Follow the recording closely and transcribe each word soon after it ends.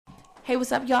Hey,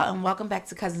 what's up, y'all, and welcome back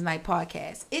to Cousins Night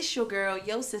Podcast. It's your girl,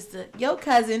 your sister, your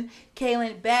cousin,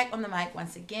 Kaylin, back on the mic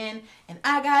once again, and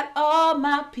I got all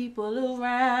my people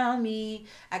around me.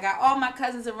 I got all my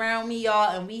cousins around me,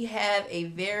 y'all, and we have a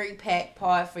very packed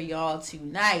pod for y'all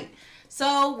tonight.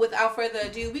 So, without further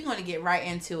ado, we're going to get right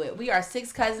into it. We are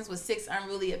 6 cousins with 6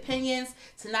 unruly opinions.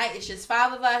 Tonight, it's just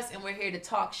 5 of us, and we're here to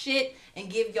talk shit and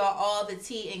give y'all all the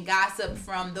tea and gossip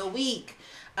from the week.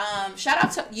 Shout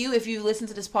out to you if you listen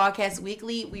to this podcast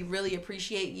weekly. We really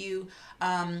appreciate you.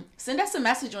 Send us a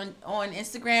message on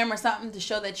Instagram or something to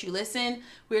show that you listen.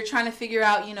 We're trying to figure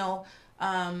out,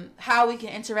 how we can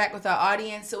interact with our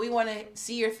audience. So we want to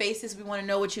see your faces. We want to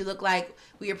know what you look like.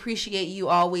 We appreciate you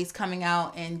always coming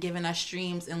out and giving us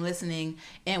streams and listening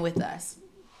in with us.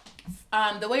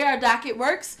 The way our docket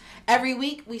works, every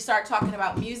week we start talking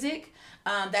about music.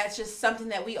 That's just something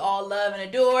that we all love and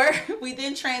adore. We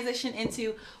then transition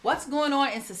into what's going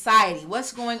on in society,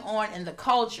 what's going on in the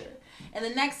culture. In the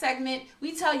next segment,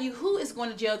 we tell you who is going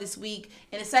to jail this week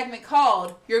in a segment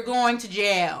called You're Going to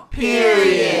Jail.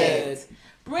 Period.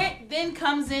 Brent then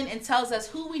comes in and tells us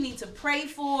who we need to pray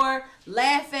for,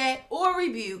 laugh at, or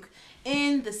rebuke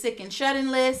in the sick and shut-in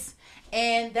list.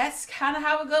 And that's kind of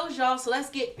how it goes, y'all. So let's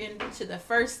get into the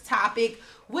first topic,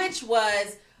 which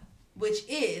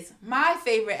is my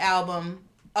favorite album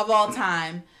of all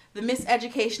time. The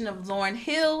Miseducation of Lauryn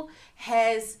Hill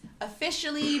has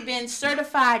officially been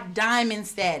certified diamond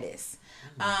status.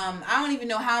 I don't even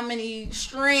know how many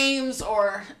streams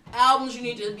or albums you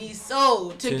need to be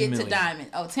sold to get to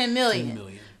diamond. Oh, 10 million. 10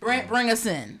 million. Brent, bring us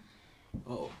in.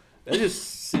 Oh, that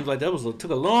just seems like took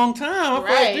a long time. I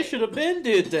feel like they should have been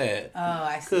did that. Oh,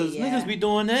 I see. Because niggas be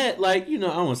doing that, I don't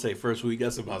want to say first week,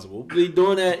 that's impossible. Be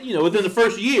doing that, within the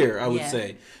first year, I would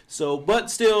say. So, but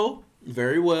still,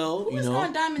 very well, Who's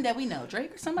on diamond that we know?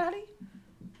 Drake or somebody?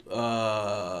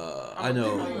 I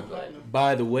know.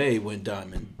 By the Way went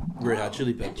diamond. Red Hot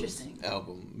Chili Peppers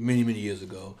album many, many years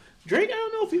ago. Drake, I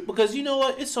don't know if because you know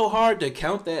what? It's so hard to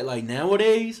count that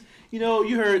nowadays. You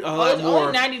heard a lot more.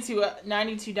 Only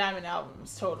 92 Diamond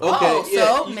albums total. Okay,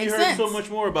 so you makes heard sense. so much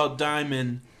more about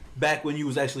Diamond back when you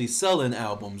was actually selling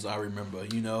albums. I remember,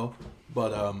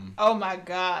 but Oh my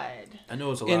God. I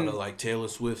know it's a lot of Taylor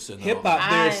Swift's and hip hop.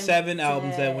 There's 7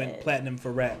 albums that went platinum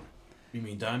for rap. You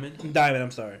mean Diamond? Diamond.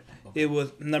 I'm sorry. Okay. It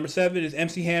was number 7 is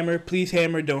MC Hammer. Please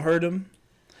Hammer, Don't Hurt Him.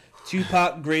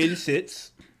 Tupac, Greatest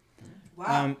Hits.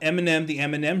 Wow. Eminem, The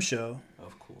Eminem Show.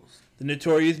 Of course. The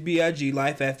Notorious B.I.G.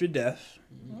 Life After Death.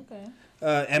 Okay.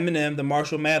 Eminem, The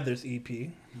Marshall Mathers EP.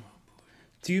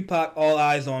 Tupac, All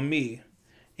Eyes on Me.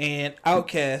 And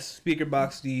Outkast, Speaker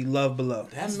Box, The Love Below.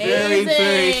 That's amazing. Very,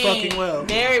 very fucking well.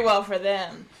 Very well for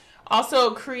them.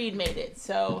 Also, Creed made it,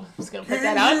 so I'm just gonna put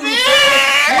that out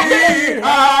there.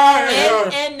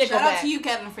 and Nickelback. Shout out to you,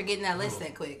 Kevin, for getting that list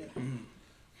that quick.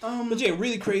 But yeah,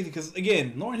 really crazy because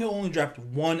again, Lauryn Hill only dropped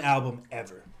 1 album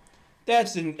ever.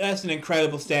 That's an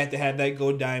incredible stat to have that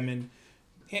go diamond.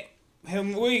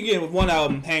 We again with 1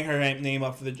 album, hang her name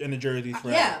up in the jerseys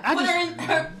forever. Yeah, put her in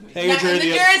hang her jersey in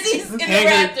the jerseys in the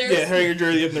Raptors. Hang her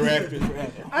jersey up in the Rafters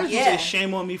forever. I just say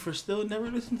shame on me for still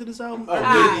never listening to this album.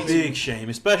 Big shame,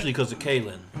 especially because of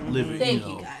Kaylin living, Thank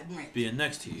you, God. being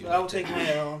next to you. So I will take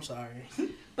my L. I'm sorry.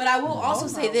 But I will also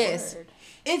say this.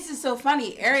 It's just so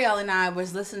funny. Ariel and I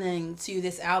was listening to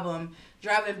this album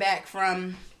driving back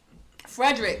from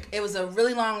Frederick. It was a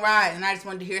really long ride, and I just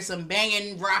wanted to hear some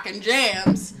banging, rockin'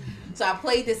 jams. So I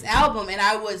played this album, and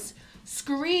I was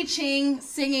screeching,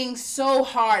 singing so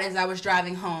hard as I was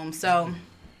driving home. So,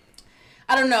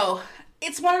 I don't know.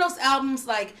 It's one of those albums,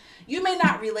 you may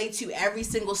not relate to every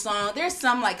single song. There's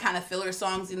some, kind of filler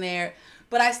songs in there.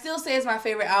 But I still say it's my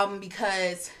favorite album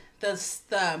because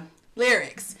the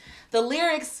lyrics. The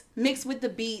lyrics mixed with the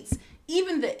beats,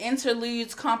 even the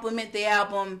interludes complement the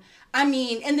album. And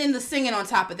then the singing on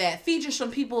top of that. Features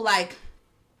from people like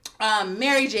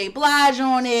Mary J. Blige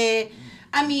on it.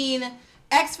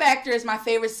 X Factor is my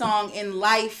favorite song in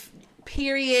life,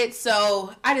 period.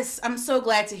 So I'm so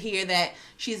glad to hear that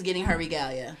she's getting her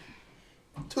regalia.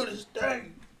 To this day.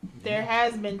 There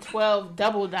has been 12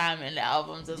 double diamond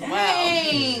albums as well.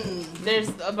 Dang. There's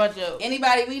a bunch of...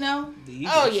 Anybody we know?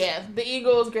 Oh, yeah. The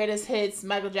Eagles, Greatest Hits,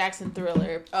 Michael Jackson,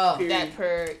 Thriller. Oh. That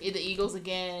the Eagles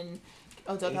again,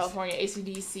 Hotel California,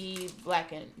 AC/DC,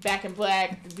 Back in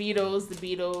Black, The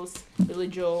Beatles, Billy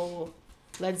Joel,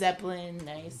 Led Zeppelin,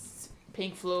 nice,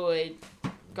 Pink Floyd,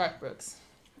 Garth Brooks.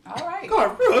 All right.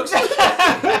 Garth Brooks.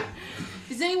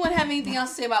 Does anyone have anything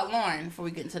else to say about Lauryn before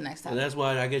we get into the next topic? That's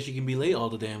why I guess she can be late all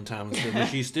the damn time, but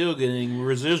she's still getting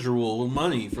residual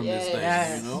money from this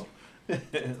thing, so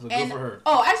good for her.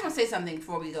 Oh, I just want to say something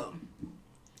before we go.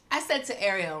 I said to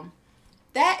Ariel,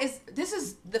 this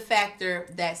is the factor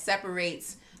that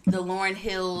separates the Lauryn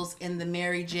Hills and the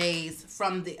Mary J's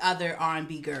from the other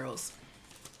R&B girls.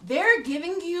 They're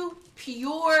giving you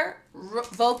pure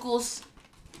vocals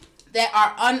that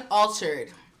are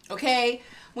unaltered. Okay,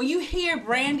 when you hear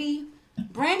Brandy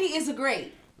is a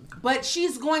great, but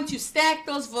she's going to stack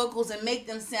those vocals and make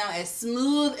them sound as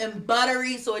smooth and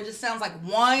buttery, so it just sounds like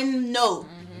one note.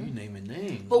 Mm-hmm. You naming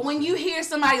names. But when you hear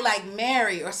somebody like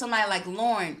Mary or somebody like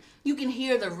Lauryn, you can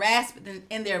hear the rasp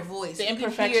in their voice. The you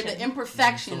can hear the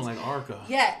imperfections. Something like Arca.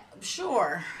 Yeah,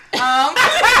 sure.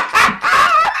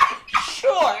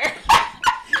 Sure.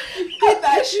 I'm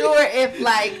not sure if,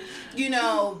 like,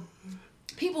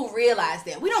 people realize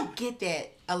that. We don't get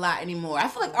that a lot anymore. I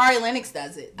feel like Ari Lennox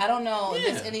does it. I don't know if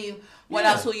there's anyone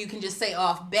else who you can just say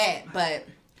off bat, but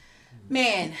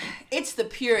man, it's the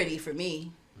purity for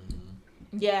me.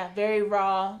 Yeah, very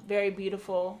raw, very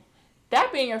beautiful.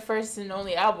 That being your first and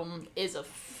only album is a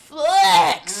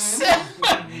flex.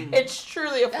 It's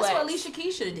truly a flex. That's what Alicia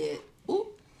Keys should have did.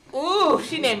 Ooh,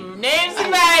 she named names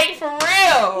tonight, for real.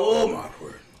 Oh my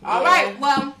word. All right,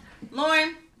 well,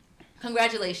 Lauren,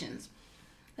 congratulations.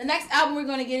 The next album we're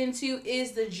going to get into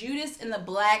is the Judas and the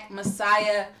Black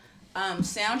Messiah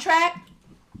soundtrack.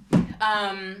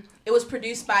 It was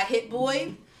produced by Hit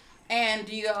Boy. And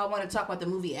do you all want to talk about the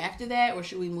movie after that, or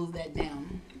should we move that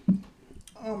down?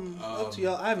 Up to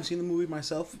y'all. I haven't seen the movie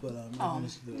myself, but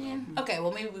Okay,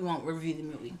 well, maybe we won't review the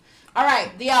movie. All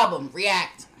right, the album,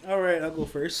 React. All right, I'll go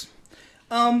first.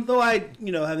 Though I,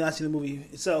 have not seen the movie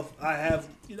itself, I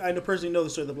personally know the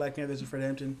story of the Black Panthers and Fred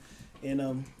Hampton,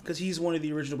 and because he's one of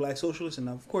the original Black socialists, and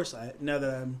of course, now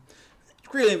that I'm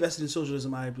greatly invested in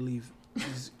socialism, I believe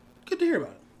it's good to hear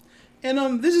about it.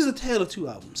 And this is a tale of two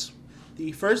albums.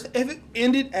 The first, if it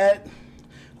ended at,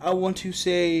 I want to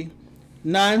say,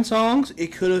 9 songs,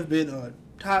 it could have been a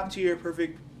top tier,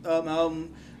 perfect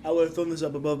album. I would have thrown this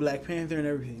up above Black Panther and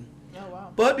everything. Oh,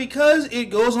 wow. But because it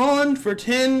goes on for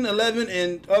 10, 11,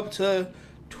 and up to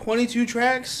 22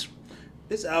 tracks,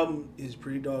 this album is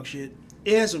pretty dog shit.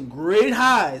 It has some great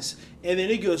highs, and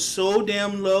then it goes so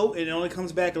damn low, and it only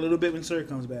comes back a little bit when Sir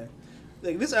comes back.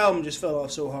 Like, this album just fell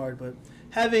off so hard, but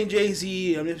having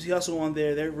Jay-Z and Nipsey Hussle on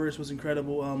there, their verse was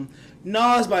incredible.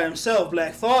 Nas by himself,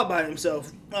 Black Thought by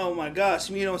himself. Oh my gosh,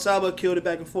 Smino and Saba killed it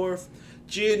back and forth.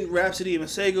 Jid, Rhapsody, and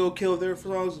Masego killed their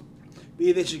songs.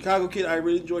 Be the Chicago Kid, I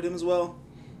really enjoyed him as well.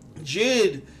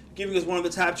 Jid giving us one of the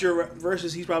top tier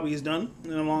verses he probably has done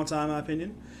in a long time, in my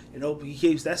opinion. He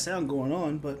keeps that sound going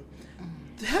on, but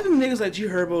having niggas like G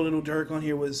Herbo, Little Durk on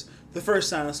here was the first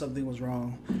sign of something was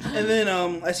wrong. And then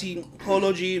I see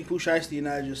Polo G and Pooh Shiesty, and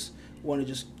I just want to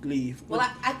just leave. Well,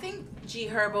 I think G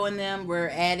Herbo and them were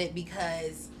added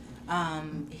because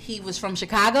he was from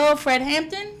Chicago, Fred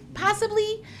Hampton,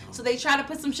 possibly. So they try to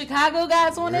put some Chicago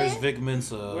guys on there. Where's Vic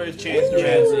Mensa? Where's Chance the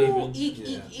Rapper?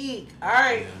 Eek. All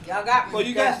right, y'all got me. Well,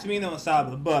 you got Smino and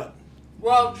Saba, but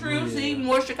well, true. See,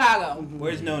 more Chicago.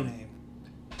 where's No Name?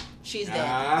 She's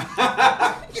dead.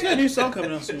 She got a new song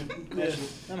coming out soon. Yeah,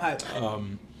 I'm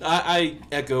hyped. I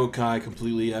echo Kai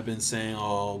completely. I've been saying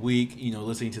all week,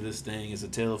 listening to this thing is a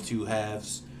tale of two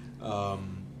halves.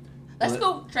 Let's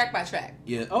go track by track.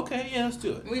 Yeah, okay, yeah, let's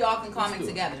do it. We all can comment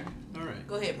together. All right.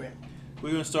 Go ahead, Brent.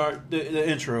 We're going to start the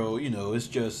intro, it's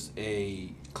just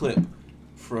a clip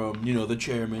from, the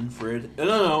chairman, Fred.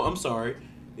 No, I'm sorry.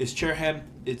 It's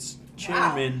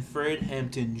Chairman Fred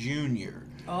Hampton Jr.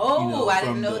 Oh, I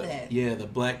didn't know the, that. Yeah, the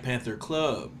Black Panther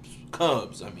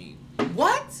Cubs, I mean.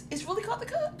 What? It's really called the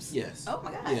Cubs? Yes. Oh,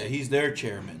 my God. Yeah, he's their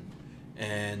chairman.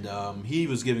 And he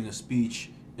was giving a speech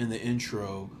in the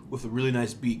intro with a really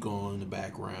nice beat going on in the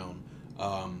background.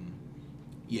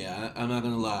 Yeah, I'm not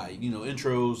going to lie.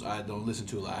 Intros, I don't listen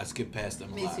to a lot. I skip past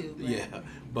them a lot. Me too. Right? Yeah,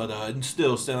 but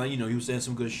still, he was saying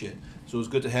some good shit. So it's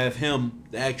good to have him,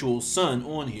 the actual son,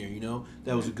 on here,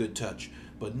 That was a good touch.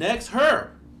 But next,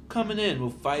 her coming in will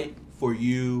fight for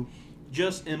you.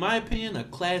 Just, in my opinion, a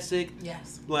classic.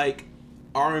 Yes. Like,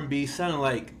 R&B, sounding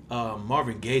like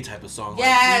Marvin Gaye type of song.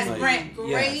 Yes, like, Brent.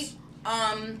 Great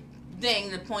yes.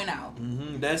 Thing to point out.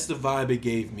 Mm-hmm. That's the vibe it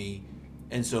gave me.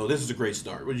 And so this is a great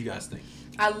start. What do you guys think?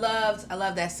 I loved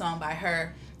that song by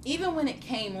her. Even when it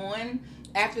came on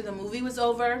after the movie was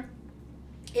over,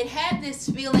 it had this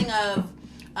feeling of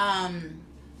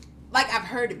like I've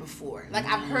heard it before. Like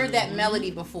I've heard that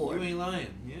melody before. You ain't lying.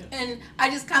 Yeah. And I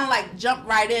just kind of like jumped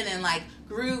right in and like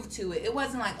grooved to it. It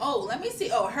wasn't like, oh, let me see.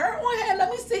 Oh, her on here. Let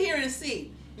me sit here and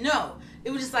see. No,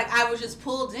 it was just like I was just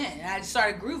pulled in and I just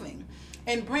started grooving.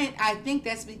 And Brent, I think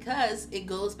that's because it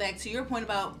goes back to your point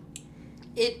about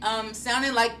it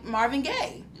sounding like Marvin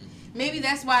Gaye. Maybe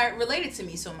that's why it related to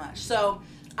me so much. So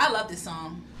I love this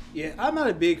song. Yeah, I'm not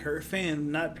a big her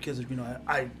fan, not because of,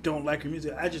 I don't like her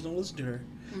music. I just don't listen to her.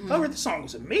 However, this song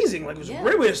was amazing. Like, it was a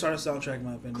great way to start a soundtrack, in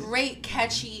my opinion. Great,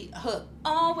 catchy hook.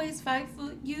 Always fight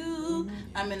for you.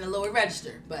 I'm in the lower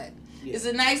register, but it's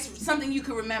a nice, something you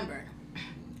can remember.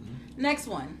 Next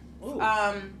one. Ooh.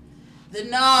 The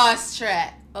Nas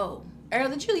track. Oh. Earl,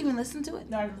 did you even listen to it?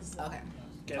 No, I didn't listen. Okay.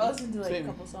 I listened to like a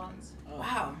couple songs.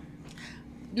 Wow.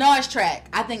 Nas track.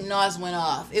 I think Nas went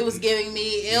off. It was giving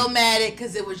me Illmatic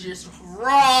because it was just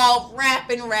raw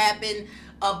rapping.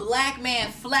 A black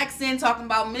man flexing, talking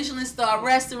about Michelin star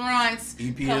restaurants.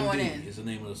 EPMD is the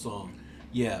name of the song.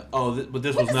 Yeah. Oh, but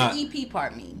this What was not. What does the EP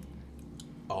part mean?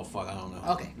 Oh fuck, I don't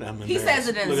know. Okay. I'm He says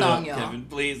it in the Look song, up, y'all. Kevin,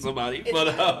 please, somebody.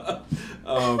 But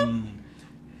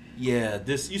yeah,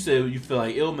 this you said you feel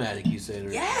like Illmatic. You said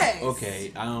right? Yes.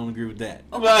 Okay, I don't agree with that.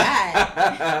 Oh my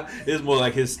God. It's more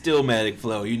like his Stillmatic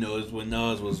flow. It's when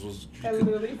Nas was. I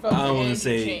literally felt I don't want wanna to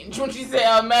say- change when she said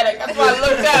Automatic. That's why I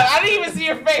looked up. I didn't even see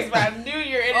your face, but I knew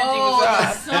your energy was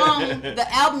The off. song,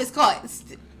 the album is called.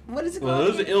 What is it called? Well,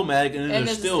 there's an again? Illmatic and then And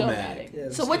there's there's Stillmatic. Yeah,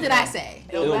 So what did I say?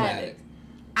 Illmatic.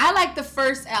 I like the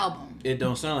first album. It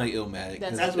don't sound like Illmatic.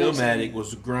 That's 'Cause what I'm Illmatic saying.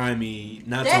 was grimy.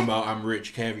 Not That- talking about I'm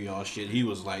rich caviar shit. He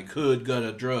was like hood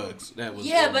gutter drugs. That was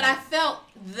Yeah, but I Illmatic. felt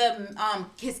the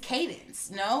his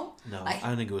cadence. No. No, Like,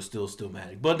 I think it was still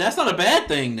Stillmatic. But that's not a bad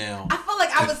thing now. I felt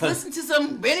like I was listening to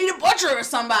some Benny the Butcher or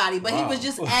somebody, but he Wow. was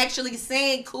just actually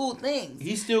saying cool things.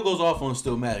 He still goes off on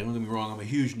Stillmatic. Don't get me wrong. I'm a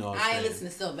huge Nas I ain't fan. listening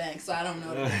to Still Bank, so I don't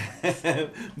know the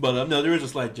difference. But no, there is a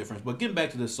slight difference. But getting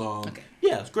back to this song, Okay.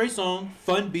 yeah, it's a great song,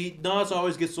 fun beat. Nas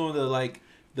always gets on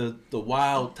the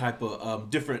wild type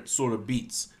of different sort of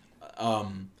beats.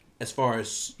 As far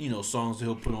as songs that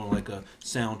he'll put on like a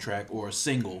soundtrack or a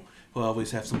single, he'll always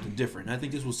have something different. And I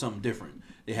think this was something different.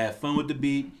 They had fun with the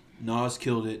beat. Nas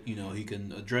killed it. He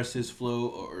can address his flow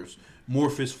or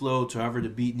morph his flow to however the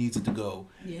beat needs it to go.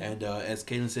 Yeah. And as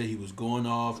Kaden said, he was going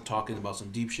off, talking about some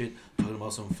deep shit, talking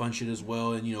about some fun shit as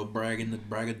well, and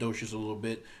braggadocious a little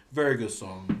bit. Very good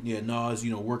song. Yeah, Nas,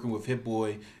 working with Hit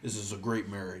Boy, this is a great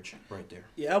marriage right there.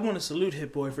 Yeah, I want to salute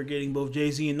Hit Boy for getting both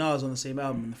Jay-Z and Nas on the same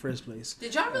album in the first place.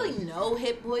 Did y'all really know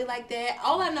Hit Boy like that?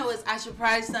 All I know is I should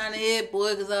probably sign a Hit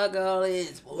Boy because our girl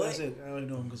is boy. That's it. I only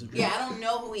know him because of Yeah, I don't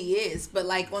know who he is, but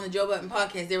like on the Joe Budden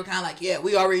podcast, they were kind of like, yeah,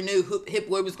 we already knew who Hit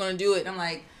Boy was going to do it. And I'm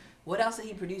like, what else did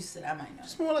he produce that I might know?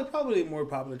 It's more like probably more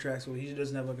popular tracks where he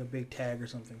doesn't have like a big tag or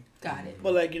something. Got it.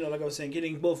 But like I was saying,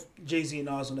 getting both Jay-Z and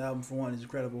Nas on the album for one is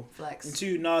incredible. Flex. And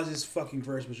two, Nas's fucking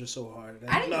verse was just so hard.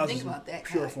 I didn't even Nas think is about that,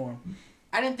 Pure Kai. form.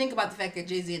 I didn't think about the fact that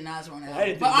Jay-Z and Nas were on that I album.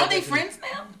 didn't But think are about they that friends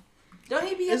now? Don't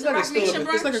he be at It's the like Rock Nation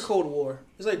brunch? it's like a cold war.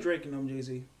 It's like Drake and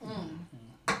Jay-Z.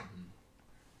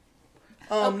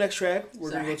 Next track, we're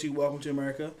going to go to Welcome to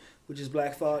America, which is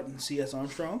Black Thought and C.S.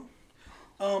 Armstrong.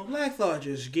 Black Thought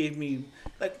just gave me,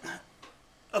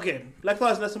 okay, Black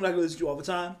Thought is not something I can listen to all the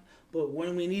time, but when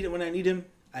I need him,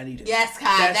 I need him. Yes,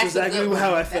 Kai. That's exactly a good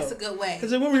how way. I felt. That's a good way.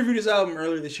 Because when we reviewed this album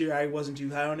earlier this year, I wasn't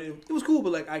too high on it. It was cool,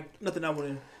 but nothing I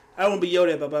want to be yelled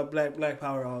at about Black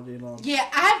Power all day long. Yeah,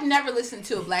 I've never listened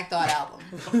to a Black Thought album.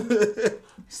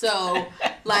 So,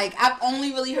 I've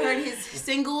only really heard his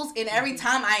singles, and every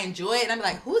time I enjoy it, and I'm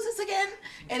like, who is this again?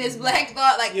 And it's Black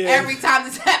Thought, every time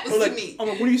this happens to me.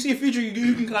 When you see a feature,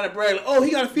 you can kind of brag, like, oh,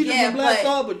 he got a feature from Black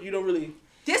Thought, but you don't really...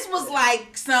 This was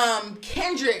like some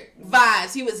Kendrick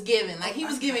vibes he was giving. Like, he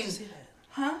was giving...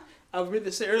 Huh? I was ready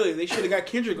to say earlier, they should have got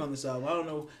Kendrick on this album. I don't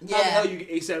know how the hell you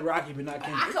get A$AP Rocky, but not I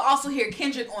Kendrick. could also hear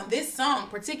Kendrick on this song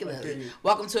particularly.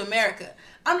 Welcome to America.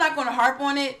 I'm not going to harp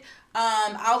on it.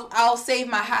 I'll save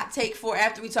my hot take for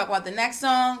after we talk about the next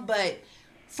song. But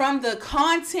from the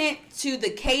content to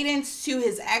the cadence to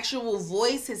his actual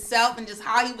voice, himself, and just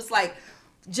how he was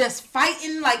just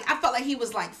fighting. I felt like he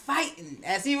was fighting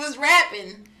as he was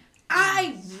rapping.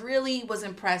 I really was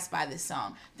impressed by this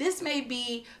song. This may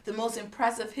be the most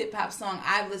impressive hip hop song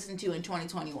I've listened to in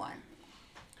 2021.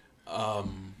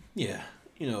 Yeah,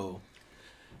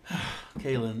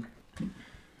 Kaylin.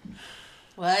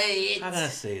 What? How can I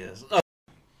say this?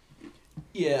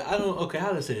 Yeah, I don't. Okay,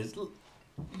 how to say this?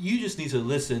 You just need to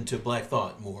listen to Black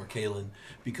Thought more, Kaylin,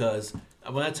 because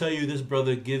when I tell you this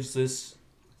brother gives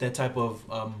that type of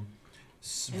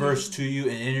verse to you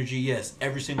and energy, yes,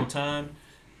 every single time.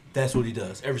 That's what he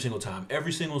does every single time.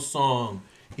 Every single song,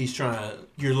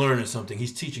 you're learning something.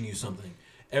 He's teaching you something.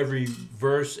 Every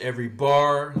verse, every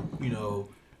bar,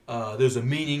 there's a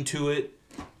meaning to it,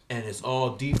 and it's all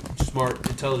deep, smart,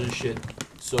 intelligent shit.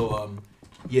 So,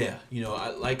 yeah,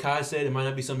 like Kai said, it might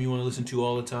not be something you want to listen to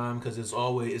all the time because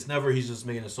it's never he's just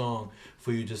making a song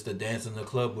for you just to dance in the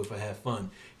club with or have fun.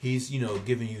 He's,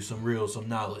 giving you some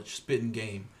knowledge, spitting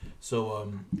game. So,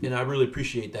 and I really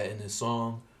appreciate that in this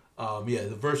song. Yeah,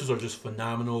 the verses are just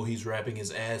phenomenal. He's rapping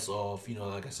his ass off,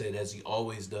 like I said, as he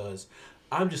always does.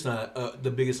 I'm just not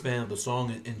the biggest fan of the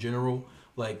song in general.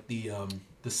 Like the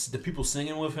people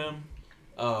singing with him.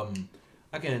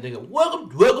 I can't think of welcome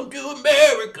to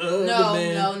America.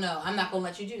 No. I'm not gonna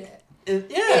let you do that.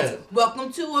 Yeah.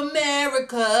 Welcome to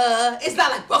America. It's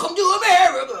not like welcome to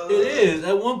America. It is.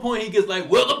 At one point he gets like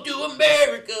welcome to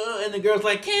America, and the girl's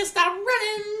like can't stop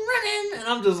running, and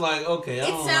I'm just like okay.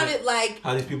 It sounded like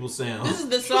how these people sound. This is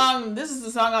the song. This is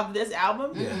the song off of this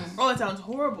album. Yeah. Oh, it sounds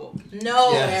horrible.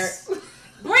 No, yes. Eric.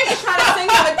 Brent is trying to sing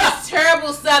with this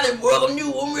terrible southern welcome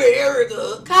to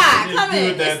America. Kai, come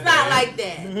in. It's not like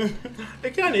that.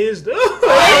 It kind of is, though.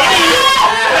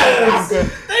 Yes.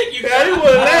 Thank you, guys. It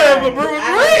wasn't that, but Bruce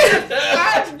Wayne.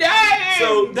 God dang.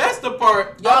 So that's the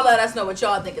part. Y'all let us know what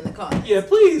y'all think in the comments. Yeah,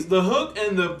 please. The hook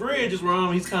and the bridge is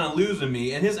where he's kind of losing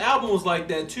me. And his album was like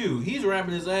that, too. He's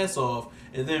rapping his ass off,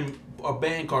 and then a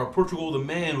band called Portugal the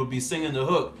Man would be singing the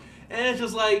hook. And it's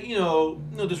just like, no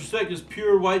disrespect, just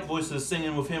pure white voices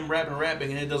singing with him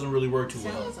rapping, and it doesn't really work too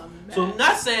well. So I'm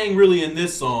not saying really in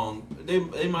this song,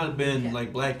 they might have been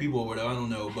like black people or whatever, I don't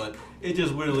know, but it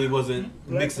just really wasn't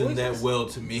mixing that well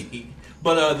to me.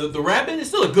 But the rapping is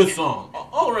still a good song.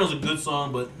 All around is a good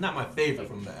song, but not my favorite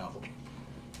from the album.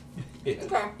 Yeah.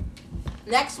 Okay.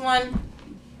 Next one.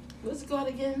 What's it called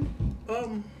again?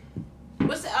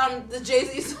 What's the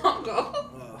Jay-Z song called?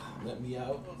 Let me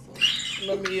out.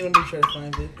 Let me try to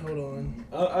find it. Hold on.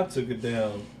 I took it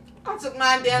down. I took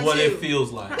mine down What too. it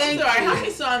feels like. I'm sorry. How many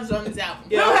songs on this album?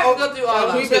 We don't have to go through all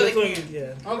of we them. really can't.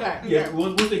 Yeah. Okay. Yeah,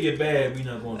 once they get bad, we're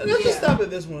not going to. Let's just stop at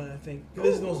this one, I think.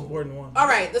 This is the most important one. All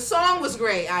right. The song was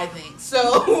great, I think.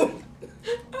 So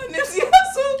Nipsey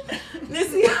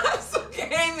Hussle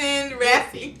came in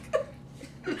rapping.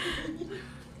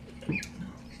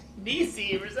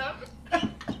 DC or something.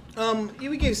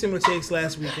 We gave similar takes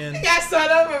last weekend. You guys start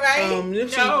over, right?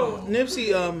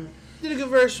 Nipsey did a good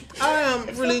verse. I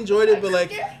really enjoyed it, but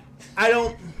like,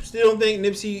 still don't think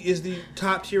Nipsey is the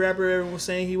top tier rapper everyone was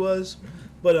saying he was.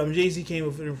 But Jay-Z came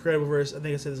with an incredible verse. I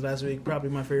think I said this last week. Probably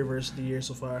my favorite verse of the year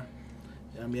so far.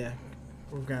 Yeah,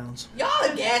 for grounds. Y'all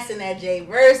are gassing that Jay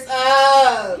verse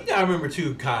up. You gotta remember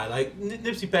too, Kai. Like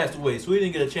Nipsey passed away, so we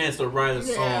didn't get a chance to write a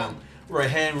song, write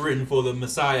handwritten for the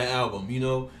Messiah album.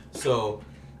 So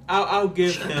I'll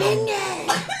give him.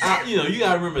 You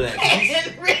gotta remember that.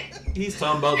 He's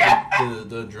talking about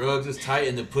the drugs is tight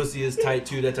and the pussy is tight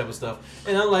too, that type of stuff.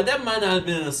 And I'm like, that might not have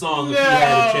been in a song if you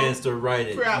had a chance to write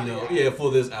it,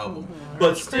 for this album.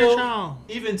 But still,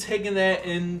 even taking that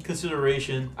in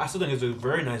consideration, I still think it's a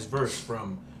very nice verse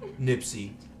from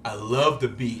Nipsey. I love the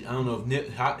beat. I don't know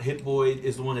if Hit Boy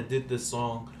is the one that did this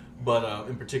song, but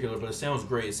in particular, but it sounds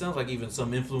great. It sounds like even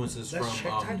some influences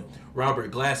from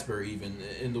Robert Glasper, even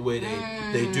in the way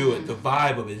they do it. The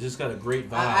vibe of it, it's just got a great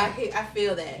vibe. I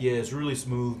feel that. Yeah, it's really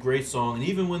smooth, great song. And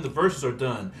even when the verses are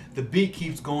done, the beat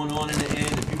keeps going on in the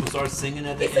end, and people start singing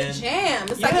at the end. It's a jam.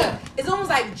 It's like it's almost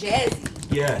like jazzy.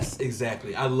 Yes,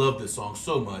 exactly. I love this song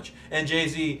so much. And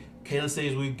Jay-Z, Kaylin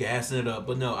says we gassing it up,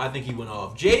 but no, I think he went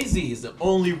off. Jay-Z is the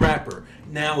only rapper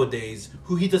nowadays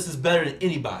who he does this better than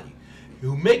anybody.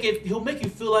 He'll make you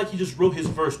feel like he just wrote his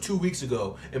verse 2 weeks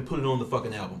ago and put it on the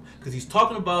fucking album. Because he's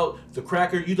talking about the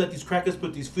cracker. You let these crackers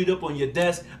put these feet up on your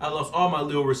desk. I lost all my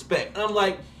little respect. And I'm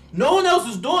like, no one else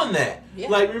is doing that. Yeah.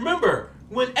 Like, remember,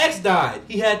 when X died,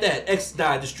 he had that. X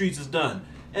died, the streets is done.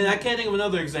 And I can't think of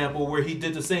another example where he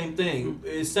did the same thing.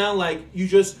 It sounded like you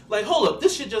just, like, hold up,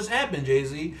 this shit just happened,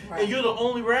 Jay-Z. Right. And you're the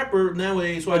only rapper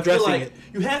nowadays, so I feel like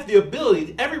you have the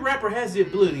ability, every rapper has the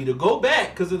ability to go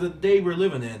back because of the day we're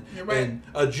living in and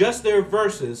adjust their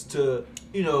verses to,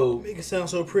 make it sound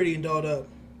so pretty and dolled up.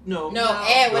 No,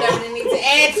 add whatever they need to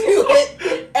add to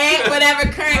it. Add whatever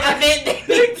current event they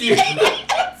need to add.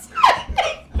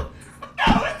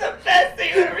 That was the best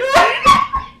thing I've ever seen.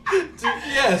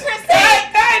 Yes.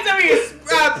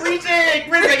 Preaching,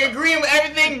 like agreeing with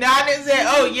everything, nodding and saying,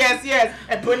 "Oh yes,"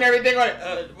 and putting everything on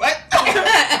it. What?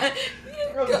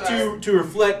 to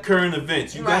reflect current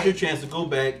events, you got your chance to go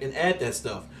back and add that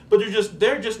stuff, but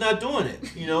they're just not doing it.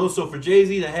 So for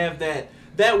Jay-Z to have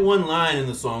that one line in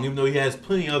the song, even though he has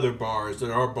plenty of other bars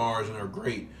that are bars and are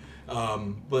great.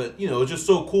 But it's just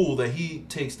so cool that he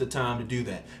takes the time to do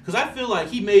that, because I feel like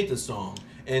he made the song.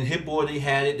 And Hit Boy, they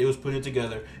had it. They was putting it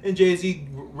together. And Jay-Z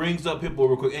rings up Hit Boy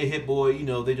real quick. Hey, Hit Boy,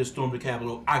 they just stormed the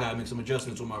Capitol. I got to make some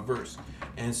adjustments on my verse.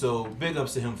 And so big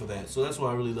ups to him for that. So that's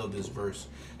why I really love this verse.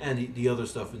 And the other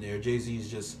stuff in there. Jay-Z is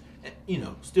just,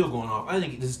 still going off. I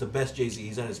think this is the best Jay-Z.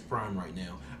 He's at his prime right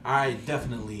now. I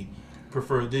definitely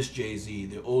prefer this Jay-Z,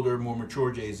 the older, more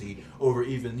mature Jay-Z, over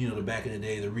even, the back in the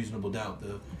day, the Reasonable Doubt,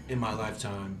 the In My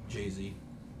Lifetime Jay-Z.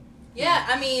 Yeah,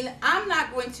 I mean, I'm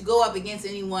not going to go up against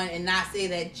anyone and not say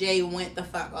that Jay went the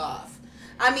fuck off.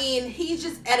 I mean, he's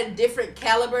just at a different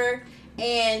caliber,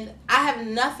 and I have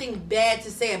nothing bad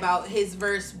to say about his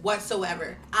verse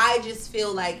whatsoever. I just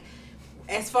feel like,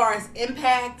 as far as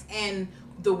impact and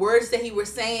the words that he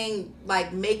was saying,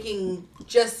 like making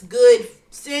just good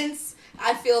sense,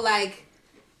 I feel like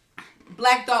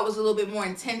Black Thought was a little bit more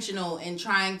intentional in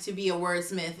trying to be a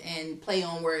wordsmith and play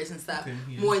on words and stuff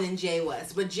more than Jay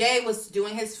was. But Jay was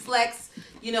doing his flex,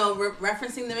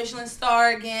 referencing the Michelin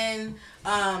star again,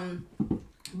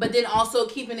 but then also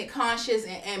keeping it conscious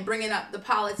and bringing up the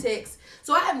politics.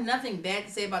 So I have nothing bad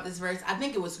to say about this verse. I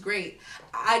think it was great.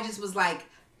 I just was like,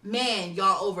 man,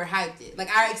 y'all overhyped it. Like,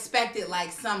 I expected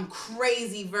like some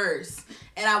crazy verse,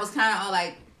 and I was kind of all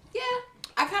like, yeah,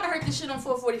 I kind of heard this shit on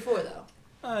 444 though.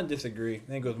 I disagree. I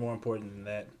think it was more important than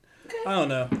that. Okay. I don't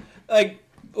know. Like,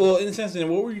 well, in a sense, then,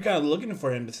 what were you kind of looking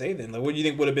for him to say then? Like, what do you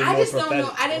think would have been more profound? I just don't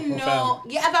know. I didn't know.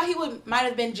 Yeah, I thought he might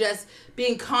have been just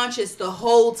being conscious the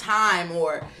whole time,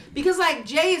 or because like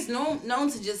Jay is known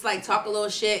to just like talk a little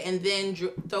shit and then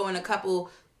throw in a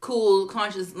couple cool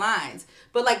conscious lines.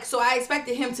 But like, so I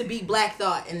expected him to be Black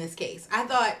Thought in this case. I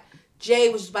thought Jay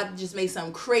was about to just make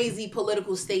some crazy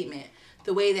political statement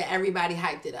the way that everybody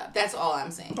hyped it up. That's all I'm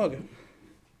saying. Okay.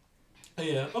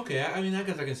 Yeah, okay. I mean, I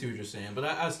guess I can see what you're saying, but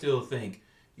I still think,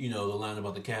 the line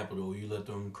about the Capitol, you let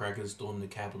them crackers storm the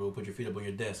Capitol, put your feet up on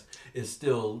your desk, is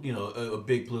still, a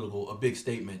big a big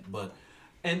statement. But,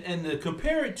 and to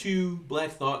compare it to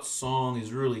Black Thought's song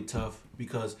is really tough,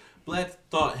 because Black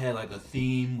Thought had like a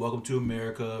theme, Welcome to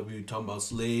America, we were talking about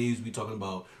slaves, we talking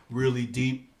about really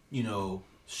deep,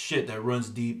 shit that runs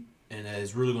deep and that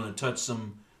is really going to touch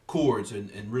some chords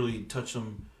and really touch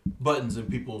some buttons in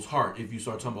people's heart if you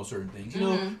start talking about certain things,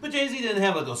 But Jay-Z didn't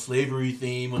have like a slavery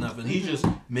theme or nothing. He's just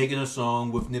making a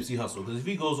song with Nipsey Hussle, because if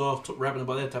he goes off rapping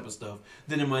about that type of stuff,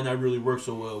 then it might not really work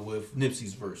so well with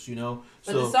Nipsey's verse,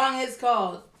 But the song is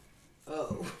called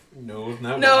No, it's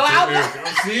not. No,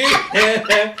 See?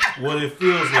 What it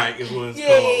feels like is what it's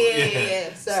called.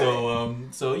 Yeah. Sorry.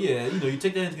 So yeah, you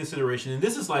take that into consideration, and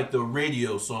this is like the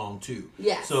radio song too.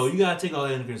 Yes. So you gotta take all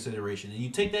that into consideration, and you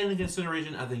take that into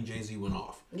consideration. I think Jay-Z went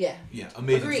off. Yeah. Yeah,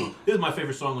 amazing Agreed. song. This is my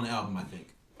favorite song on the album, I think.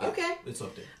 Yeah, okay. It's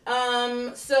up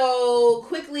there. So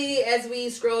quickly as we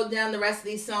scroll down the rest of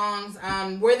these songs,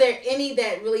 were there any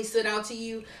that really stood out to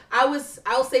you?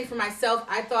 I'll say for myself,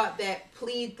 I thought that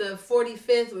Plead the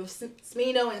 45th with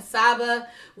Smino and Saba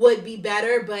would be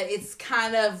better, but it's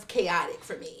kind of chaotic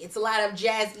for me. It's a lot of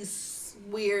jazzy,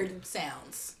 weird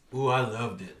sounds. Ooh, I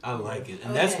loved it. I like it,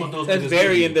 and Okay. that's what those. That's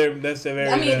very in their. That's a very.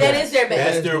 I mean, that is their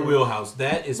best. That's their wheelhouse.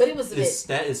 That is. But it was a bit.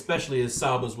 That especially is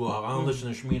Saba's wheelhouse. I don't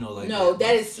listen to Shmino like that. No,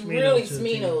 that is really too,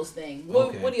 Smino's thing.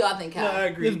 Okay. What do y'all think, Kyle? No, I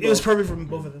agree. It was perfect for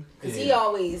both of them. Because he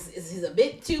always is a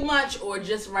bit too much or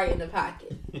just right in the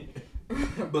pocket.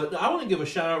 But I want to give a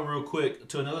shout out real quick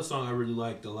to another song I really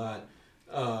liked a lot.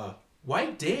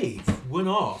 White Dave went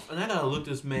off, and I gotta look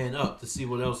this man up to see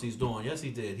what else he's doing. Yes, he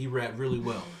did. He rapped really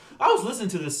well. I was listening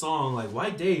to this song like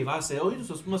White Dave. I said, "Oh,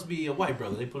 this must be a white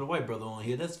brother. They put a white brother on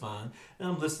here. That's fine." And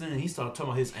I'm listening, and he started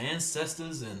talking about his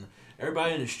ancestors and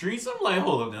everybody in the streets. I'm like,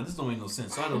 "Hold up, now this don't make no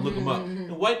sense." So I had to look him up.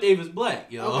 And White Dave is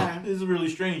black, yo. Okay. This is really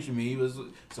strange to me.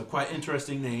 It's a quite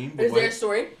interesting name. But Is there a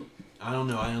story? I don't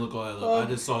know. I didn't look all that up. I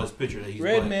just saw his picture that he's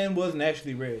Red black. Man wasn't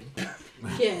actually red.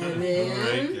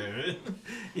 Kevin.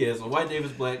 Yeah, so White Dave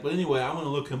is black. But anyway, I'm going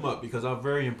to look him up because I'm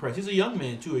very impressed. He's a young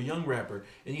man, too, a young rapper.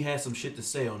 And he has some shit to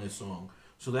say on this song.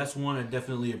 So that's one I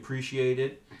definitely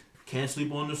appreciated. Can't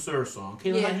Sleep on the Sir song.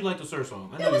 Kayla, how'd you like the Sir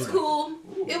song? It was cool.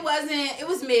 It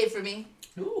was mid for me.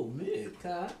 Ooh, mid.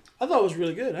 I thought it was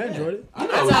really good. I enjoyed it. I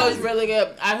thought it was really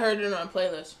good. I heard it on a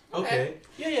playlist. Okay.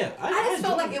 Yeah. I just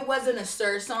felt like it wasn't a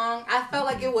Sir song. I felt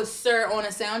like it was Sir on a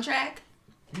soundtrack.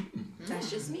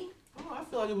 That's just me. Oh, I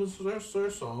feel like it was Sir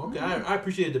song. Okay, I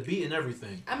appreciated the beat and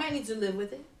everything. I might need to live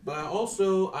with it. But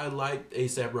I liked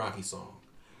A$AP Rocky song.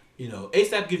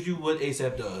 A$AP gives you what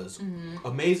A$AP does.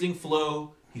 Amazing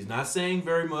flow. He's not saying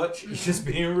very much. He's just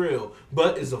being real.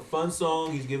 But it's a fun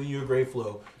song. He's giving you a great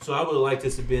flow. So I would have liked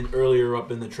this to have been earlier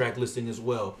up in the track listing as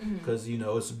well. Because,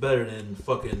 it's better than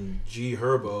fucking G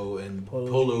Herbo and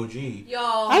Polo G.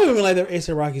 Y'all. I don't even like the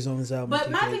A$AP Rockies on this album.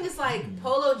 But my thing is like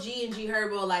Polo G and G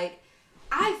Herbo, like,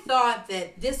 I thought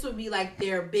that this would be like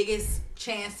their biggest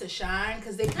chance to shine.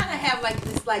 Because they kind of have like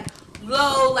this like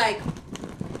low, like,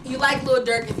 you like Lil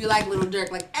Durk if you like Lil Durk.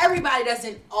 Like, everybody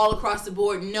doesn't all across the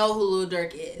board know who Lil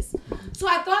Durk is. So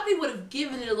I thought they would have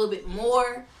given it a little bit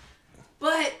more.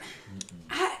 But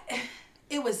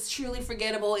it was truly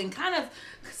forgettable. And kind of,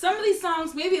 some of these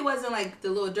songs, maybe it wasn't like the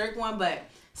Lil Durk one, but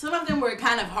some of them were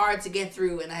kind of hard to get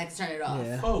through and I had to turn it off.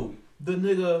 Yeah. Oh, the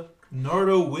nigga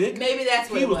Nardo Wick. Maybe that's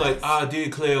what he it was. Like, I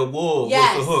declare war.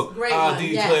 Yes, What's the hook? great I one.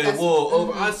 declare Yes, war.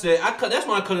 Over. I said, that's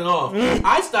when I cut it off.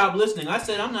 I stopped listening. I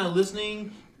said, I'm not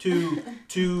listening to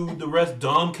the rest.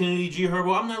 Dom Kennedy, G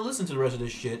Herbo. I'm not listening to the rest of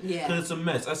this shit because it's a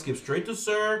mess. I skipped straight to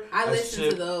Sir. I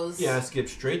listened to those. Yeah, I skipped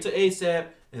straight to ASAP.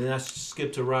 And then I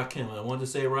skipped to Rakim. I wanted to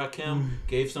say Rakim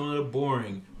gave some of the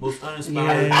boring, most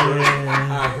uninspired words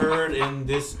I heard in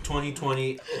this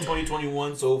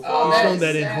 2021 so far. You found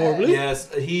that in horribly?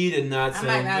 Yes, he did not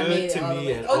sound good to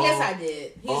me at all. Oh, yes, I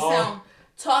did. He sound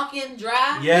talking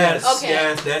dry. Yes, okay.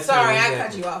 yes, that's Sorry, exactly. I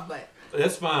cut you off, but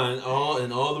that's fine. All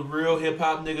the real hip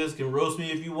hop niggas can roast me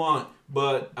if you want,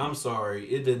 but I'm sorry,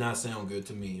 it did not sound good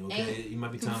to me. Okay, it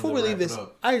might be time Before to we wrap leave this, it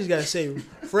up. I just gotta say,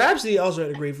 Rhapsody also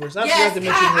had a great verse. I yes, forgot to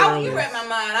mention her you earlier. read my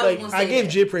mind. I Like, was gonna say I gave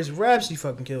that. Jay praise. Rhapsody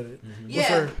fucking killed it. Yeah.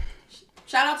 With her.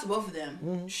 Shout out to both of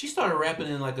them. She started rapping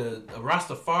in like a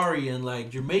Rastafari and like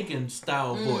Jamaican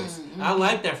style voice. I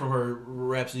like that from her,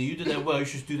 Rhapsody. You did that well. You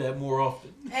should do that more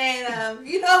often. And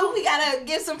you know who we gotta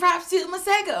give some props to?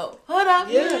 Masego. Hold up.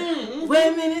 Yeah. Wait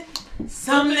a minute.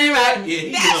 Something ain't right. Yeah,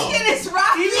 he That went shit is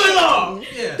rocking. He went off.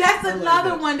 Yeah. That's I like another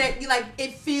that. one that like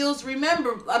it feels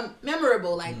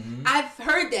memorable. Like I've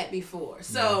heard that before.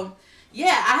 So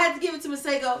yeah, I had to give it to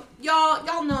Masego.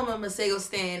 Y'all know I'm a Masego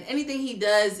stan. Anything he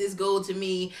does is gold to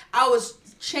me. I was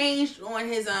changed on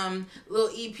his little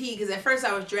EP because at first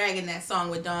I was dragging that song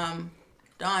with Don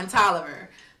Tolliver,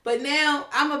 but now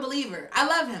I'm a believer. I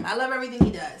love him. I love everything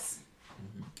he does.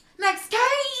 Next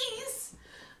case,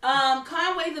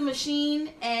 Conway the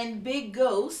Machine and Big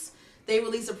Ghost. They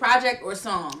released a project or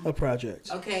song. A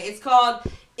project. Okay, it's called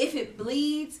If It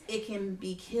Bleeds, It Can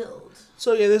Be Killed.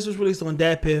 So yeah, this was released on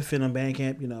Dat Piff and on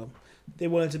Bandcamp. You know, they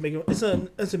wanted to make it. It's a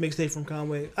mixtape from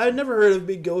Conway. I'd never heard of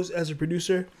Big Ghost as a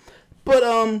producer, but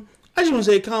I just want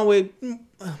to say Conway.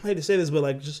 I hate to say this, but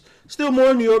like just still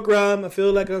more New York grime. I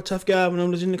feel like a tough guy when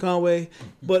I'm listening to Conway.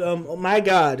 But oh my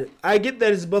God, I get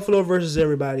that it's Buffalo versus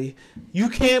everybody. You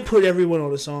can't put everyone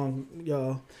on a song,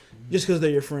 y'all, just because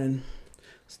they're your friend.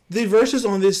 The verses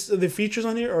on this, the features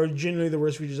on here are genuinely the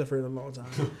worst features I've heard in a long time.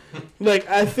 Like,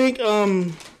 I think, all of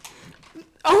them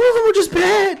were just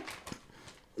bad.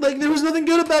 Like, there was nothing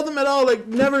good about them at all. Like,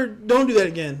 don't do that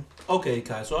again. Okay,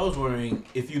 Kai. So I was wondering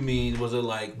if you mean, was it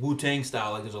like Wu-Tang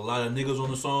style? Like there's a lot of niggas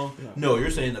on the song? No, you're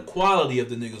saying the quality of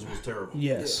the niggas was terrible.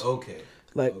 Yes. Yeah, okay.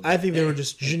 Like, I think they were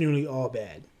just genuinely all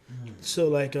bad. So,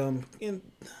 like, I can't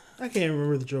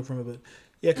remember the joke from it, but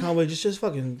yeah, Conway, just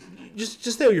fucking, just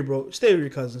stay with your bro, stay with your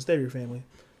cousins, stay with your family.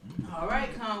 All right,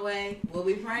 Conway, we'll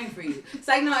be praying for you. It's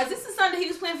like, no, is this the Sunday he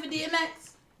was playing for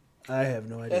DMX? I have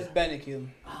no idea. That's Bandicoot.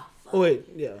 Oh wait,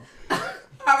 yeah.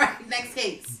 All right, next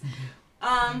case.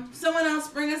 Someone else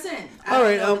bring us in. All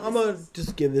right, I'm gonna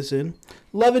just give this in.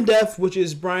 Love and Death, which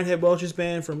is Brian Head Welch's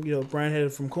band from Brian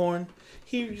Head from Korn.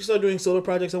 He started doing solo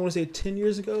projects. I want to say 10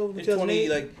 years ago. In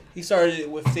 20, he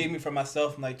started with Save Me From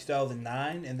Myself in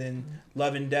 2009, and then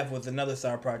Love and Death was another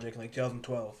side project in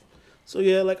 2012. So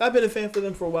yeah, I've been a fan for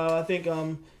them for a while. I think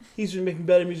he's been making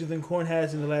better music than Korn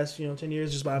has in the last 10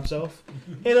 years just by himself.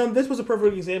 And this was a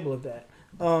perfect example of that.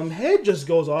 Head just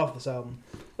goes off this album.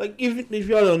 Like, even if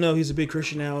y'all don't know, he's a big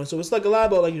Christian now, and so it's like a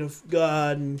lot about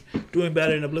God and doing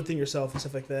better and uplifting yourself and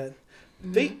stuff like that.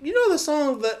 Mm-hmm. The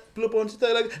song that blew up on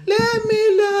TikTok, like "Let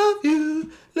Me Love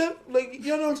You,"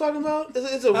 y'all know what I'm talking about?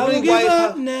 It's a really white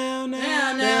pop. Now.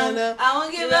 I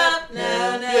won't give up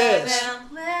now.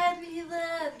 Let me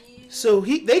love you. So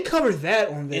they covered that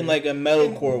on there in a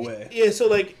metalcore way. Yeah,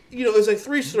 so it's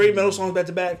 3 straight metal songs back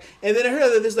to back, and then I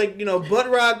heard that there's butt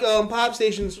rock pop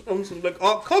stations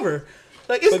all cover.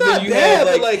 It's but not then you bad,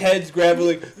 had, but heads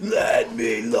grabbing "Let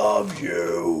Me Love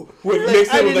You" with I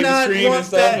mixing did not the scream want and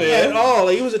stuff. that at all.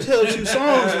 It was a tale of two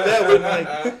songs. That would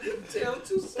if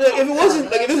it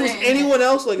wasn't if this was anyone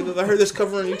else, if I heard this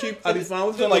cover on YouTube, I'd be fine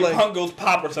with it. Punk Goes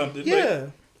Pop or something. Yeah,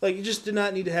 it just did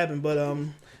not need to happen. But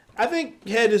I think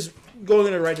Head is going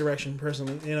in the right direction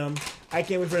personally, and I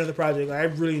can't wait for another project. I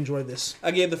really enjoyed this.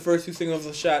 I gave the first 2 singles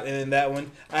a shot, and then that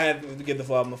one I haven't to give the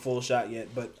full album a full shot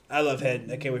yet. But I love Head.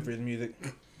 I can't wait for his music.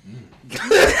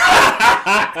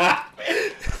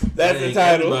 That's the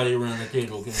title. Everybody around the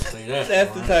table can say that.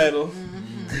 That's the title.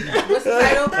 What's the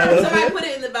title? Somebody put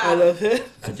it in the bottom. I love Head.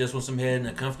 I just want some head in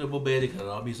a comfortable bed. It could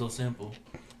all be so simple.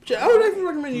 I would actually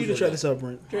recommend you to try this out,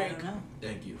 Brent. I don't know.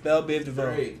 Thank you. Bell Biv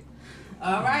DeVoe.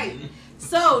 All right.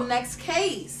 So next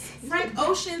case, Frank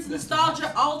Ocean's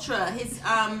Nostalgia Ultra. His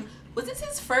was this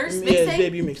his first mixtape? Yeah,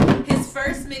 debut mixtape. His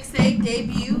first mixtape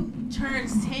debut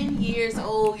turns 10 years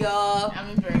old, y'all. I'm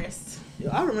embarrassed.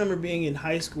 I remember being in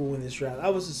high school when this dropped. I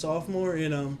was a sophomore,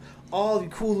 and all the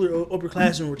cooler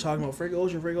upperclassmen were talking about Frank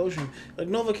Ocean. Like,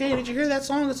 Nova K, did you hear that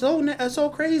song? It's so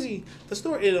crazy. The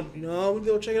story, you know, I'm gonna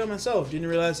go check it out myself. Didn't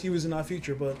realize he was in our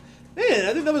future, but man,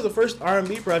 I think that was the first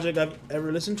R&B project I've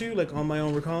ever listened to, like on my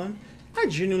own recon. I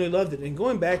genuinely loved it, and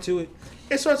going back to it,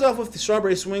 it starts off with the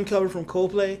Strawberry Swing cover from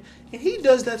Coldplay, and he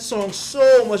does that song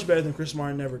so much better than Chris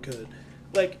Martin ever could.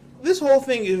 Like, this whole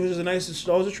thing, it was a nice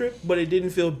nostalgia trip, but it didn't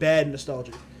feel bad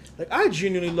nostalgic. Like, I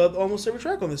genuinely loved almost every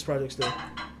track on this project still.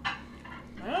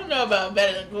 I don't know about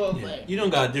better than Coldplay. Yeah. You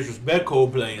don't gotta disrespect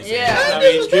Coldplay and say Yeah. that. I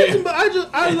disrespect him, but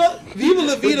I love Viva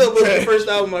La Vida was the first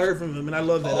album I heard from him, and I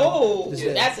love that. Oh,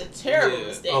 album. that's a terrible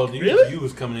mistake. Oh, Really? you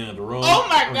was coming in at the wrong. Oh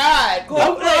my God,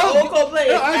 Coldplay, Coldplay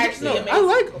is actually amazing. I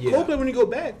like Coldplay when you go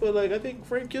back, but like I think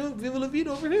Frank killed Viva La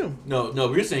Vida over him. No,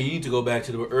 but you're saying you need to go back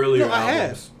to the earlier I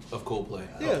albums of Coldplay.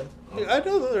 Yeah, I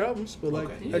know the other albums, but like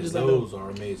Okay. I just like those them.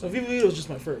 are So amazing. Viva La Vida was just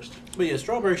my first. But yeah,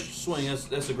 Strawberry Swing,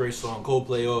 that's a great song.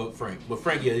 Coldplay or Frank. But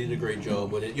Frank, yeah, he did a great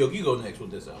job with it. Yo, you go next with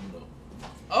this album, though.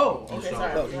 Oh, You okay,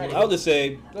 start. sorry. Ready. I'll just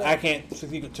say I can't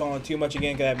speak on too much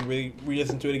again because I haven't really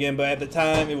re-listened to it again. But at the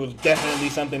time, it was definitely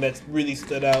something that's really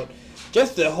stood out.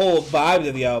 Just the whole vibe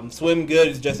of the album. "Swim Good"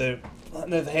 is just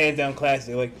that's a hands down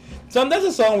classic. Like that's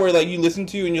a song where like you listen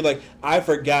to and you're like, I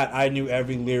forgot I knew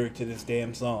every lyric to this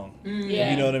damn song.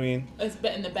 Yeah. You know what I mean? It's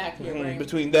in the back of your brain.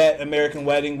 Between that, American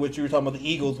Wedding, which you were talking about, the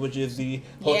Eagles, which is the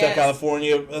Hotel Yes.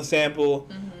 California sample.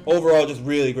 Overall, just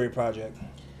really great project.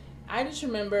 I just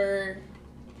remember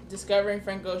discovering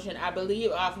Frank Ocean, I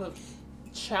believe, off of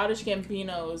Childish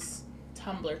Gambino's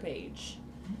Tumblr page.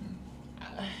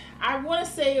 I want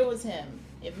to say it was him.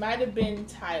 It might have been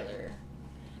Tyler.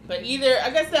 But either, I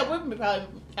guess that would probably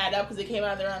add up because it came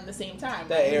out around the same time.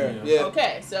 That right? era, yeah.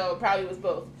 Okay, so it probably was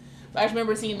both. But I just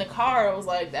remember seeing the car. I was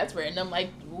like, "That's random. Like,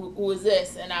 who is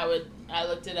this?" And I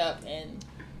looked it up and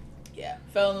yeah,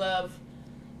 fell in love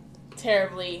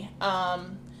terribly.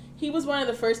 He was one of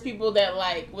the first people that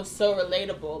like was so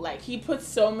relatable. Like he put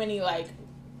so many like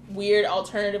weird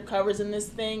alternative covers in this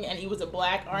thing, and he was a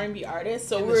black R&B artist.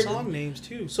 So And we're the song names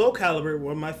too. Soul Calibur,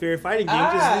 one of my favorite fighting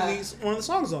games, is one of the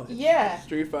songs on it. yeah.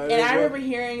 Street Fighter. And I remember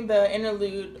hearing the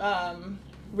interlude,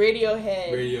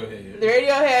 Radiohead. Radiohead. The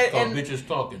Radiohead Called and Bitches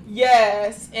Talking.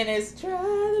 yes, and it's try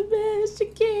the best you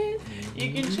can.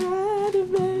 You can try the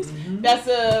best. That's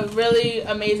a really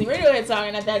amazing Radiohead song,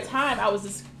 and at that time I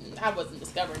wasn't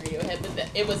discovering Radiohead, but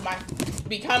it was my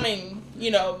becoming,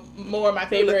 more my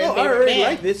favorite. Like, I favorite already band.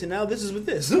 like this, and now this is with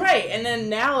this. Right, and then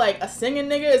now like a singing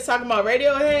nigga is talking about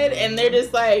Radiohead, and they're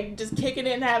just like just kicking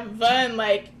it and having fun.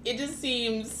 Like it just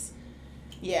seems,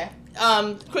 yeah.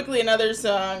 Quickly another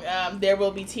song, "There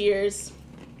Will Be Tears."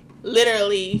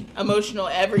 Literally emotional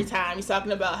every time. He's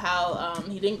talking about how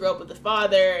he didn't grow up with a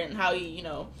father and how he,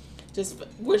 just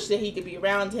wished that he could be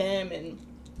around him, and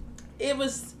it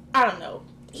was, I don't know.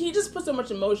 He just put so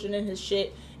much emotion in his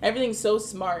shit. Everything's so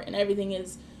smart and everything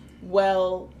is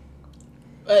well.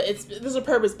 There's a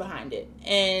purpose behind it,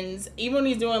 and even when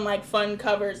he's doing like fun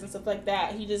covers and stuff like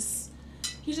that, he's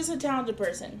just a talented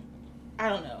person. I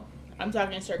don't know. I'm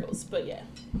talking in circles, but yeah.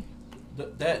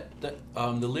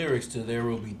 The lyrics to "There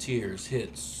Will Be Tears"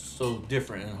 hit so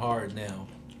different and hard now.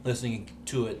 Listening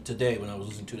to it today, when I was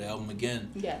listening to the album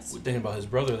again, Yes. thinking about his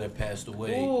brother that passed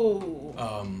away. Ooh.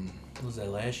 What was that,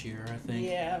 last year, I think?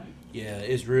 Yeah. Yeah,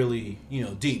 it's really,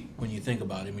 deep when you think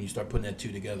about it, when you start putting that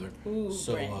two together. Ooh.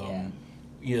 So, right,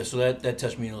 yeah, so that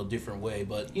touched me in a different way.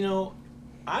 But,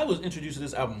 I was introduced to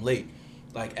this album late,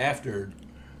 like after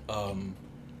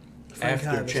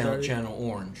Channel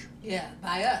Orange. Yeah,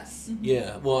 by us.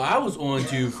 Yeah, well, I was on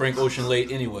to Frank Ocean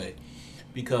late anyway,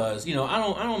 because I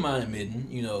don't mind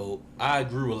admitting, I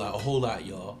grew a whole lot,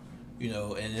 y'all,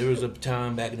 and there was a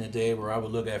time back in the day where I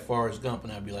would look at Forrest Gump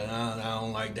and I'd be like, I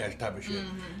don't like that type of shit,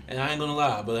 and I ain't gonna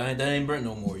lie, but that ain't Brent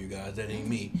no more, you guys, that ain't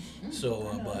me.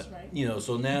 So, that's right.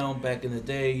 So now back in the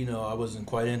day, I wasn't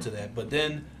quite into that, but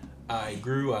then I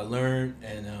grew, I learned,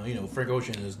 and Frank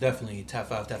Ocean is definitely top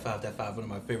five, one of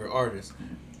my favorite artists.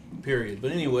 Period.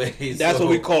 But anyway, That's what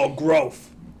we call growth.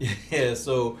 Yeah,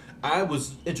 so I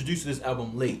was introduced to this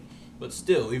album late, but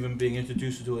still, even being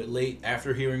introduced to it late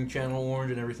after hearing Channel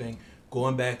Orange and everything,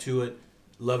 going back to it,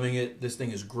 loving it. This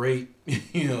thing is great.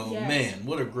 Yes. Man,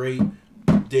 what a great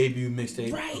debut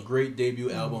mixtape, Right. a great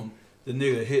debut album. The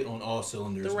nigga hit on all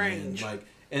cylinders, The man. range.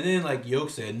 And then like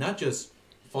Yoke said, not just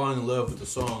falling in love with the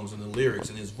songs and the lyrics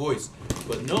and his voice,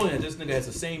 but knowing that this nigga has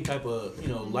the same type of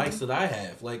likes that I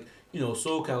have, like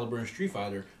Soul Calibur and Street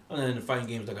Fighter. I'm not into fighting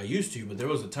games like I used to, but there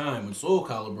was a time when Soul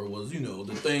Calibur was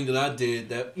the thing that I did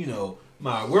that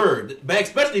my word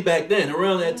especially back then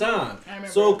around that time. I remember.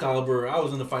 Soul Calibur, I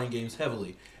was into fighting games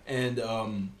heavily, and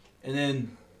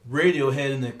then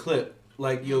Radiohead in the clip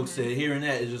like Yoke said, hearing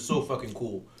that is just so fucking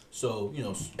cool. So, you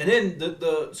know, and then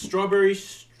the Strawberry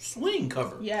Swing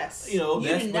cover. Yes. You know, you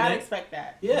that's did when not expect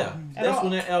that. Yeah. At That's all.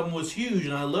 when that album was huge,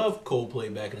 and I loved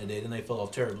Coldplay back in the day. Then they fell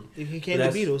off terribly. He came to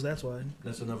Beatles, that's why.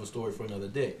 That's another story for another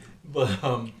day. But,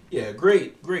 yeah,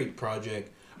 great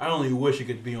project. I only wish it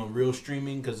could be on real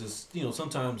streaming, because it's, you know,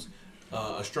 sometimes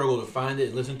a struggle to find it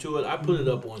and listen to it. I put it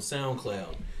up on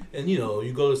SoundCloud. And, you know,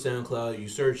 you go to SoundCloud, you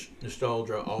search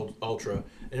Nostalgia Ultra,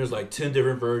 and there's like 10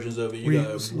 different versions of it. You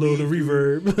got load the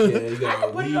reverb. Yeah, you got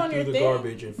to put it weed on through your the thing.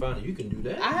 garbage and find it. You can do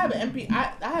that. I have an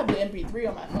I have the MP3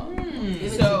 on my phone.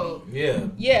 So Yeah.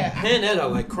 yeah. Hand that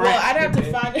out like crack. Well, I'd have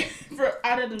to find it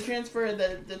I'd have to transfer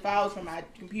the files from my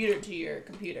computer to your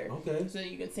computer. Okay. So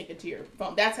you can sync it to your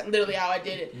phone. That's literally how I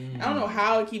did it. I don't know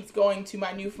how it keeps going to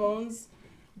my new phones.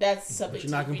 That's something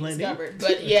you're not to be complaining? discovered.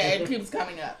 But yeah, it keeps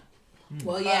coming up.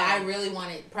 Well, yeah, I really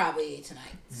want it probably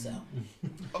tonight. So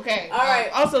Okay. All right.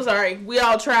 Also, sorry. We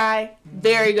All Try.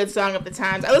 Very good song of the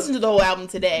times. I listened to the whole album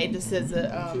today just as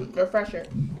a refresher.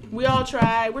 We All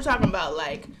Try. We're talking about,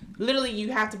 like, literally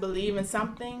you have to believe in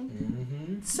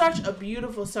something. Such a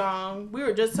beautiful song. We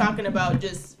were just talking about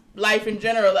just life in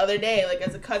general the other day, like,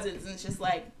 as a cousins. And it's just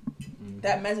like,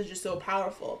 that message is so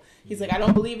powerful. He's like, I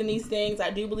don't believe in these things. I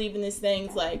do believe in these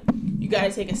things. Like, you got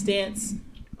to take a stance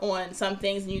on some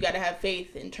things, and you got to have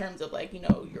faith in terms of, like, you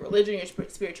know, your religion, your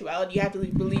spirituality. You have to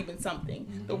believe in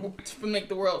something to make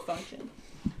the world function.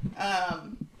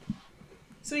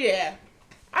 So yeah,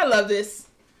 I love this.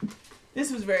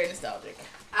 This was very nostalgic.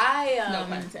 I No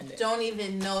pun intended. don't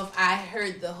even know if I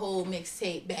heard the whole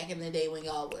mixtape back in the day when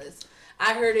y'all was.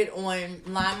 I heard it on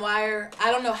LimeWire.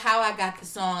 I don't know how I got the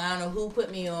song. I don't know who put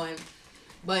me on,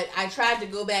 but I tried to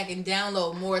go back and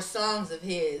download more songs of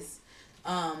his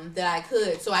that I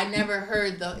could. So I never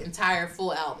heard the entire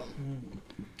full album.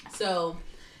 So,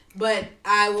 but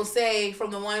I will say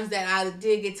from the ones that I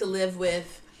did get to live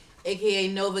with,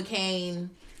 aka Novocaine,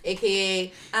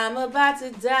 aka I'm about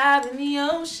to dive in the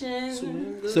ocean.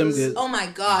 Some good. Oh my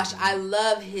gosh, I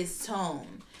love his tone.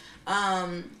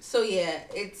 So yeah,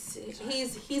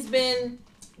 he's been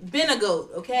a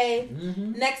goat, okay?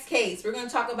 Next case, we're gonna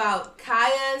talk about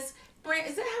Kaya's brand.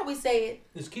 Is that how we say it?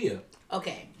 It's Kia.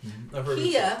 Okay. I've heard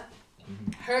Kia,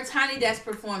 her Tiny Desk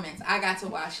performance. I got to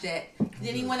watch that. Did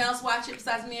anyone else watch it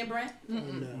besides me and Brent?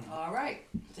 No. All right,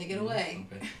 take it away.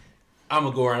 Okay. I'm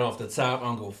gonna go right off the top.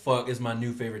 I'm gonna go fuck. It's my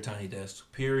new favorite Tiny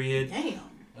Desk. Period.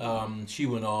 Damn. She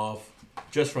went off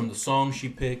just from the song she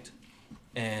picked,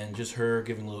 and just her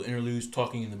giving little interludes,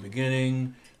 talking in the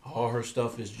beginning. All her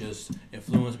stuff is just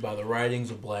influenced by the writings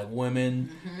of black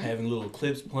women, having little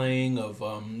clips playing of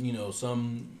you know,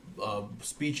 some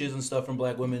speeches and stuff from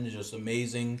black women is just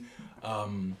amazing.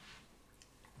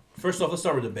 First off, let's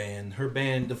start with the band. Her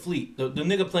band, The Fleet. The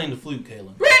nigga playing the flute,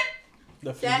 Kaylin.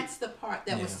 That's the part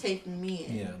that was taking me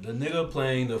in. Yeah, the nigga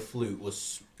playing the flute was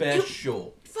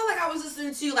special. I felt like I was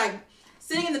listening to, like,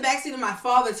 sitting in the backseat of my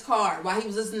father's car while he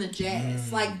was listening to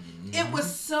jazz. Like, it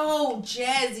was so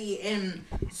jazzy and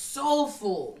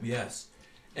soulful. Yes.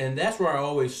 And that's where I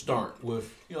always start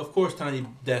with, you know, of course, Tiny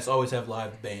Desk always have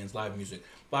live bands, live music.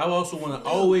 But I also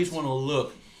always want to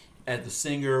look at the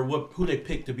singer, who they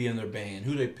pick to be in their band,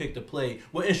 who they pick to play,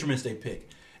 what instruments they pick.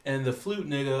 And the flute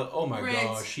nigga, oh my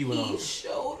gosh, he went off. He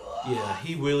showed up. Yeah,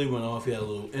 he really went off. He had a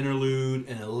little interlude,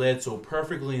 and it led so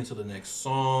perfectly into the next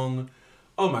song.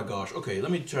 Oh my gosh. Okay, let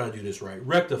me try to do this right.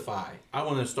 Rectify. I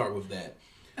want to start with that.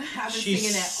 I've been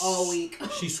singing that all week.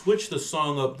 She switched the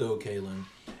song up though, Kaylin.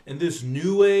 And this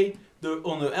new way,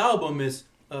 on the album is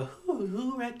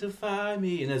who rectify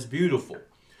me, and that's beautiful.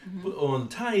 But on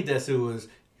Tiny Desk it was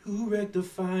who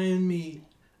rectifying me.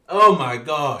 Oh my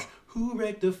gosh, who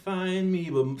rectifying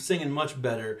me, but singing much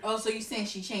better. Oh, so you're saying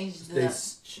she changed the...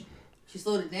 She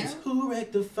slowed it down? It's who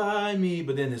rectify me,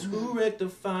 but then it's who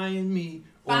rectifying me.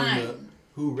 Fine. On the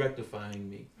who rectifying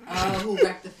me. Who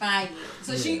rectifying me.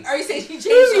 So Yeah. are you saying she changed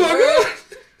the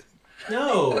word?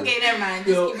 No. Okay, never mind.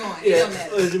 Just keep going. Yeah,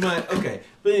 It don't matter. okay.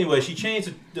 But anyway, she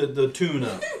changed the tune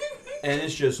up, and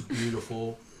it's just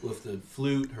beautiful with the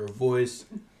flute, her voice,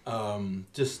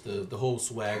 just the whole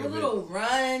swag Her of little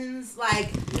runs, like...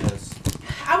 Yes.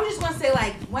 I was just going to say,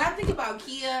 like, when I think about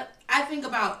Kia, I think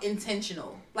about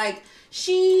intentional. Like,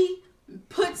 she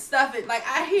puts stuff in... Like,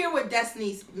 I hear what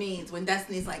Destiny means when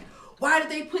Destiny's like, why did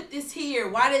they put this here?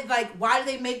 Why did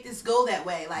they make this go that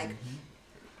way? Like...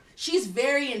 She's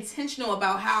very intentional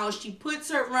about how she puts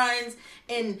her runs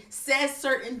and says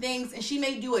certain things, and she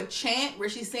may do a chant where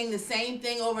she's saying the same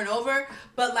thing over and over,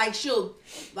 but like she'll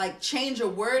like change a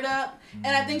word up.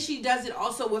 And I think she does it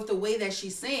also with the way that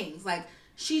she sings. Like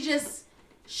she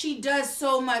does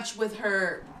so much with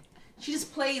her. she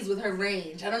just plays with her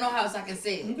range. I don't know how else I can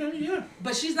say it. Okay, yeah.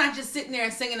 But she's not just sitting there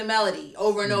and singing a melody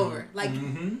over and over. Like,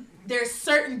 there's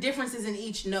certain differences in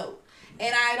each note.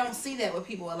 And I don't see that with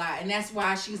people a lot. And that's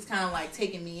why she's kind of like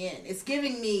taking me in. It's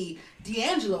giving me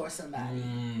D'Angelo or somebody.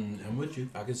 I'm with you.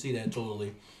 I can see that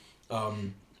totally.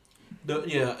 Another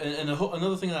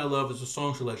thing that I love is the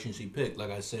song selection she picked.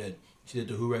 Like I said, she did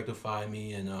the Who Rectify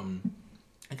Me, and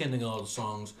I can't think of all the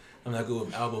songs. I'm not good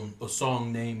with album or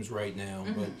song names right now,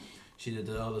 but she did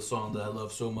the other song that I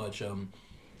love so much.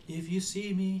 If you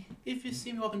see me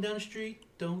walking down the street,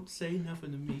 don't say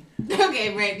nothing to me.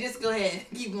 Okay, Rick, just go ahead.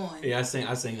 Keep going. Yeah, I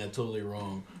sang that totally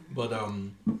wrong. But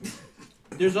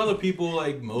there's other people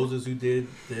like Moses who did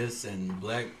this, and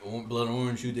Blood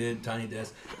Orange who did Tiny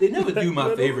Desk. They never do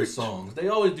my favorite songs. They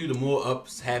always do the more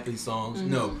happy songs.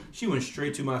 No, she went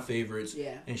straight to my favorites,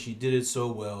 and she did it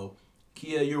so well.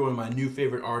 Kia, you're one of my new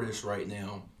favorite artists right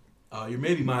now. You're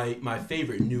maybe my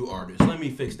favorite new artist. Let me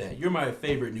fix that. You're my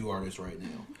favorite new artist right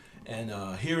now. And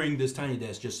hearing this Tiny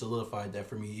Desk just solidified that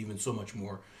for me even so much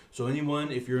more. So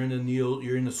anyone, if you're into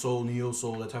neo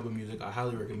soul, that type of music, I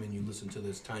highly recommend you listen to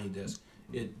this Tiny Desk.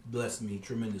 It blessed me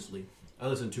tremendously. I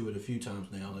listened to it a few times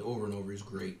now, like over and over. It's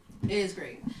great. It is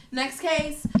great. Next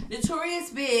case, Notorious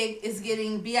Big is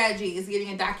getting B.I.G. is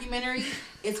getting a documentary.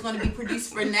 It's going to be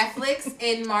produced for Netflix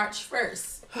in March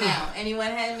 1st. Now, anyone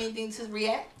have anything to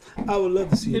react? I would love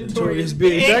to see a Notorious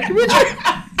Big documentary.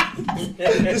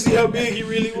 To see how big he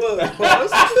really was.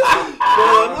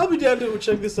 I'll be down there to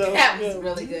check this out. That was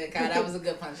really good, God. That was a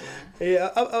good punchline. Yeah,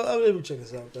 I'll be able to check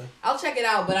this out, though. I'll check it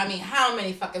out, but I mean, how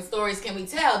many fucking stories can we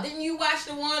tell? Didn't you watch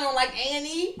the one on like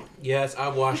A&E? Yes, I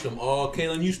watched them all.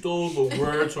 Kaylin, you stole the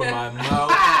words from my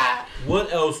mouth.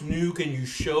 What else new can you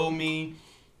show me?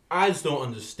 I just don't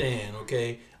understand,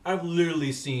 okay? I've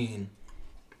literally seen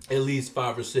at least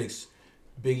 5 or 6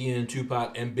 Biggie and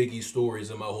Tupac and Biggie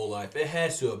stories in my whole life. It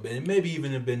has to have been. Maybe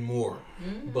even have been more.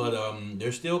 But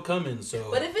they're still coming, so.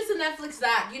 But if it's a Netflix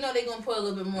doc, you know they're going to put a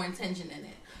little bit more intention in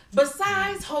it.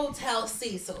 Besides Hotel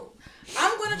Cecil,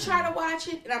 I'm going to try to watch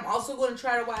it, and I'm also going to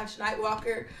try to watch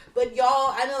Nightwalker. But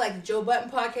y'all, I know like the Joe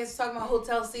Button podcast is talking about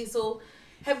Hotel Cecil.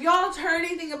 Have y'all heard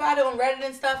anything about it on Reddit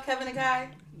and stuff, Kevin and Guy?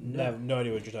 I have no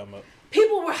idea what you're talking about.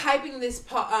 People were hyping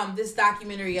this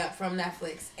documentary up from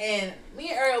Netflix, and me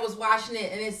and Ariel was watching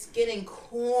it, and it's getting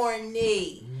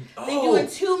corny. They're doing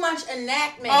too much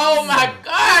enactment. Oh my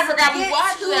God! I forgot we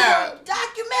watched that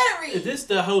documentary. Is this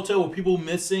the hotel with people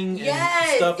missing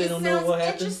and stuff they don't know what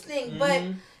happened? Interesting, but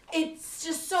it's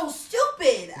just so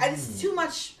stupid. It's too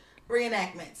much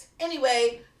reenactment.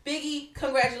 Anyway, Biggie,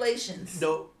 congratulations.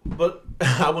 No, but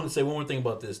I want to say one more thing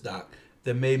about this doc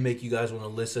that may make you guys want to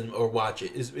listen or watch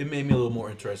it. It made me a little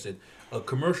more interested. A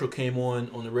commercial came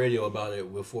on the radio about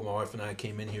it before my wife and I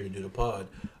came in here to do the pod.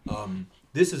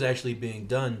 This is actually being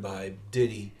done by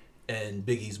Diddy and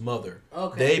Biggie's mother.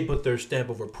 Okay. They put their stamp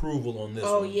of approval on this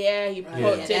one. Oh, yeah.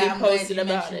 Diddy posted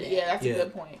about it. Yeah, that's a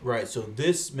good point. Right, so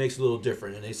this makes it a little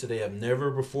different. And they said they have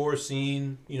never before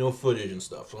seen, footage and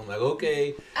stuff. So I'm like,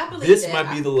 okay, this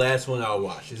might be the last one I'll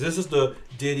watch. This is the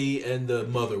Diddy and the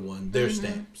mother one, their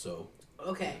stamp, so...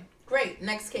 Okay, great.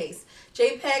 Next case.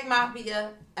 JPEG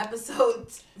Mafia episode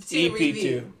 2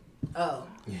 review. Oh,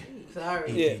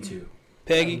 sorry. Yeah. EP2.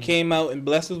 Peggy came out and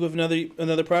blessed us with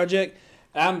another project.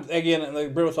 Again,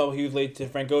 like Britt was talking, he was late to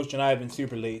Frank Ocean. I've been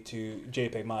super late to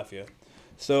JPEG Mafia.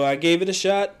 So I gave it a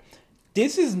shot.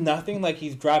 This is nothing like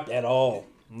he's dropped at all.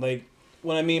 Like,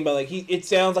 what I mean by it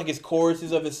sounds like his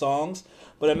choruses of his songs.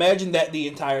 But imagine that the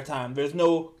entire time. There's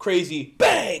no crazy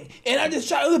bang, and I just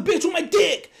shot the bitch with my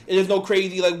dick. And there's no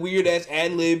crazy weird ass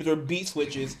ad libs or beat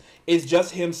switches. It's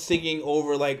just him singing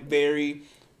over very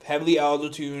heavily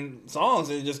auto-tuned songs,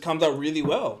 and it just comes out really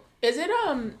well. Is it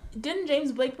didn't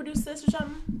James Blake produce this or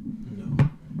something?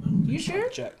 No. You sure?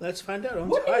 Check. Let's find out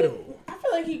on Tidal. I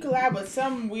feel like he collabed with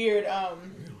some weird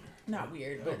not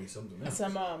weird, but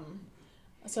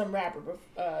some rapper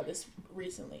this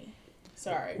recently.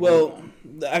 Sorry. Well,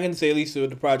 I can say at least with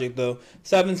the project though,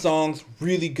 7 songs,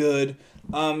 really good.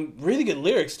 Really good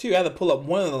lyrics too. I had to pull up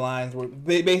one of the lines where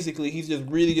basically he's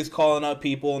just calling out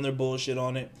people and their bullshit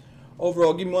on it.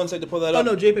 Overall, give me 1 second to pull that up.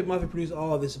 Oh no, JPEG Mafia produced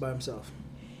all of this by himself.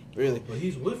 Really? But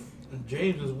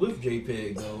James is with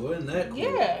JPEG though. Isn't that cool?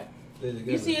 Yeah.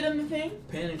 You see it in the thing?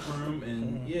 Panic Room,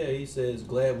 and he says,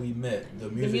 "Glad we met." The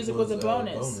music was a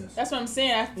bonus. That's what I'm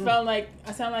saying. I felt like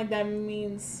I sound like that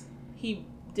means he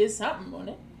did something on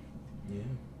it.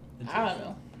 Yeah. I don't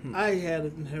know. I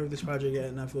hadn't heard this project yet,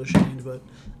 and I feel ashamed, but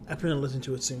I plan to listen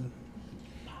to it soon.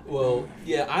 Well,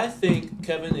 yeah, I think,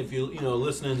 Kevin, if you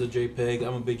listening to JPEG,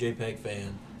 I'm a big JPEG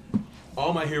fan.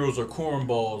 All My Heroes are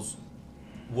cornballs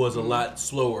was a lot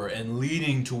slower and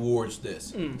leading towards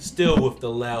this. Still with the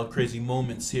loud, crazy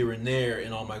moments here and there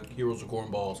in All My Heroes Are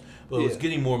Cornballs. But it was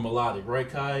getting more melodic, right,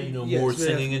 Kai? You know, more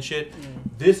singing and shit.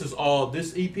 This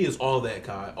EP is all that,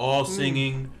 Kai. All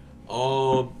singing,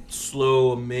 all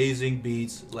slow, amazing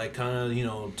beats, like kind of, you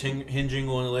know, hinging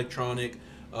on electronic.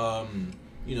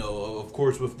 You know, of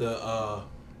course with the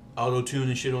auto-tune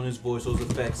and shit on his voice, those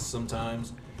effects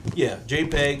sometimes. Yeah,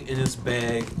 JPEG in his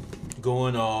bag,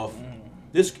 going off.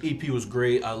 This EP was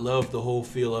great. I love the whole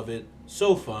feel of it.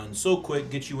 So fun, so quick,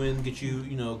 get you in, get you,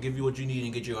 you know, give you what you need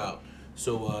and get you out.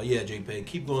 So, yeah, JPEG,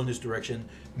 keep going this direction,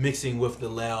 mixing with the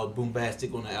loud,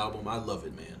 boombastic on the album. I love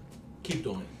it, man. Keep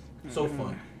doing it. So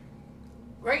fun.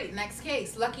 Great. Next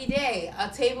case, Lucky Day, A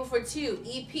Table for Two,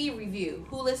 EP review.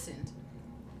 Who listened?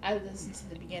 I listened to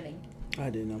the beginning. I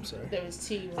didn't. I'm sorry. There was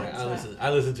T. I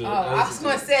listened to it. I was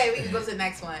going to say, we can go to the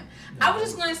next one. I was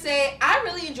just going to say, I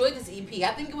really enjoyed this EP.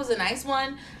 I think it was a nice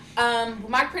one.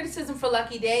 My criticism for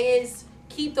Lucky Day is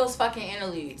keep those fucking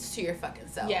interludes to your fucking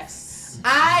self. Yes.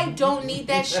 I don't need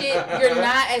that shit. You're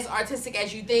not as artistic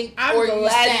as you think. I'm or glad you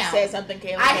you sound. said something,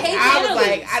 Kayla. I hate the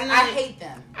interludes. I hate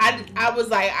them. I was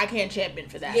like, I can't champion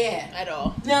for that. Yeah. At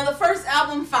all. Now, the first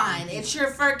album, fine. It's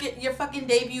your fucking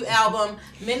debut album.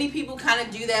 Many people kind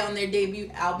of do that on their debut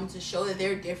album to show that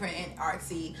they're different and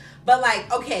artsy. But,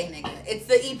 like, okay, nigga, it's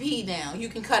the EP now. You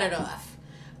can cut it off.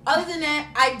 Other than that,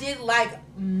 I did like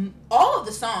all of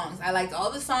the songs. I liked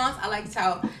all the songs. I liked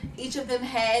how each of them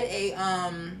had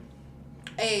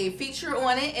a feature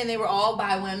on it, and they were all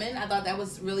by women. I thought that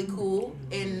was really cool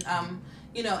and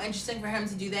you know, interesting for him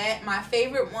to do that. My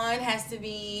favorite one has to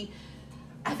be,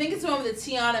 I think it's the one with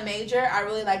the Tiana Major. I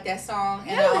really like that song.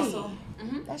 And Really? I also,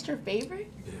 That's your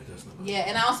favorite? Yeah, that's not yeah,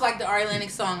 and I also like the Ari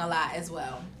Lennox song a lot as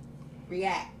well.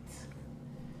 React.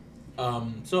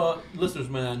 So listeners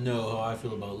may not know how I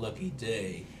feel about Lucky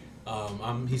Day.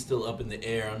 He's still up in the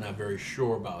air. I'm not very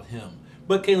sure about him.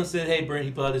 But Kaylin said, hey, Brent,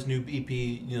 he put out this new EP.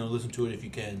 You know, listen to it if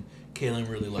you can. Kaylin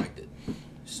really liked it.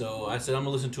 So I said I'm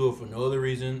going to listen to it for no other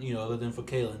reason, you know, other than for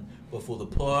Kaylin, but for the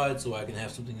pod so I can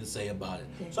have something to say about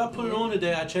it. So I put it on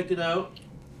today. I checked it out.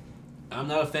 I'm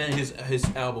not a fan of his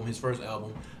album, his first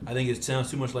album. I think it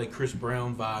sounds too much like Chris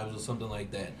Brown vibes or something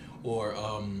like that. Or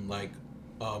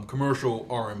commercial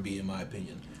R&B in my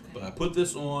opinion. But I put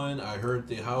this on. I heard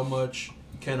the How Much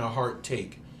Can a Heart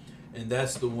Take? And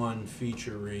that's the one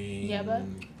featuring...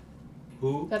 Yebba?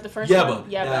 Who? Is that the first Yebba. one?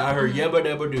 Yebba. Yeah, I heard Yebba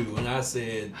Dabba Doo. And I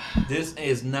said, this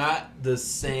is not the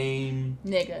same...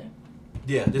 Nigga.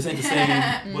 Yeah, this ain't the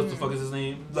same... what the fuck is his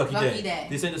name? Lucky Lucky Day. Day.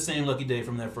 This ain't the same Lucky Day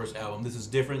from that first album. This is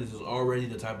different. This is already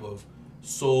the type of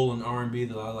soul and R&B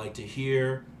that I like to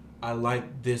hear. I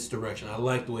like this direction. I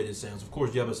like the way this sounds. Of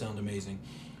course, Yebba sounded amazing.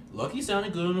 Lucky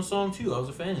sounded good on the song, too. I was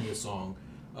a fan of this song.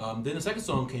 Then the second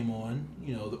song came on,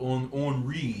 you know, on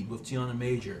Reed with Tiana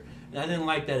Major. And I didn't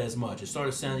like that as much. It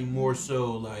started sounding more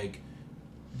so like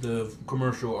the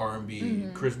commercial R&B,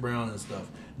 Chris Brown and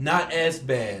stuff. Not as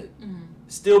bad.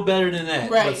 Still better than that,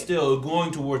 Right. but still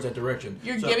going towards that direction.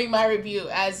 You're giving my review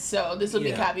as so. This will be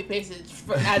Yeah. copy pasted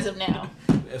as of now.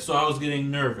 So I was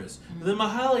getting nervous. But then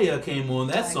Mahalia came on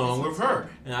that like song this with one, her,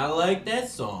 and I liked that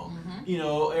song. You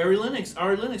know, Ari Lennox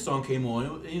song came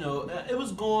on. You know, it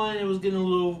was going. It was getting a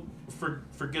little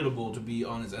forgettable, to be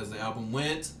honest, as the album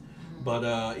went.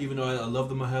 But even though I love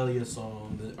the Mahalia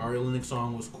song, the Ari Lennox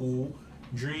song was cool.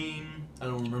 Dream, I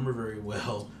don't remember very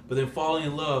well. But then Falling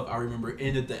in Love, I remember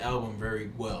ended the album very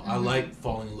well. I liked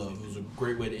Falling in Love. It was a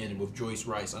great way to end it with Joyce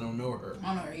Rice. I don't know her, I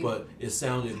don't know her either. but it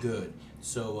sounded good.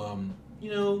 So,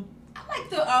 you know, I like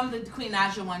the Queen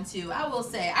Naja one too. I will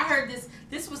say I heard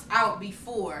this was out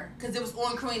before because it was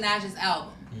on Queen Naja's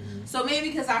album. So maybe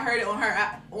because I heard it on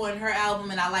her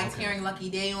album and I liked hearing Lucky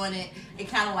Day on it, it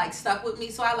kind of like stuck with me.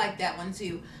 So I like that one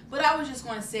too. But I was just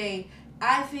going to say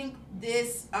I think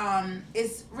this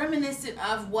is reminiscent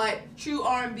of what true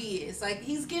R&B is. Like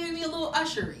he's giving me a little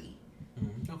Usher-y.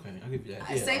 Okay, I'll give you that.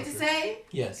 Safe Usher. to say?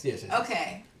 Yes.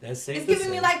 Okay. That's safe It's to giving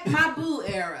say. me like my Boo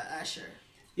era Usher.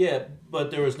 Yeah, but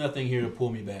there was nothing here to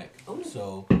pull me back. Ooh.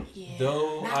 So, Yeah.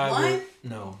 though Not I one?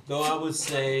 would though I would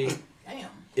say Damn.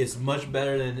 it's much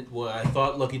better than what I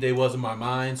thought Lucky Day was in my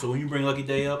mind. So when you bring Lucky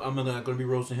Day up, I'm not going to be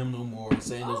roasting him no more and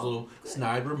saying those little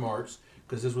snide remarks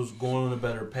because this was going on a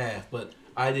better path. But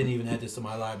I didn't even add this to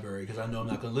my library because I know I'm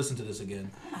not going to listen to this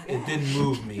again. It didn't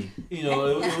move me. You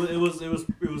know, it was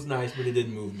nice, but it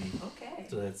didn't move me. Okay.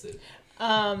 So that's it.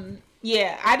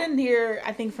 Yeah, I didn't hear,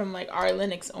 I think, from like Ari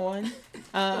Lennox on.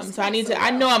 So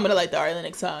I know I'm gonna like the Ari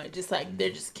Lennox song. Just like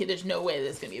there's no way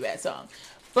this is gonna be a bad song.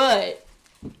 But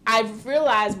I've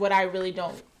realized what I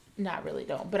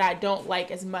but I don't like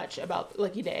as much about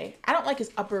Lucky Day. I don't like his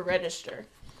upper register.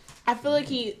 I feel like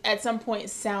he at some point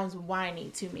sounds whiny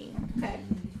to me. Okay.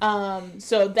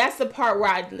 So that's the part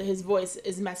where his voice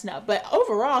is messing up. But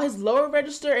overall, his lower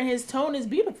register and his tone is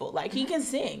beautiful. Like, he can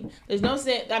sing. There's no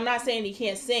I'm not saying he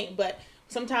can't sing, but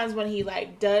sometimes when he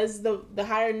like does the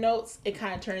higher notes, it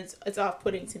kind of it's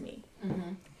off-putting to me.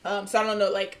 Mm-hmm. So I don't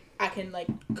know, like, I can like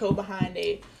go behind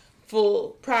a full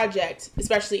project,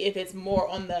 especially if it's more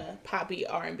on the poppy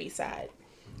R&B side.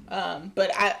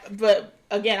 But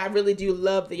again, I really do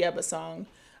love the Yebba song.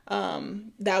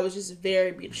 That was just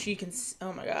very beautiful. She can,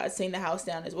 oh my God, sing the house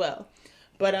down as well.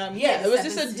 But it was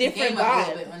just a different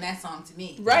vibe on that song to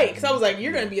me. Right, because I was like,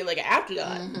 you're gonna be like an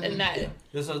afterthought, and that. Yeah.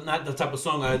 This is not the type of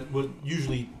song I would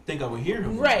usually think I would hear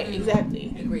him. Right,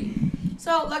 exactly. Agreed.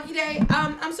 So Lucky Day,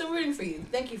 I'm still rooting for you.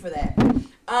 Thank you for that.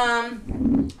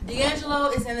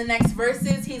 D'Angelo is in the next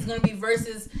verses. He's gonna be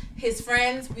versus his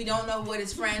friends. We don't know what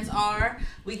his friends are.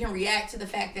 We can react to the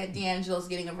fact that D'Angelo's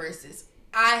getting a versus.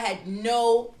 I had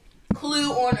no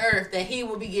clue on earth that he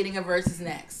will be getting a versus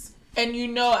next. And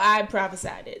I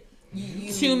prophesied it.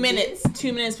 You 2 minutes.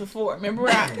 2 minutes before. Remember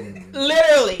when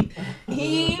literally,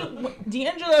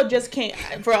 D'Angelo just came,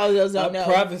 for all of those who don't know. I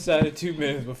prophesied it 2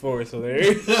 minutes before, so there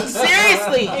you go.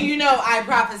 Seriously. I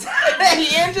prophesied.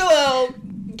 D'Angelo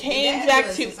came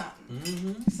back to...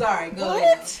 Sorry, go what?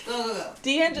 ahead. Go.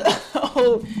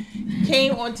 D'Angelo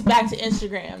came back to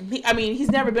Instagram. He's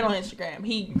never been on Instagram.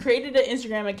 He created an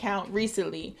Instagram account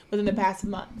recently, within the past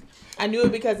month. I knew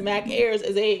it because Mac Ayers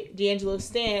is a D'Angelo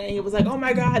stan, and he was like, "Oh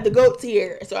my God, the GOAT's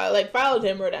here!" So I followed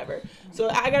him or whatever. So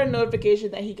I got a notification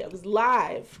that he was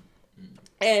live,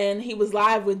 and he was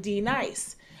live with D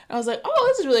Nice. I was like, "Oh,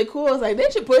 this is really cool." I was like, "They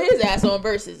should put his ass on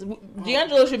Versus.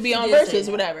 D'Angelo should be on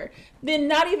Versus, whatever." Then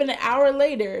not even an hour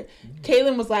later,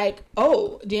 Kaylin was like,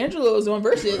 "Oh, D'Angelo is on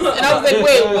Versus," and I was like,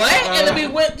 "Wait, what?" And then we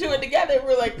went to it together. And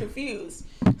we're like confused.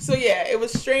 So yeah, it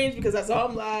was strange because I saw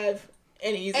him live.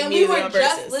 And we were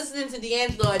just listening to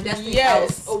D'Angelo at Destiny's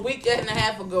House a week and a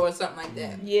half ago or something like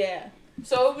that. Yeah.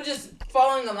 So it was just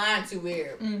following the line too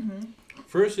weird. Mm-hmm.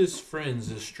 Versus friends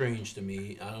is strange to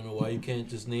me. I don't know why you can't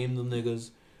just name them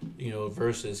niggas.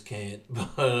 Versus can't.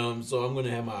 But so I'm gonna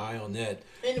have my eye on that.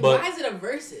 And why is it a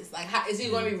versus? Like, is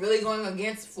he going to be really going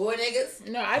against 4 niggas?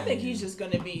 No, I think he's just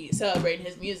gonna be celebrating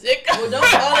his music. Well, don't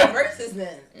call it versus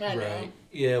then. I know. Right.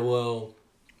 Yeah. Well,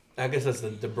 I guess that's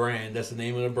the brand. That's the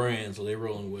name of the brand, so they're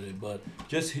rolling with it. But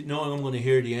just knowing I'm going to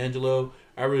hear D'Angelo,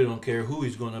 I really don't care who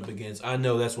he's going up against. I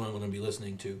know that's what I'm going to be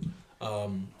listening to.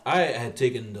 I had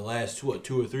taken the last 2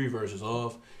 or 3 verses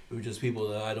off. It was just people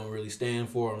that I don't really stand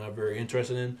for. I'm not very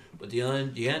interested in. But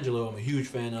D'Angelo, I'm a huge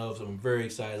fan of, so I'm very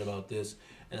excited about this.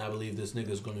 And I believe this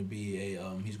nigga's going to be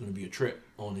he's going to be a trip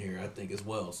on here, I think, as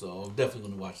well. So I'm definitely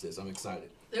going to watch this. I'm excited.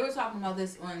 They were talking about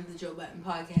this on the Joe Budden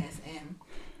podcast, and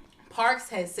Parks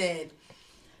had said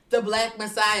the Black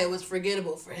Messiah was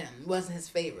forgettable for him. It wasn't his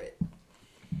favorite.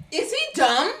 Is he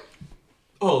dumb?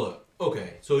 Hold up.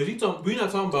 Okay. So is he talking? We're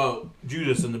not talking about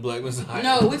Judas and the Black Messiah.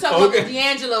 No, we're talking about the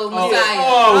D'Angelo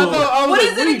Messiah. What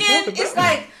is it again? It's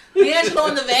like D'Angelo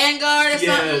and the Vanguard or something.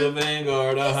 Yeah, the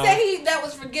Vanguard. He said that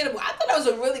was forgettable. I thought that was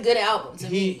a really good album to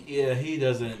me. Yeah, he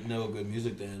doesn't know good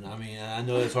music then. I mean, I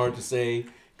know it's hard to say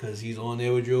because he's on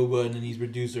there with Joe Budden and he's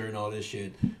producer and all this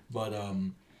shit. But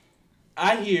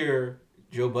I hear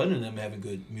Joe Budden and them having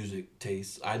good music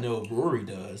taste. I know Rory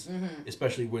does,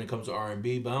 especially when it comes to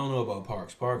R&B. But I don't know about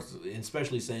Parks. Parks,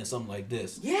 especially saying something like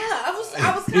this. Yeah, I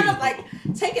was kind of like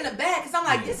taken aback because I'm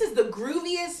like, this is the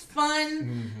grooviest,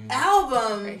 fun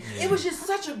album. Yeah. It was just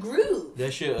such a groove.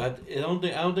 That shit. I don't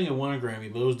think it won a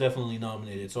Grammy, but it was definitely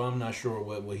nominated. So I'm not sure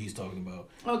what he's talking about.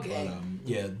 Okay. But,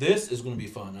 yeah, this is gonna be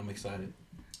fun. I'm excited.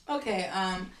 Okay.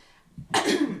 I'm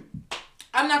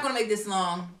not gonna make this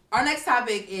long. Our next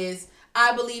topic is,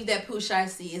 I believe that Pooh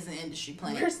Shiesty is an industry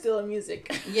plant. We're still in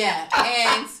music. Yeah,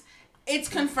 and it's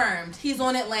confirmed. He's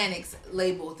on Atlantic's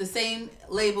label, the same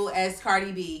label as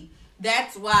Cardi B.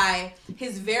 That's why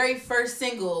his very first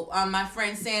single, my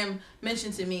friend Sam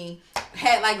mentioned to me,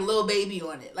 had like Lil Baby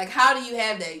on it. Like, how do you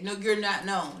have that? You're not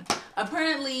known.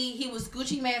 Apparently, he was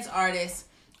Gucci Mane's artist.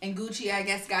 And Gucci, I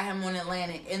guess, got him on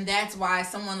Atlantic. And that's why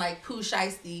someone like Pooh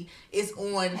Shiesty is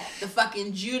on the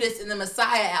fucking Judas and the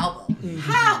Messiah album.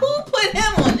 Who put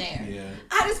him on there? Yeah.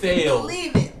 I just couldn't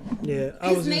believe it. Yeah,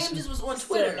 His name just was on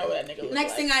Twitter. Know what that nigga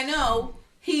Next thing I know,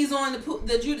 he's on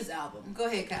the Judas album. Go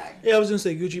ahead, Kai. Yeah, I was going to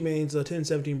say Gucci Mane's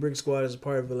 1017 Brick Squad is a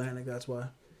part of Atlantic. That's why.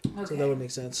 Okay. So that would make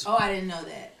sense. Oh, I didn't know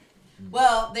that.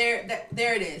 Well, there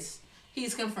it is.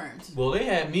 He's confirmed. Well, they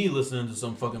had me listening to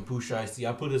some fucking Pooh Shiesty.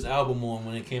 I put his album on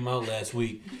when it came out last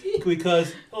week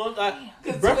because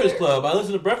Breakfast Club. I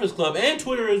listened to Breakfast Club and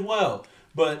Twitter as well.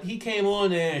 But he came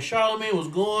on there and Charlamagne was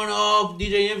going off.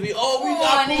 DJ Envy, oh, we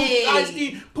got Pooh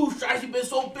Shiesty. Pooh Shiesty been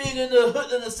so big in the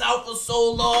hood in the South for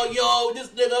so long. Yo, this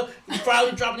nigga is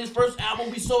finally dropping his first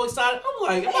album. We so excited. I'm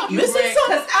like, am I missing something?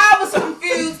 Because I was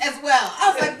confused as well.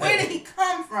 I was like, where did he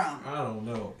come from? I don't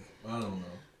know.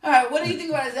 All right, what do you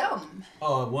think about his album?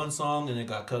 One song and it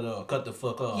got cut the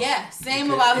fuck off. Yeah,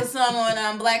 same about his song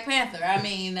on Black Panther. I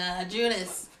mean,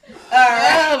 Judas.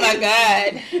 Oh my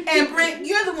God! And Brent,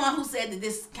 you're the one who said that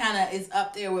this kind of is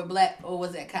up there with Black, or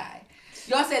was that Kai?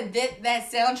 Y'all said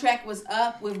that soundtrack was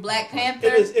up with Black Panther.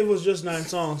 It was just 9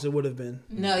 songs. It would have been.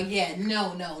 No,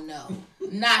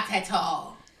 not at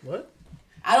all. What?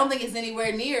 I don't think it's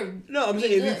anywhere near. No, I'm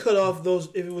saying if you cut off those,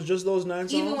 if it was just those 9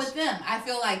 songs. Even with them, I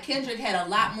feel like Kendrick had a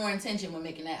lot more intention when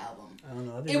making that album. I don't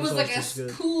know. I think it was like a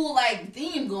cool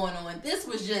theme going on. This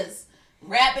was just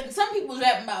rapping. Some people was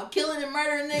rapping about killing and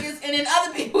murdering niggas, and then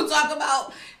other people talk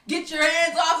about get your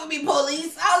hands off of me,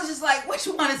 police. I was just like, which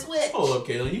one is which? Hold up,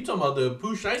 Kaylin. You talking about the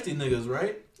Pooh Shiesty niggas,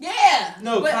 right? Yeah.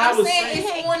 No, but Kai I'm was saying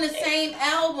it's on the same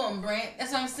album, Brent.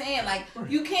 That's what I'm saying. Like,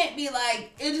 you can't be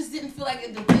like, it just didn't feel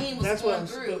like the theme was going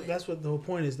through. That's what the whole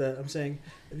point is. That I'm saying,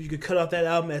 if you could cut off that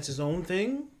album as its own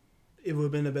thing, it would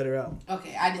have been a better album.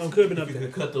 Okay, I disagree. Could have been up you there.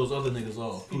 could cut those other niggas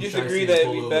off. You disagree that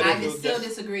it'd be better? I still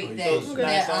disagree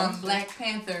that Black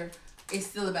Panther is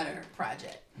still a better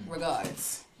project.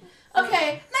 Regards.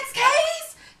 Okay, next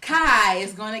case. Kai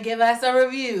is going to give us a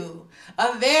review.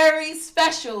 A very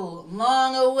special,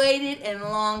 long-awaited, and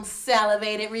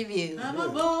long-salivated review. I'm a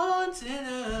born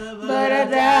sinner, but I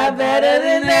die better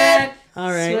than that. All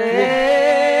right.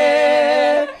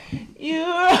 Swear you.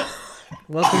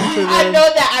 Welcome to the.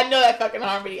 I know that fucking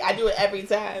harmony. I do it every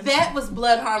time. That was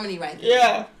blood harmony right there.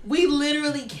 Yeah. We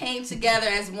literally came together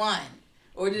as one.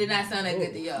 Or did it not sound that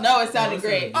good to y'all? No, it sounded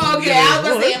great. Okay, I was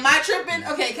going to say, am I tripping?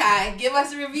 Okay, Kai, give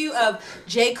us a review of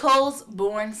J. Cole's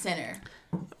Born Sinner.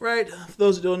 Right. For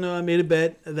those who don't know, I made a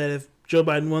bet that if Joe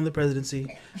Biden won the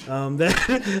presidency,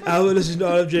 that I would listen to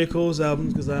all of J. Cole's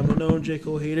albums because I'm a known J.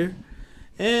 Cole hater.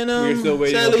 And we're still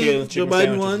waiting sadly, Joe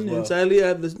Biden won, and sadly,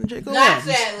 I've listened to J. Cole Not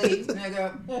albums. sadly,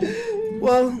 nigga.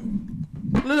 Well,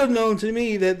 little known to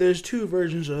me that there's 2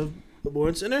 versions of The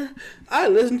Born Sinner. I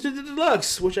listened to the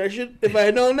deluxe, which I should, if I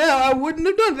had known now, I wouldn't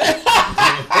have done that.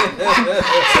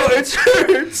 So it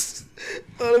turns,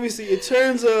 let me see, it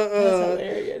turns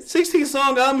a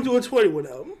 16-song album to a 21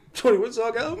 album. 21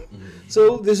 song album.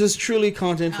 So this is truly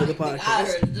content for the podcast. I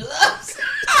heard the deluxe.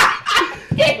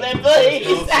 Caitlin, please.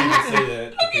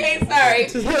 Okay, sorry.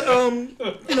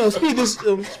 To speed this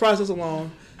process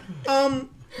along.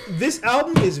 This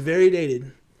album is very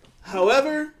dated.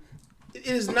 However, it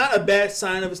is not a bad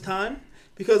sign of its time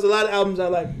because a lot of albums I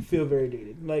like feel very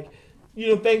dated. Like,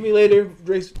 Thank Me Later,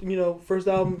 Drake's, first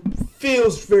album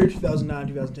feels very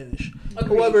 2009, 2010-ish.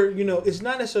 However, it's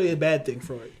not necessarily a bad thing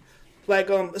for it. Like,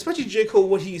 especially J. Cole,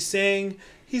 what he's saying,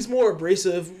 he's more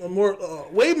abrasive,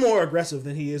 way more aggressive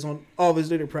than he is on all of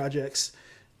his later projects.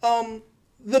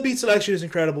 The beat selection is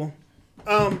incredible.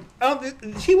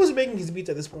 He wasn't making his beats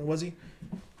at this point, was he?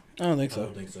 I don't think so.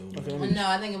 Okay. No,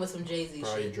 I think it was some Jay-Z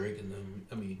probably shit. Drake and them.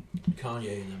 I mean,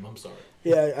 Kanye and them. I'm sorry.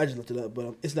 Yeah, I just looked it up,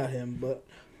 but it's not him. But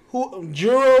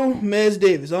Juro Mez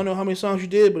Davis. I don't know how many songs you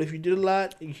did, but if you did a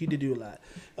lot, he did do a lot.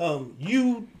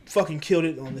 You fucking killed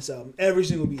it on this album. Every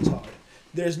single beat is hard.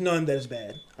 There's none that is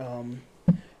bad.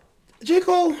 J.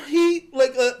 Cole,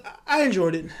 I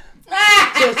enjoyed it.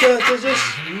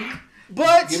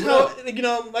 But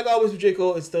like always with J.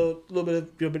 Cole, it's still a little bit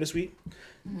of bittersweet.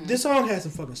 This song has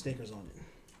some fucking stinkers on it.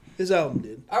 This album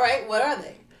did. All right, what are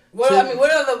they? What are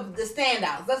the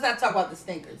standouts? Let's not talk about the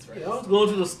stinkers first. Yeah, I was going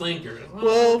to the stinkers.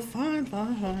 Well, fine.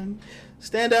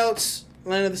 Standouts: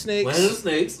 Land of the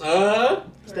Snakes.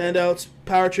 Standouts: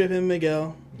 Power Trip and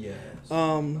Miguel. Yes.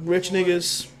 Rich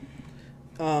Niggas.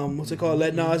 What's it called?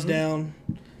 Let Nas Down.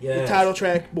 Yes. The title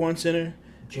track, Born Sinner.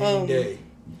 Jane Day.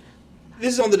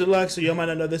 This is on the deluxe, so y'all might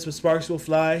not know this, but Sparks Will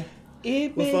Fly.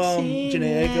 With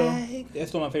Janae Echo.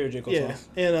 That's one of my favorite J. Cole songs.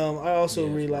 And I also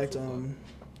really liked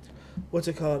what's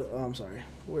it called? I'm sorry.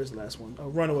 Where's the last one?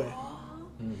 Runaway.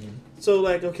 Mm-hmm. So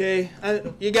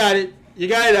you got it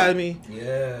out of me.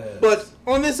 Yeah. But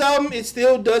on this album, it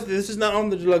still does. This is not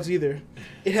on the deluxe either.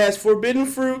 It has Forbidden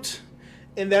Fruit.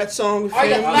 And that song with Are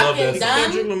you fucking dumb?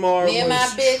 Kendrick Lamar Me and my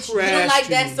bitch. You don't like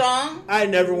that song? I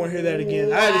never want to hear that again.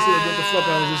 Wow. I had to see what the fuck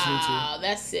I was listening to. Wow,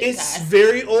 that's sick. It's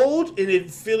very old, and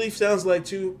it really sounds like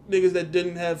 2 niggas that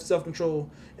didn't have self-control,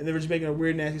 and they were just making a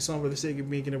weird, nasty song for the sake of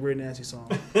making a weird, nasty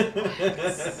song.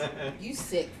 You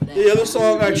sick for that. The other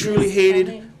song I truly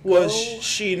hated was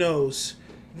She Knows.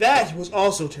 That was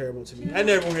also terrible to me. I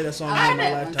never want to hear that song in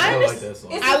my lifetime. I like that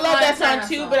song. I love that song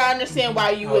too, but I understand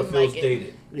why you wouldn't like it.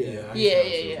 Dated.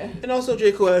 Yeah. And also,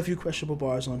 J. Cole had a few questionable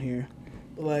bars on here.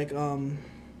 Like, oh,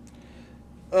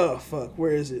 fuck,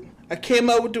 where is it? I came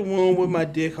out with the womb with my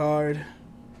dick hard.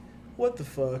 What the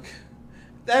fuck?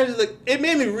 That is like, it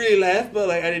made me really laugh, but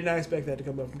like, I did not expect that to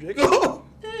come up from J. Cole.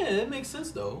 Yeah, that makes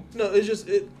sense though. No, it's just,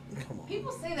 come on.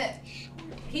 People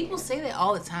say that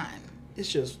all the time. It's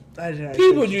just, I did not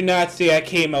People expect do not say I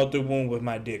came out the womb with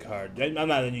my dick hard. I'm not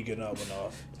letting you get that one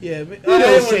off. Yeah, I don't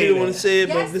didn't say want to that? say it,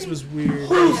 Yeah, but this see- was weird.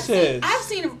 Who says?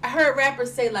 I heard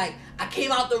rappers say like, I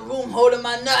came out the room holding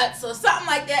my nuts or something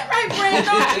like that, right,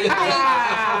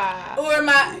 Brandon? Or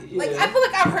I feel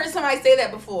like I've heard somebody say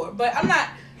that before, but I'm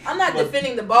not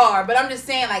defending the bar, but I'm just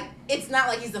saying like it's not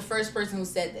like he's the first person who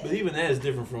said that. But even that is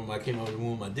different from I came out of the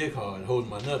womb with my dick hard, holding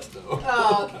my nuts though.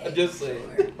 Oh, okay. I'm just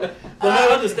saying. But I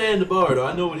understand the bar though.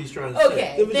 I know what he's trying to say.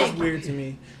 Okay. It was just weird to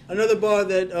me. Another bar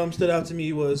that stood out to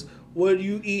me was, what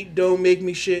you eat don't make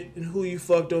me shit, and who you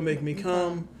fuck don't make me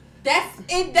come. That's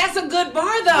it. That's a good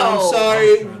bar though. I'm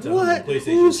sorry. I'm trying to tell What? him on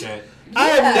PlayStation Who's? chat. I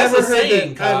have Yeah. never That's a heard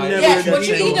saying, that. I've Kai. never Yes, heard what that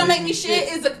you saying. eat don't make me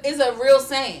shit is a real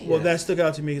saying. Well, that stuck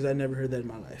out to me because I never heard that in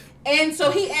my life. And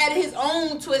so he added his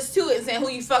own twist to it, saying "Who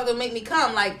you fuck don't make me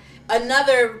come," like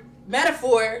another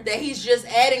metaphor that he's just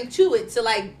adding to it to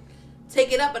like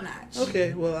take it up a notch.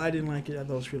 Okay, well, I didn't like it. I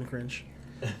thought it was really cringe.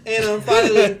 And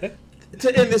finally,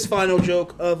 to end this final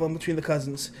joke of between the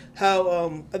cousins,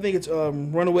 how I think it's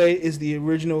 "Runaway" is the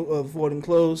original of "Folding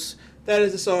Clothes." That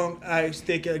is the song I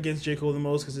stick against J. Cole the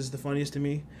most because it's the funniest to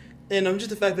me. And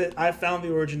just the fact that I found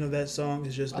the origin of that song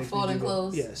is just Of makes me Folding giggle.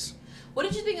 Clothes? Yes. What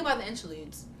did you think about the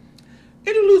interludes?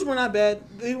 Interludes were not bad.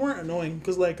 They weren't annoying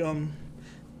because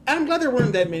I'm glad there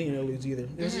weren't that many interludes either.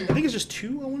 I think it's just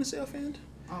 2. I want to say offhand.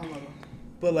 Oh,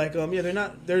 But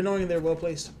they're annoying and they're well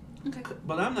placed. okay.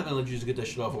 But I'm not gonna let you just get that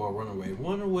shit off about Runaway.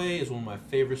 Runaway is one of my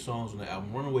favorite songs on the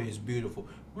album. Runaway is beautiful.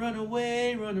 Run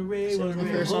away, run away, So run it's my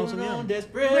away, favorite song hold from the on album.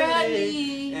 desperately.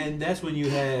 Ready. And that's when you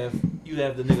have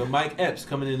the nigga Mike Epps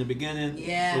coming in the beginning.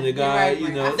 Yeah, When the you're guy, right,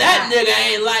 Mike. I that forgot.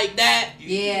 nigga ain't like that.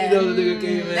 Yeah. You know the nigga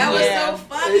came in. That was Yeah. so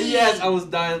funny. Yes, I was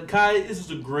dying. Kai, this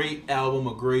is a great album,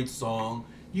 a great song.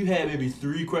 You had maybe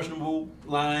 3 questionable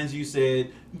lines. You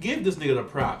said, give this nigga the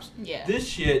props. Yeah. This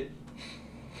shit,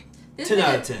 This 10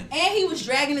 out of nigga- 10. And he was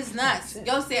dragging his nuts.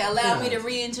 Yo said, allow me to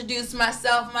reintroduce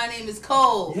myself. My name is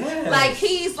Cole. Yes. Like,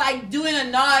 he's like doing a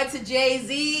nod to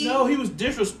Jay-Z. No, he was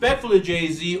disrespectful to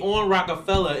Jay-Z on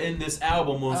Rockefeller in this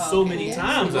album on so many Yes,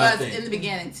 times, he I was think. in the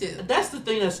beginning, too. That's the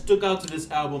thing that stuck out to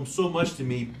this album so much to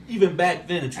me, even back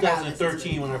then in I gotta listen to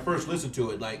 2013 it. when I first listened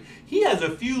to it. Like, he has a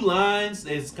few lines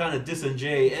that's kind of dissing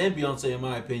Jay and Beyonce, in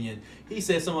my opinion. He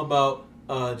said something about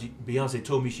Beyonce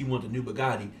told me she wanted a new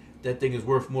Bugatti. That thing is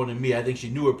worth more than me. I think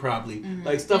she knew it probably.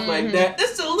 Like, stuff like that.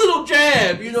 It's a little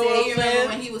jab, you know He said, what you I'm remember saying?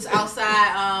 when he was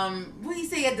outside, what did he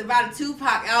say at the about a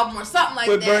Tupac album or something like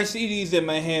With that? burn CDs in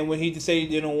my hand, when he said he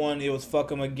didn't want it was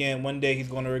fuck him again. One day he's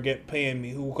gonna regret paying me.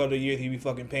 Who will call the years he be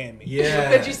fucking paying me? Yeah.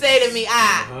 What could you say to me?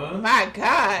 Uh-huh. My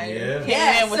God. Yeah. Came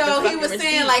Yeah, in with so the he fucking was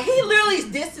saying, receipt. like, he literally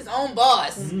dissed his own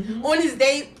boss Mm-hmm. on his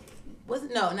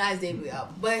not his debut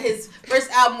album, but his first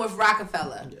album with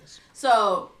Rockefeller. Yes.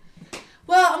 So,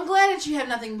 well, I'm glad that you have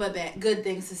nothing but good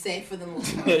things to say for the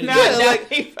most part. No, Yeah, no, like-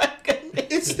 he fucking-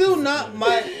 It's still not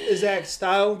my exact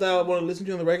style that I want to listen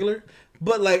to on the regular.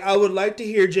 But like, I would like to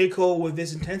hear J. Cole with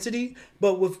this intensity,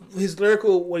 but with his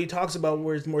lyrical, what he talks about,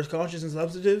 where it's more conscious and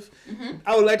substantive.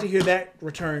 I would like to hear that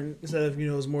return instead of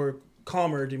his more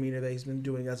calmer demeanor that he's been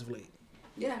doing as of late.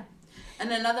 Yeah.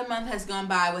 And another month has gone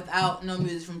by without no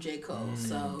music from J. Cole.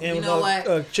 So, And you know without,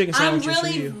 what? chicken I'm sandwiches for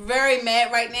really you. very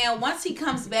mad right now. Once he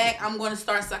comes back, I'm going to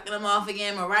start sucking him off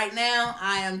again. But right now,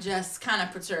 I am just kind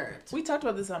of perturbed. We talked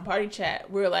about this on Party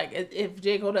Chat. We were like, if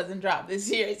J. Cole doesn't drop this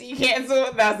year, is he canceled?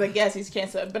 And I was like, yes, he's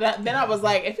canceled. But then I was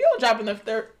like, if he don't drop in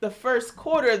the first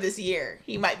quarter of this year,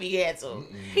 he might be canceled.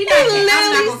 I'm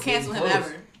not going to cancel him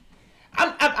ever.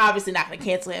 I'm obviously not going to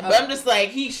cancel him, but I'm just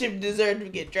like, he should deserve to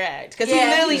get dragged. Because Yeah, he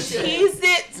literally he should. teased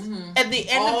it at the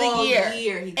end of the All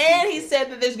year. he And he said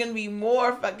that there's going to be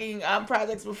more fucking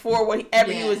projects before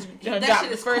whatever he was going to That drop shit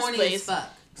in the is first corny place. as fuck.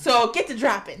 So get to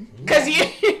dropping. Because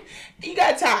you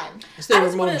got time. Instead I of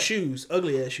just removing wanna- shoes,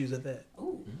 ugly ass shoes at that.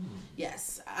 Ooh.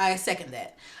 Yes, I second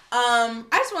that. I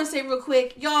just want to say real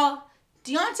quick, y'all,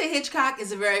 Deontay Hitchcock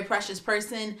is a very precious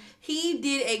person. He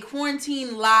did a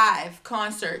quarantine live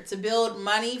concert to build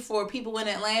money for people in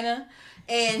Atlanta.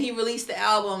 And he released the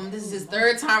album. This is his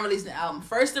 3rd time releasing the album.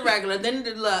 First the regular, then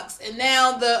the deluxe, and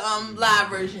now the live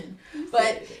version.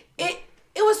 But it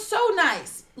was so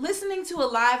nice listening listening to a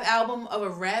live album of a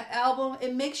rap album,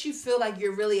 it makes you feel like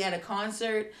you're really at a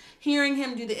concert, hearing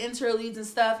him do the interludes and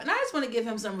stuff. And I just want to give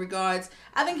him some regards.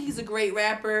 I think he's a great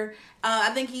rapper.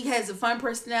 I think he has a fun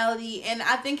personality, and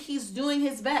I think he's doing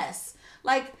his best.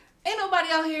 Like, ain't nobody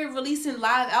out here releasing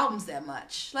live albums that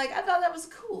much. Like, I thought that was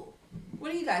cool.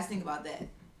 What do you guys think about that?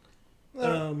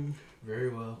 Very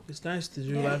well. It's nice to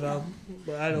do a live album,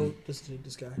 but I don't listen to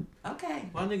this guy. Okay.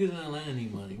 Why niggas in Atlanta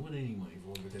need money? What they need money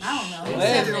for? Because I don't know.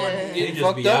 They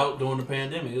just be out during the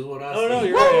pandemic is what I say. No,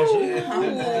 you're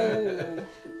right.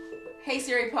 Hey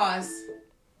Siri, pause.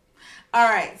 All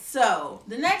right, so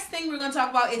the next thing we're going to talk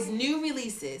about is new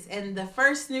releases. And the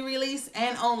first new release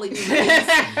and only new release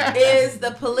is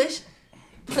the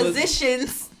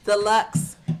Positions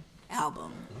Deluxe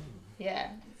album. Yeah.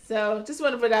 So just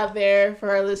want to put out there for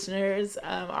our listeners,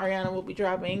 Ariana will be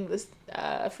dropping this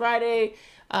Friday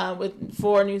with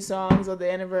 4 new songs on the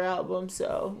end of her album.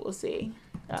 So we'll see.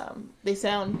 They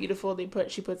sound beautiful.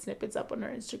 She put snippets up on her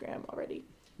Instagram already.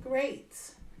 Great.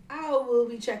 I will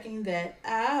be checking that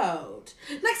out.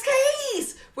 Next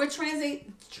case! We're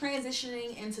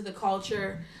transitioning into the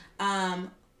culture.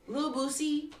 Lil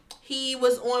Boosie, he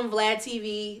was on Vlad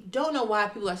TV. Don't know why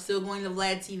people are still going to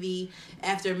Vlad TV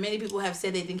after many people have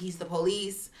said they think he's the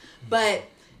police. But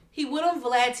he went on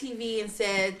Vlad TV and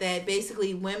said that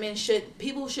basically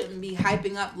people shouldn't be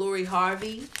hyping up Lori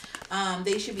Harvey.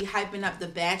 They should be hyping up The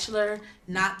Bachelor,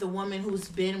 not the woman who's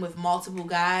been with multiple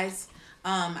guys.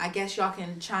 I guess y'all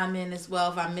can chime in as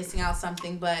well if I'm missing out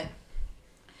something, but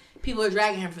people are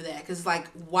dragging him for that because, like,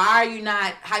 why are you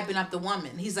not hyping up the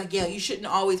woman? He's like, yeah, you shouldn't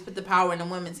always put the power in the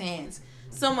women's hands.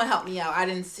 Someone help me out. I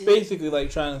didn't see. Basically,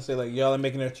 like, trying to say, like, y'all are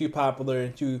making her too popular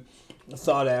and too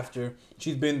sought after.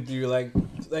 She's been through, like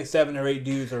 7 or 8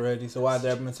 dudes already, so why is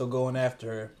everyone still going after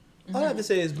her? All I have to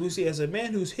say is Boosie, as a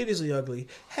man who's hideously ugly,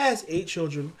 has 8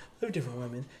 children with different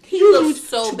women. He looks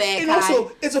so bad. And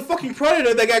also, it's a fucking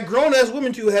predator that got grown-ass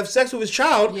women to have sex with his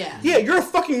child. Yeah, you're a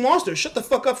fucking monster. Shut the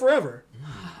fuck up forever.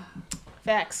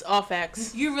 Facts. All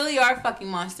facts. You really are a fucking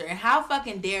monster. And how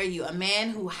fucking dare you, a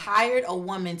man who hired a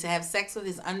woman to have sex with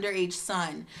his underage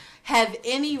son, have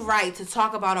any right to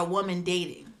talk about a woman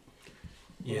dating?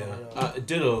 Yeah,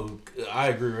 ditto. I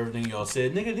agree with everything y'all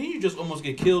said. Nigga, didn't you just almost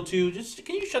get killed too?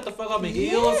 Can you shut the fuck up and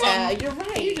heal or something? Yeah, you're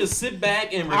right. Can you just sit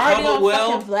back and Already recover on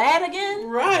well? fucking Vlad again?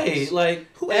 Right, like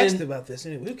who asked about this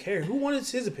anyway? Who cares? Who wanted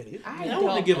his opinion? I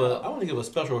want to give a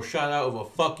special shout out of a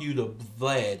fuck you to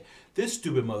Vlad. This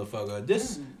stupid motherfucker.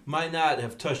 This might not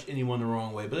have touched anyone the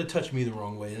wrong way, but it touched me the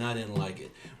wrong way, and I didn't like it.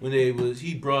 When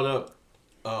he brought up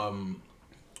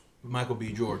Michael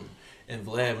B. Jordan. And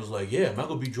Vlad was like, yeah,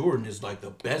 Michael B. Jordan is like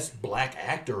the best black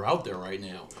actor out there right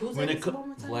now. Who's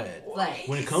Vlad.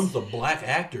 When it comes to black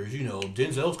actors, you know,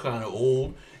 Denzel's kind of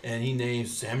old, and he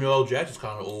names Samuel L. Jackson's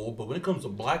kind of old. But when it comes to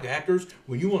black actors,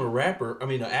 when you want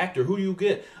an actor, who do you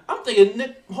get? I'm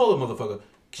thinking, hold on, motherfucker.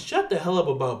 Shut the hell up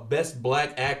about best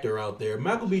black actor out there.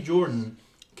 Michael B. Jordan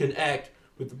can act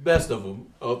with the best of them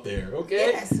out there,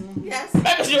 okay? Yes.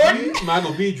 Michael Jordan?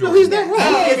 Michael B. Jordan. No, he's not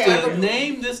right. You get to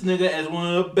name this nigga as one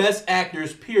of the best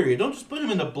actors, period. Don't just put him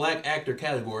in the black actor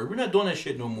category. We're not doing that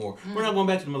shit no more. We're not going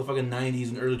back to the motherfucking 90s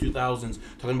and early 2000s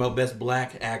talking about best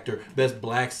black actor, best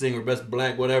black singer, best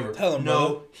black whatever. Tell him, no,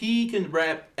 brother. he can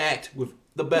act with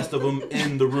the best of them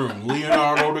in the room.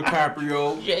 Leonardo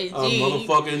DiCaprio,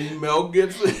 motherfucking Mel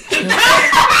Gibson.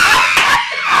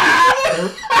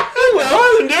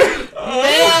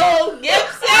 Mel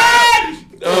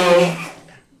Gibson!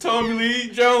 Tommy Lee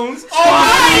Jones. Oh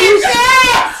my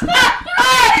God!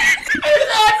 He's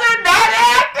also not an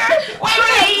actor!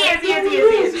 Wait, he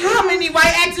is. How many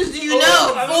white actors do you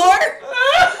know?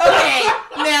 4? Okay,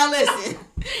 now listen.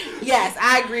 Yes,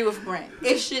 I agree with Brent.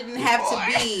 It shouldn't have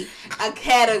to be a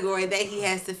category that he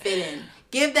has to fit in.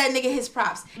 Give that nigga his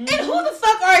props. And who the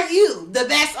fuck are you? The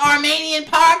best Armenian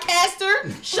podcaster?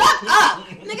 Shut up.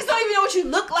 Niggas don't even know what you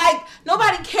look like.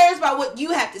 Nobody cares about what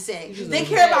you have to say. They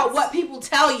care about what people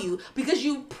tell you because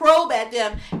you probe at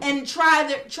them and try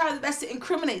the best to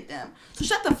incriminate them. So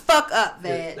shut the fuck up,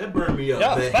 Vad. That burned me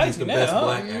up. He's the best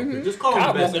black actor. Just call him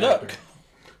the best actor.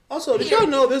 Also, did y'all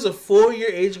know there's a 4-year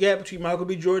age gap between Michael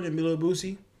B. Jordan and Lil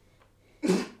Boosie?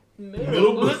 Lil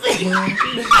Boosie?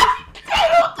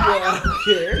 I don't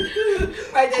care.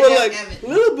 But like,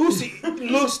 Lil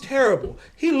Boosie looks terrible.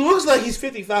 He looks like he's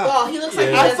 55. Well, he looks like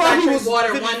he I does thought not he drink was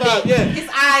water 55, one day. Yeah. His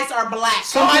eyes are black.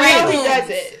 Something I know he does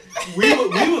it. we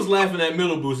was laughing at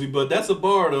Middle Boosie, but that's a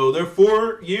bar though. They're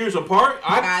 4 years apart.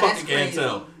 I fucking can't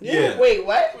tell. Yeah. Wait,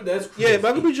 what? That's crazy. Yeah,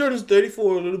 Michael B. Jordan's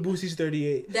 34, Little Boosie's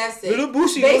 38. That's it. Little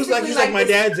Boosie Basically looks like he's like my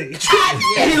dad's age.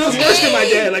 Yeah. He looks worse than my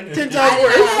dad, like 10 times I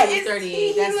worse. know he's 38.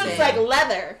 He That's looks it. like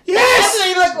leather. Yes! That's what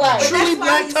he look like. But Truly that's why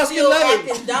black he's Tuscan still leather.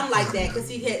 acting dumb like that because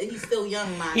he's still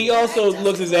young minded. He also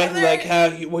looks exactly like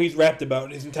what he's rapped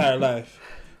about his entire life.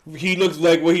 He looks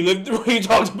like what he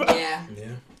talked about. Yeah. Yeah.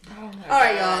 Oh my All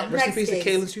right, God. y'all. Rest in Next peace to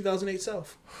case. Kaylin's 2008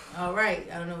 self. All right.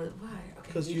 I don't know why. Okay.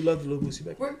 Because you loved Little Boosie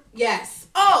back then. Yes.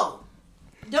 Oh,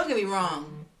 don't get me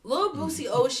wrong. Lil Boosie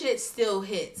old shit still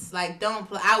hits. Like, don't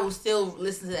play. I will still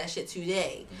listen to that shit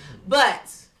today.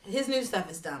 But his new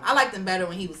stuff is dumb. I liked him better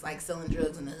when he was like selling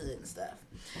drugs in the hood and stuff.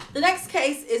 The next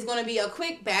case is going to be a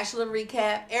quick Bachelor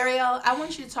recap. Ariel, I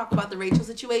want you to talk about the Rachel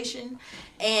situation,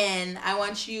 and I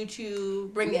want you to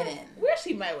bring it in. We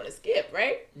actually might want to skip,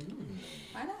 right?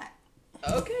 Why not?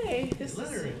 Okay.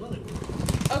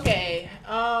 Okay.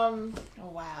 Oh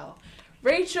wow.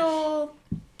 Rachel,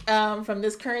 from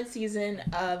this current season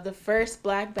of the first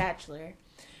Black Bachelor.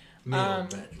 Male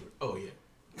Bachelor. Oh yeah.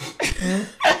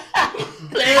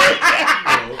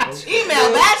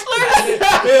 Female bachelors?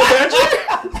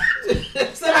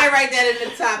 Somebody write that in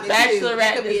the topic.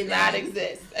 Bachelorette does not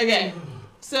exist. Okay.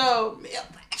 So, Male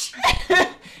bachelor.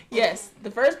 yes, the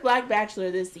first Black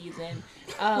Bachelor this season.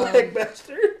 Black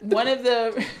Bastard. One of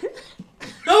the...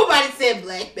 Nobody said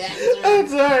black bachelor. I'm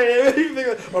sorry. You think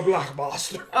of a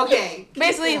blockbuster. Okay.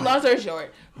 Basically, long story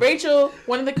short, Rachel,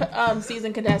 one of the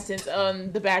season contestants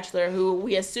on The Bachelor, who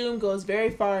we assume goes very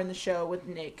far in the show with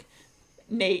Nate.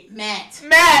 Matt.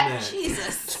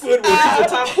 Jesus. Squidward. She's the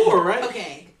top 4, right?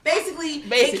 Okay. Basically, it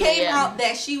Basically, came yeah. out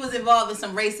that she was involved in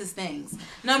some racist things.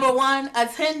 Number 1,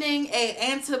 attending a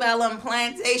antebellum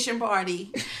plantation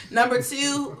party. Number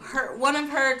 2, one of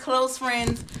her close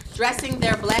friends dressing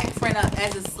their black friend up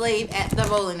as a slave at the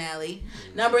bowling alley.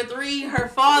 Number 3, her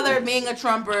father being a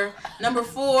Trumper. Number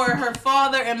 4, her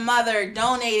father and mother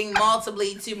donating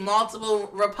multiply to multiple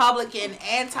Republican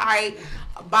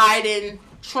anti-Biden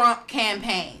Trump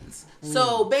campaigns.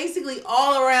 So basically,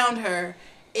 all around her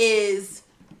is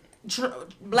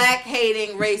black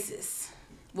hating racist.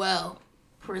 Well,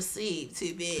 perceived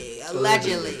to be,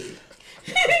 allegedly.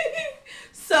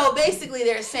 So basically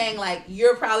they're saying like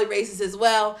you're probably racist as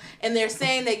well, and they're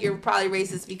saying that you're probably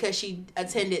racist because she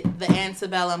attended the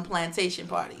antebellum plantation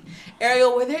party.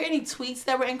 Ariel, were there any tweets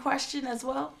that were in question as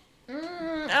well?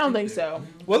 I don't think so.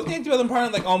 Wasn't the antebellum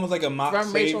part like almost like a mock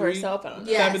From Rachel slavery herself, I don't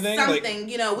know. Yeah, type of thing? something.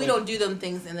 You know, we don't do them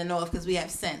things in the North because we have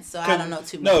sense, so I don't know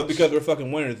too much. No, because we're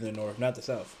fucking winners in the North, not the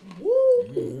South.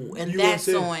 Woo! And that's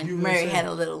USA, on Mary USA. Had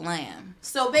a Little Lamb.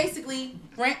 So basically,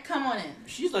 Brent, come on in.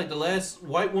 She's like the last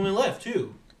white woman left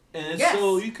too, and Yes.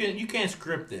 so you can't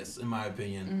script this, in my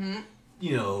opinion. Mm-hmm.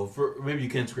 You know, for maybe you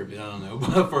can script it, I don't know,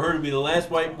 but for her to be the last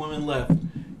white woman left,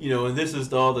 you know, and this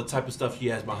is all the type of stuff she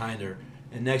has behind her.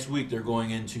 And next week they're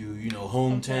going into, you know,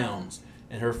 hometowns,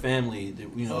 and her family,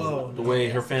 you know, the way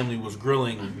her family was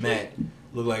grilling Matt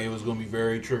looked like it was going to be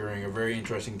very triggering or very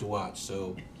interesting to watch.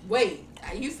 So Wait,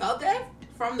 you felt that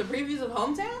from the previews of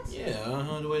Hometowns? yeah,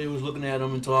 the way they was looking at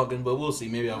him and talking, but we'll see.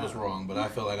 Maybe I was wrong, but I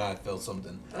felt like I felt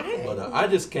something. Okay. But I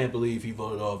just can't believe he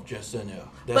voted off just now.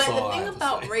 That's But all the I thing have to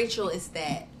about say. Rachel is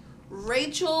that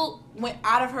Rachel went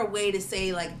out of her way to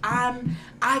say like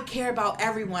I care about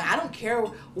everyone. I don't care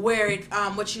where it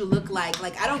what you look like.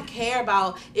 Like I don't care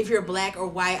about if you're black or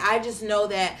white. I just know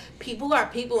that people are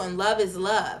people and love is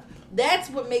love. That's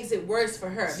what makes it worse for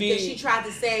her because she tried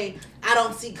to say I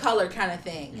don't see color kind of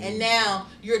thing, and now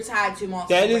you're tied to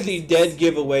multiple. That is the races. dead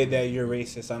giveaway that you're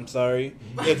racist. I'm sorry.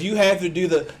 If you have to do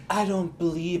the I don't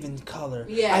believe in color.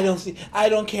 Yeah. I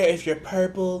don't care if you're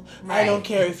purple. I don't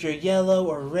care if you're yellow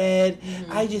or red.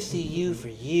 I just see you for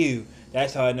you.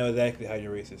 That's how I know exactly how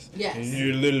you're racist. Yes. And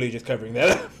you're literally just covering that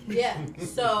up. Yeah.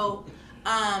 So,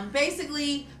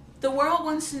 basically, the world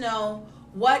wants to know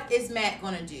what is Matt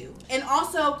gonna do, and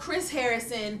also Chris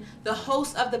Harrison, the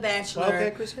host of The Bachelor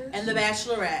Okay, Chris Harrison. and The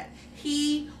Bachelorette,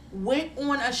 he went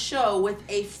on a show with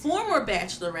a former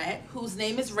Bachelorette whose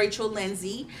name is Rachel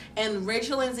Lindsay, and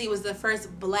Rachel Lindsay was the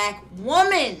first black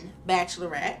woman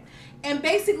Bachelorette, and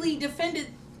basically defended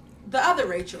the other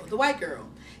Rachel, the white girl.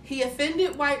 He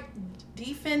defended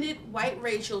white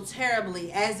Rachel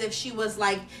terribly, as if she was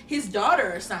like his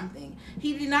daughter or something.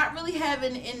 He did not really have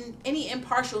any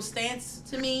impartial stance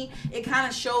to me. It kind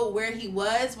of showed where he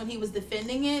was when he was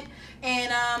defending it,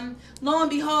 and lo and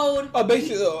behold, Oh,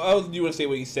 basically, you want to say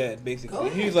what he said, basically. Go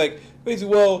ahead. He's like,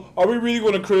 Basically, well, are we really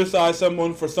going to criticize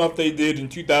someone for something they did in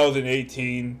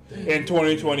 2018 and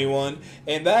 2021?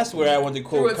 And that's where I want to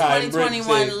quote Kai Britt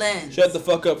lens. "Shut the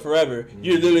fuck up forever."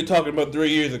 You're literally talking about 3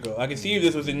 years ago. I can see if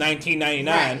this was in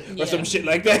 1999 or some shit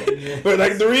like that, but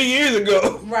like 3 years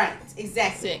ago. Right,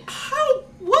 exactly.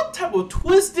 What type of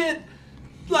twisted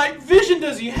vision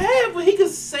does he have when he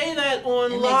could say that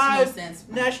on live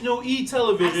national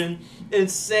television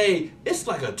and say it's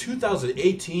like a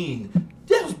 2018?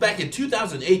 That was back in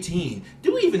 2018.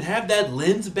 Do we even have that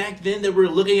lens back then that we're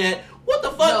looking at? What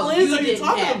the fuck lens are you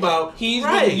talking about? He's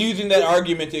been using that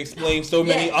argument to explain so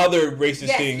many other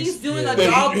racist things. He's doing a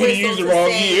dog whistle to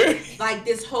say, like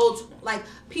this whole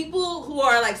people who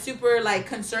are super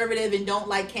conservative and don't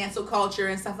like cancel culture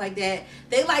and stuff like that.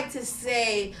 They like to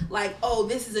say oh,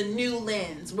 this is a new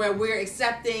lens where we're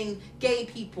accepting gay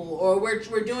people or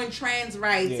we're doing trans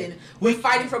rights and we're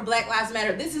fighting for Black Lives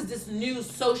Matter. This is this new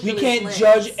socialist We can't lens.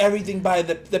 judge everything by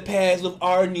the past of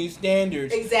our new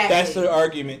standards. Exactly. That's their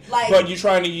argument. But you're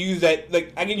trying to use that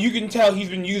you can tell he's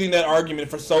been using that argument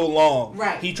for so long.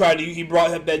 Right. He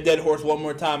brought up that dead horse one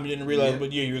more time and didn't realize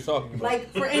what year you were talking about.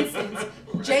 For instance,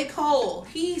 J. Cole,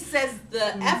 he says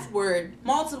the F word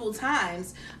multiple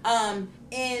times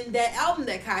in that album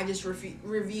that Kai just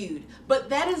reviewed. But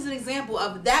that is an example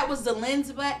of that was the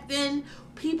lens back then.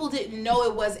 People didn't know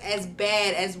it was as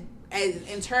bad as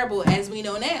and terrible as we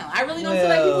know now. I really don't feel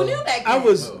like people knew back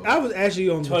then. I was actually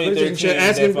on the 2013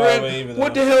 asking Brent,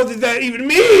 what the hell did that even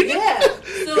mean? Yeah.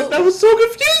 So, that was so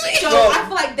confusing. So I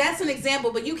feel like that's an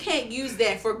example, but you can't use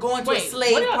that for going to a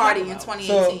slave party in 2018.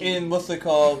 So in what's it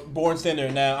called, Born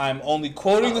Sinner, now I'm only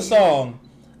quoting the song.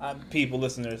 People,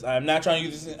 listeners, I'm not trying to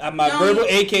use this. My verbal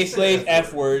AK slave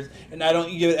F words, and I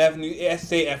don't give it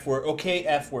say F word. Okay,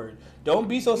 F word. Don't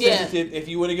be so sensitive. If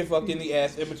you want to get fucked in the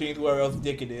ass in between whoever else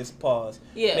dick it is, pause.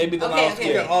 Yeah. Maybe the line was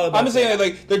clear. I'm just saying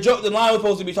that, the line was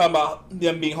supposed to be talking about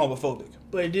them being homophobic.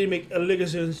 But it didn't make a lick of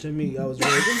sense to me. I was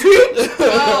very confused. They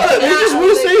just want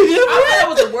to say the I thought it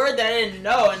was a word that I didn't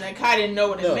know, and Kai didn't know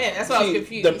what it meant. That's why I was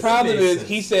confused. The problem is,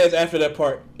 he says after that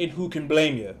part, and who can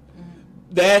blame you?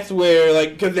 That's where,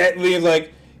 because that means,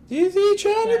 is he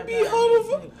trying to be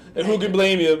homophobic? And who can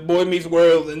blame you? Boy Meets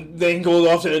World, and then goes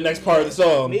off to the next part of the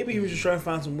song. Maybe he was just trying to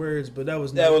find some words, but that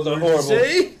was a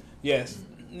horrible. Yes,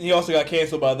 he also got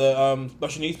canceled by the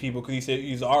Russianese people because he said he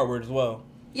used the R word as well.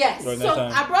 Yes, so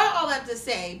I brought all that to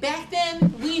say, back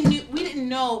then we didn't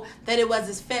know that it was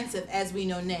as offensive as we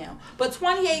know now. But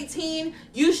 2018,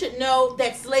 you should know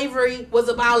that slavery was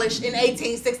abolished in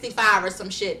 1865 or some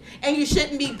shit, and you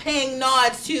shouldn't be paying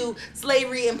nods to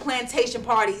slavery and plantation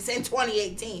parties in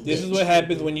 2018. This is what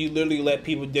happens when you literally let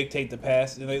people dictate the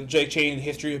past and change the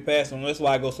history of the past, and that's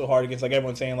why I go so hard against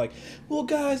everyone saying well,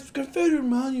 guys, Confederate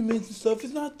monuments and stuff,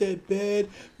 it's not that bad.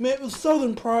 Man,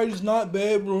 Southern pride is not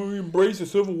bad when we embrace the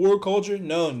Civil War culture.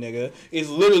 No, nigga, it's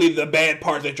literally the bad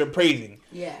part that you're praising.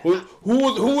 Yeah. Who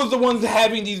was the ones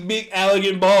having these big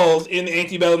elegant balls in the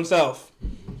antebellum South?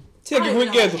 I don't know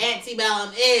what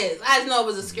antebellum is. I just know it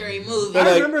was a scary movie.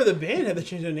 I remember the band had to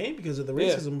change their name because of the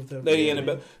racism with them.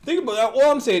 Think about all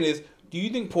I'm saying is, do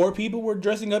you think poor people were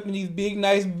dressing up in these big,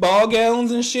 nice ball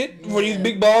gowns and shit for these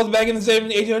big balls back in the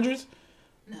 1800s?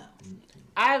 No.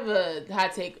 I have a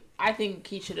hot take. I think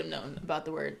he should have known about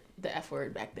the F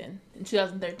word back then in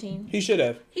 2013. He should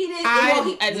have. He did.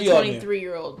 As a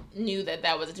 23-year-old, knew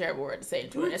that was a terrible word to say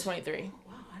at 23.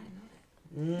 Wow, I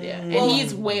didn't know that. Yeah, and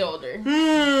he's way older.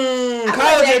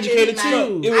 College educated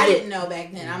too. I didn't know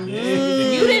back then.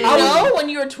 You didn't know when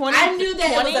you were 20? I knew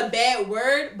that it was a bad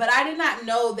word, but I did not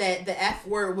know that the F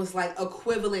word was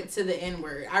equivalent to the N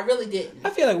word. I really didn't. I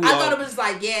feel like I thought it was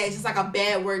it's just a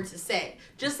bad word to say.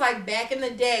 Just like back in the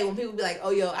day when people be like,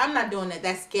 "Oh, yo, I'm not doing that.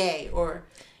 That's gay," or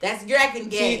 "You're acting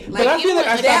gay." But I feel like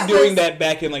I stopped doing that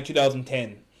back in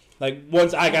 2010.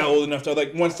 Once I got old enough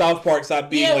to once South Park stopped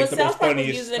being the most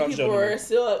funniest. People were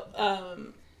still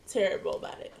terrible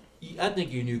about it. I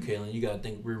think you knew, Kaylin. You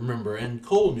gotta remember, and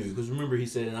Cole knew because remember he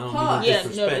said, and I don't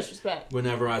mean no disrespect.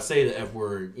 Whenever I say the F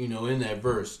word, in that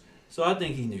verse. So I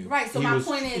think he knew. Right, so my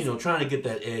point is... trying to get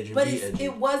that edge and but be edgy.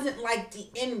 It wasn't the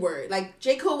N-word.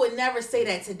 J. Cole would never say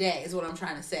that today, is what I'm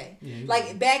trying to say.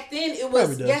 Yeah, back then, it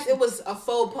was... Yes, it was a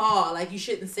faux pas. You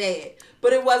shouldn't say it.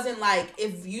 But it wasn't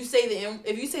if you say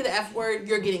the F word,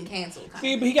 you're getting canceled.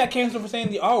 See, but he got canceled for saying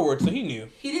the R word, so he knew.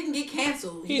 He didn't get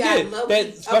canceled. He did.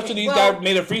 That Special Needs guy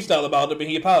made a freestyle about it, but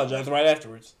he apologized right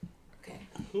afterwards. Okay.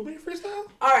 Who made a freestyle?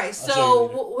 All right,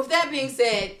 so with that being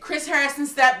said, Chris Harrison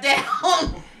stepped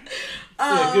down.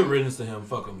 Good riddance to him.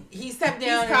 Fuck him. He stepped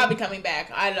down. He's probably coming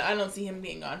back. I don't see him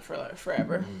being gone for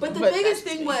forever. But the biggest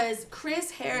thing was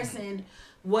Chris Harrison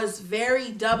was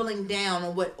very doubling down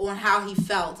on how he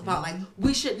felt about like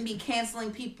we shouldn't be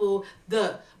canceling people.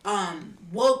 The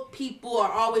woke people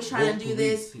are always trying to do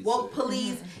this. Woke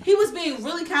police. He was being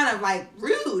really kind of like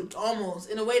rude almost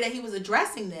in a way that he was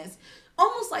addressing this,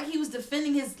 almost like he was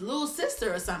defending his little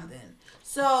sister or something.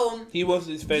 So he was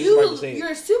his face to say it.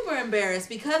 You're super embarrassed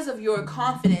because of your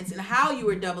confidence and how you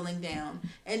were doubling down,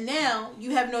 and now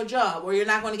you have no job or you're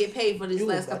not going to get paid for these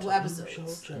last couple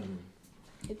episodes.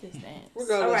 Hit this dance.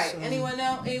 All right. Anyone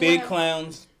else? Big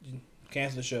clowns.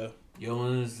 Cancel the show. You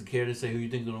want to care to say who you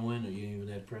think is gonna win, or you ain't even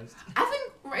that pressed? I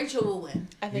think Rachel will win.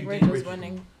 I think Rachel's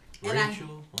winning.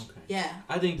 Rachel? Okay. Yeah.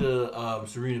 I think the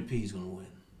Serena P is gonna win.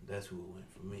 That's who will win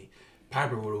for me.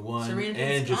 Piper would have won,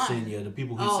 and Jasenia, the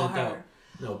people he sent out.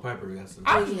 No, Piper got some.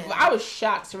 I was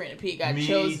shocked Serena P got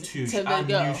chosen. Me too. To I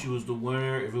go. knew she was the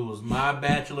winner. If it was my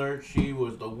Bachelor, she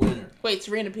was the winner. Wait,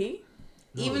 Serena P?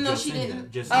 No, even though she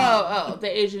didn't. The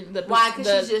Asian. Why?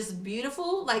 Because she's just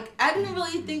beautiful. Like I didn't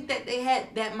really think that they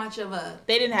had that much of a.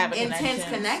 They didn't have an intense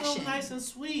connection. So nice and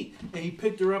sweet, and he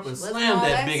picked her up and slammed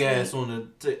that big ass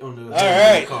on the All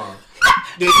right. car.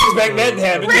 Didn't expect that to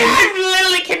happen. I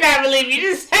literally cannot believe you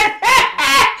just said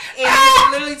that. And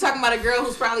we're literally talking about a girl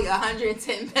who's probably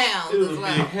 110 pounds It was as a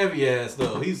well. big heavy ass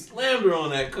though. He slammed her on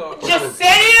that car.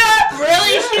 Jasenia?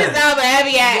 Really? Yeah. She's not a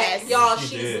heavy ass. Y'all, She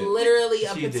she's did. literally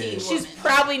a She petite did. woman. She's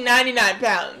probably 99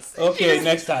 pounds. Okay,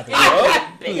 next topic.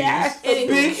 Big ass. Anywho,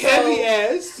 Big so heavy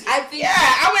ass. I think. Yeah,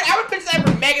 I would put that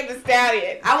for Megan Thee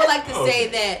Stallion. I would like to Oh, say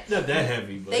that Not that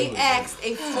heavy, but they it was asked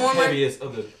a the former. heaviest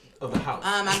of the house.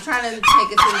 I'm trying to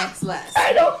take it to the next list.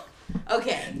 I don't.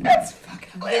 Okay. That's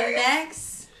fucking The hilarious.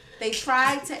 next, they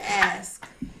tried to ask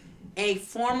a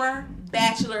former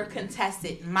Bachelor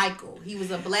contestant, Michael. He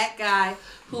was a black guy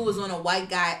who was on a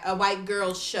white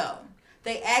girl's show.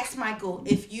 They asked Michael,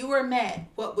 if you were mad,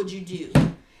 what would you do?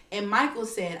 And Michael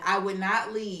said, I would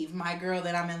not leave my girl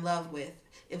that I'm in love with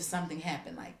if something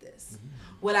happened like this.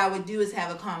 What I would do is have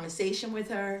a conversation with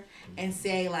her and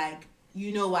say, like,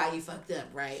 you know why you fucked up,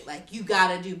 right? Like, you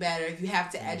gotta do better. You have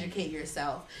to educate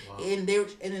yourself. Wow. And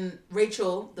then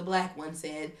Rachel, the black one,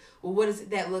 said, well, what does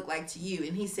that look like to you?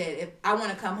 And he said, if I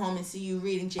want to come home and see you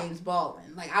reading James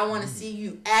Baldwin. Like, I want to see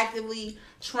you actively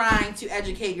trying to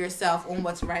educate yourself on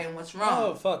what's right and what's wrong.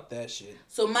 Oh, fuck that shit.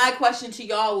 So my question to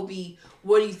y'all will be,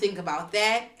 what do you think about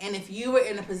that? And if you were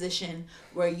in a position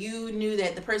where you knew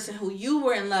that the person who you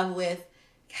were in love with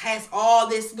has all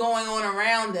this going on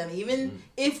around them, even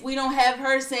if we don't have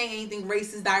her saying anything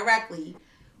racist directly,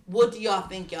 what do y'all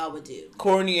think y'all would do?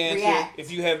 Corny answer. React.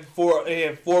 If you have four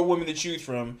women to choose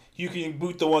from, you can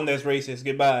boot the one that's racist.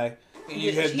 Goodbye. And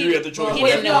you have three other choices. He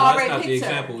didn't know. That's already not the picked her.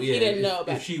 example. Yeah, He didn't know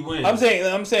about if she wins.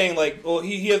 I'm saying like, well,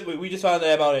 he has, we just found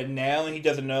out about it now, and he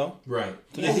doesn't know. Right.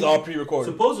 So this is all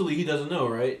pre-recorded. Supposedly he doesn't know,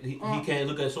 right? He can't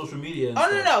look at social media. And Oh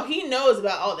stuff. no, he knows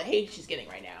about all the hate she's getting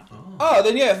right now. Oh,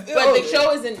 then yeah. But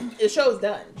the show's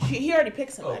done. He already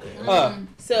picked somebody. Okay.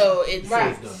 So it's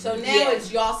Right. done. So now Yeah.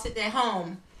 it's y'all sitting at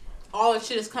home. All the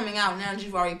shit is coming out now that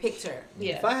you've already picked her.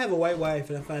 Yeah. If I have a white wife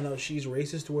and I find out she's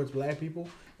racist towards black people,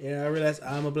 and I realize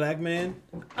I'm a black man,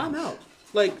 I'm out.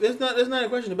 Like there's not a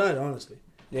question about it, honestly.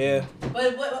 Yeah.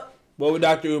 But What would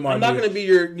Dr. Umar I'm not do? gonna be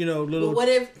your little. what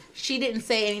if she didn't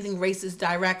say anything racist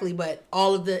directly, but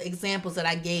all of the examples that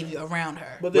I gave you around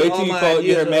her? But then Wait all till you my get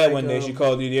ideas her are mad like, one day. She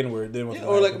called you the N-word. Then what's yeah,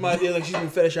 gonna or like happen? my idea, like she's been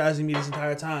fetishizing me this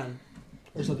entire time,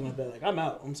 or something like that. Like I'm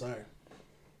out. I'm sorry.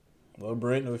 Well,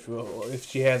 Brent, if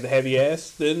she has a heavy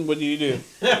ass, then what do you do?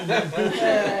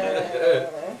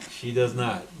 She does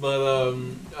not. But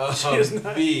She does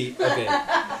not. B. Okay.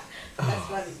 That's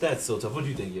funny. That's so tough. What do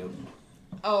you think, yo?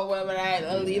 Oh, what would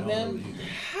I leave I don't know them? what you think.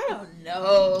 I don't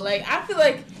know. Like, I feel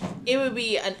like it would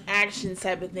be an action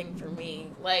type of thing for me.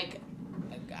 Like,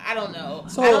 I don't know.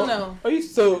 So, I don't know.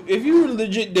 So if you were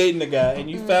legit dating a guy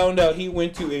and you found out he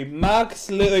went to a mock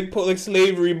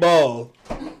slavery ball,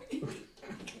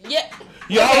 Yeah.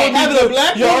 y'all Okay, would having be a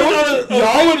black y'all woman would, on a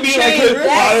y'all would be like,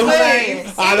 That's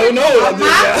hilarious. I don't know about this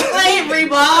My guy. slavery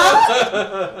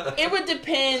ball. It would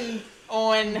depend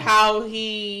on how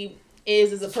he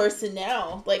is as a person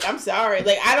now. Like, I'm sorry.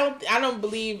 Like, I don't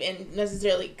believe in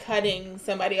necessarily cutting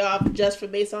somebody off just for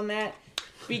based on that,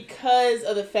 because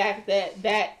of the fact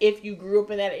that if you grew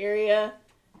up in that area,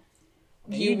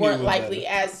 you You weren't knew likely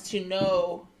better. as to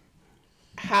know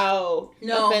how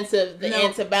No. offensive the No.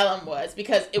 antebellum was,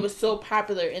 because it was so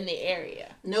popular in the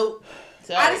area. Nope.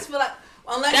 So I just feel like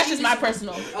unless that's you just my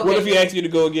personal. Okay. What if he asked you to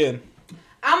go again?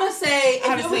 I'm gonna say if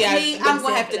Honestly, it was I've me, been I'm gonna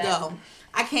sad have for to that. go.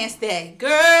 I can't stay. Girl,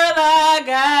 I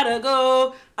gotta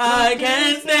go. I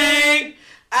can't stay.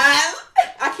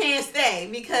 I can't stay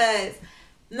because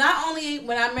not only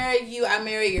when I marry you, I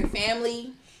marry your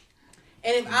family.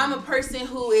 And if I'm a person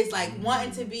who is like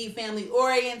wanting to be family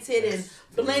oriented and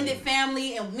blended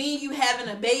family, and me and you having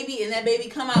a baby and that baby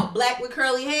come out black with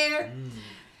curly hair,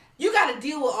 you got to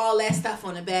deal with all that stuff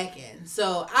on the back end.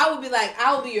 So I would be like,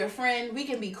 I will be your friend. We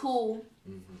can be cool,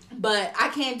 but I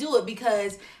can't do it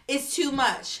because it's too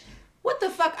much. What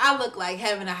the fuck I look like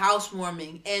having a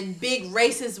housewarming and big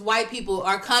racist white people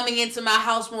are coming into my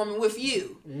housewarming with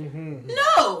you?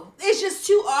 No, it's just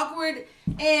too awkward,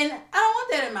 and I don't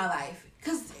want that in my life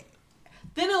because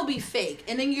then it'll be fake,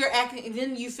 and then you're acting, and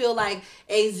then you feel like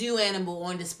a zoo animal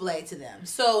on display to them.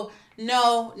 So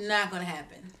no, not gonna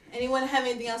happen. Anyone have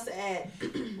anything else to add?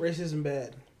 Racism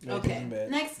bad. Okay.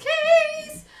 Next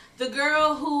case. The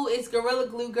girl who is Gorilla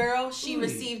Glue Girl, she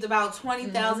received about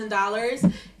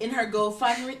 $20,000 in her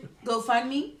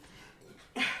GoFundMe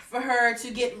for her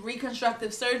to get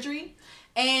reconstructive surgery,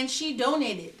 and she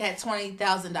donated that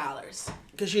 $20,000.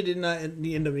 Because she did not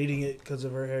end up eating it because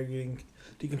of her hair getting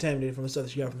decontaminated from the stuff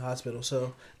that she got from the hospital.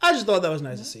 So I just thought that was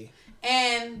nice to see.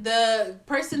 And the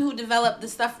person who developed the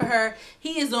stuff for her,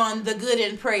 he is on the Good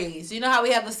and Praise. You know how we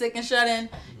have a sick and shut in?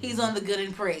 He's on the Good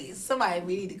and Praise. Somebody,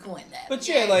 we need to coin that. But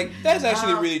yeah, like, that's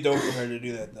actually really dope for her to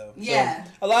do that, though. Yeah.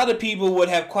 So, a lot of people would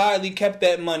have quietly kept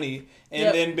that money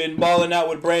and then been balling out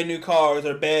with brand new cars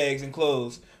or bags and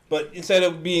clothes. But instead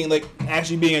of being, like,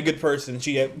 actually being a good person,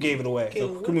 she gave it away. Okay,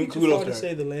 So, kudos to her.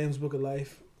 Say the Lamb's Book of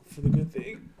Life for the good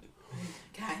thing.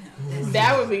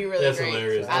 That would be really That's great.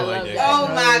 hilarious. I like love that. Oh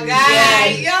my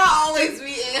God. Y'all always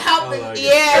be helping. Like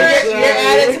You're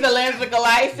added to the Lamb's Book of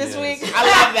Life this week. I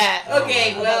love that.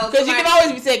 Okay, well. Because you can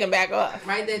always be taken back off.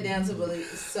 Write that down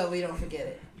so we don't forget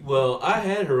it. Well, I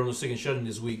had her on the sick and shut in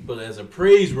this week, but as a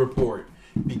praise report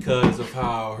because of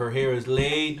how her hair is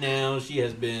laid now, she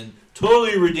has been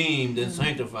totally redeemed and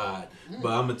sanctified.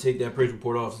 But I'm going to take that praise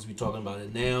report off since we're talking about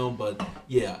it now. But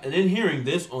yeah, and then hearing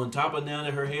this on top of now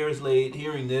that her hair is laid,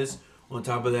 hearing this on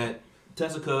top of that,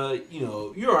 Tessica, you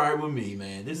know, you're all right with me,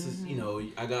 man. This is, you know,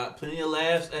 I got plenty of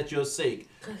laughs at your sake.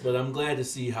 But I'm glad to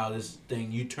see how this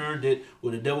thing, you turned it,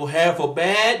 what the devil had for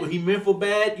bad, what he meant for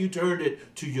bad, you turned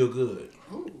it to your good.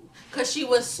 Because she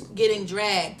was getting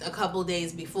dragged a couple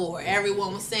days before.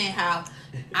 Everyone was saying how,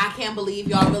 I can't believe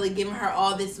y'all really giving her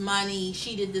all this money.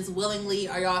 She did this willingly.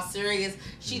 Are y'all serious?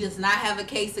 She does not have a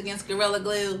case against Gorilla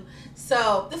Glue.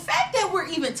 So the fact that we're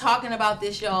even talking about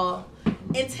this, y'all,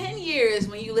 in 10 years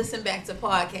when you listen back to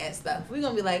podcast stuff, we're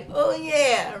going to be like, oh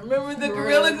yeah, remember the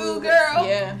Gorilla Glue girl?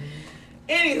 Yeah.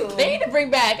 Anywho. They need to bring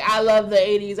back I love the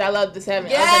 80s, I love the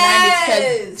 70s,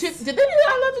 Yes. the 90s. Did they do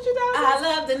I love the 2000s? I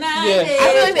love the 90s. Yeah.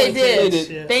 I feel like they did. They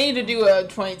did. They need to do a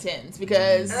 2010s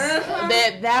because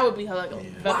that would be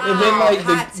hilarious. Wow. And then, like,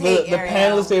 Hot the take,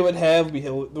 panelists they would have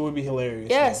would be hilarious.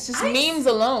 Yes, just memes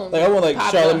alone. Like, I want, like,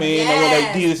 Pop Charlamagne, I want,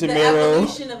 like, Diaz and the Mero.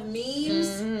 evolution of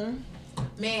memes.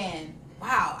 Man,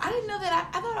 wow. I didn't know that.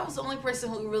 I thought I was the only person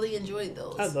who really enjoyed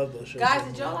those. I love those shows. Guys,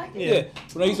 did y'all like it? Yeah.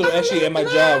 When I used to actually at my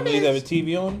job, when they used to have a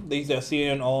TV on, they used to have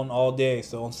CNN on all day.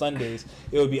 So on Sundays,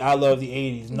 it would be I Love the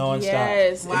 80s nonstop.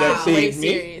 Yes, Wow. That great saved me.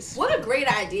 series. What a great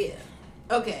idea.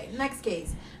 Okay, next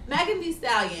case. Megan Thee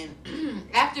Stallion,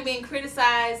 after being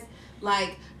criticized,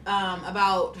 like,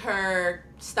 about her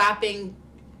stopping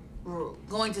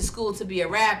going to school to be a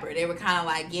rapper, they were kind of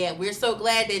like, yeah, we're so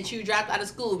glad that you dropped out of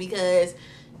school because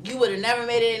you would have never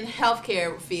made it in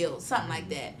healthcare field, something like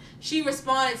that. She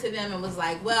responded to them and was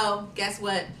like, well, guess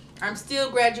what? I'm still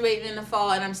graduating in the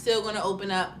fall and I'm still going to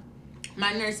open up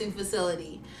my nursing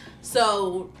facility.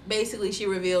 So basically she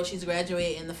revealed she's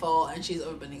graduating in the fall and she's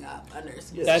opening up a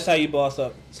nursing Yes. That's how you boss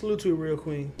up. Salute to a real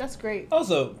queen. That's great.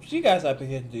 Also, you guys stop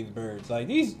paying attention to these birds. Like,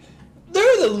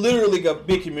 there's literally a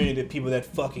big community of people that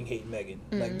fucking hate Megan.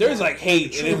 Like, there's like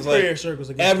hate, and it's prayer like circles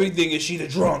against everything is she's a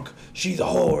drunk, she's a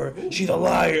whore, she's a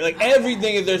liar. Like,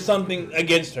 everything is there's something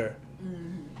against her.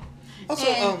 Also,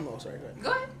 And- oh, sorry. Go ahead.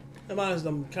 Go ahead. I'm honest,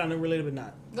 I'm kind of related, but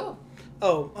not. Go.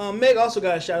 Meg also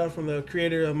got a shout out from the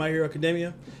creator of My Hero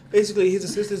Academia. Basically, his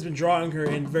assistant's been drawing her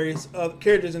in various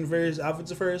characters in various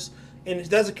outfits of hers, and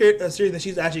that's a series that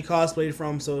she's actually cosplayed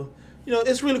from. So, you know,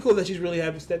 it's really cool that she's really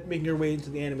happy making her way into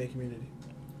the anime community.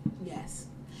 Yes.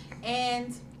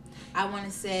 And I want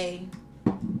to say,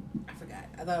 I forgot.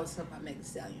 I thought it was something about Megan Thee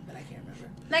Stallion, but I can't remember.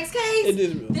 Next case. It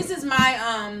is real. This is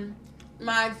my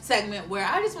my segment where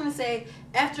I just want to say,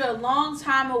 after a long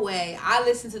time away, I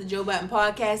listened to the Joe Button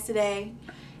podcast today,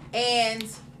 and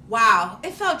wow,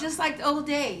 it felt just like the old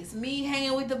days. Me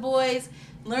hanging with the boys,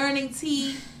 learning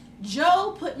tea.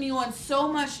 Joe put me on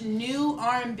so much new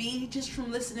R&B just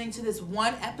from listening to this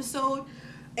one episode,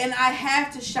 and I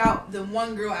have to shout the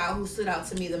one girl out who stood out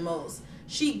to me the most.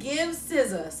 She gives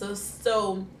SZA,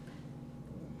 so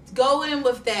go in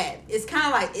with that. It's kind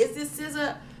of like, is this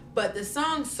SZA? But the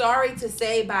song "Sorry to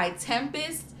Say" by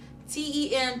Tempest,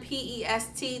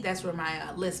 Tempest, that's where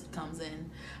my lisp comes in.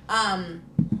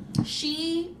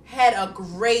 She had a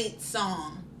great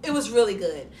song. It was really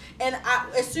good. And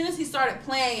as soon as he started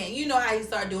playing it, you know how he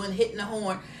started doing, hitting the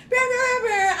horn.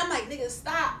 I'm like, nigga,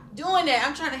 stop doing that.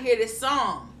 I'm trying to hear this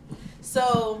song.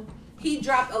 So he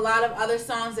dropped a lot of other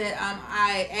songs that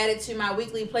I added to my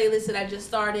weekly playlist that I just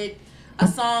started. A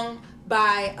song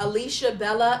by Alicia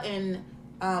Bella and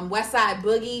Westside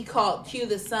Boogie called "Cue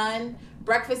the Sun."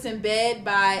 "Breakfast in Bed"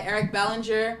 by Eric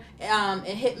Bellinger and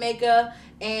Hitmaker.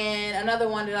 And another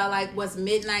one that I like was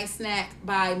 "Midnight Snack"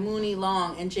 by Mooney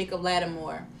Long and Jacob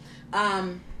Lattimore.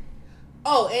 And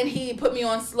he put me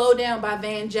on "Slow Down" by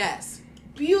Van Jess.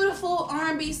 Beautiful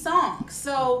R&B song.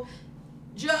 So,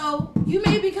 Joe, you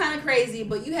may be kind of crazy,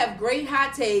 but you have great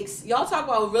hot takes. Y'all talk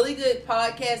about really good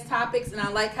podcast topics, and I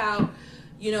like how,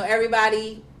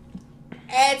 everybody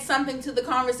adds something to the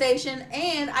conversation,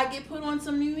 and I get put on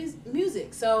some new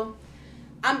music. So,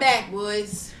 I'm back,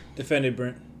 boys. Defend it,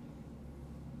 Brent.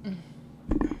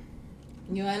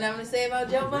 You want nothing to say about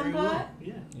Joe Bumpod?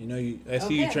 Yeah. I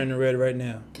see you turning red right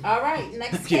now. All right,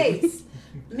 next case.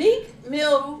 Meek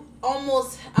Mill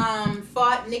almost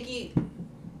fought Nicki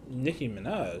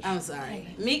Minaj. I'm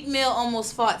sorry. Meek Mill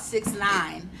almost fought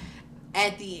 6ix9ine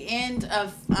at the end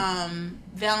of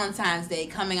Valentine's Day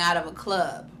coming out of a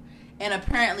club. And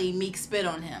apparently Meek spit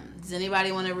on him. Does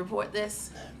anybody want to report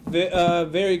this?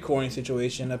 Very corny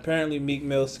situation. Apparently Meek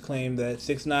Mill claimed that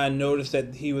 6ix9ine noticed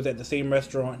that he was at the same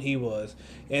restaurant he was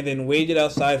and then waited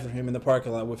outside for him in the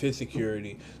parking lot with his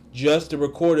security just to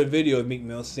record a video of Meek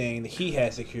Mill saying that he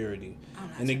had security.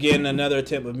 And again, another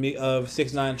attempt of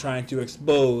 6ix9ine trying to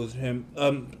expose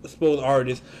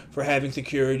artists for having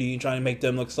security and trying to make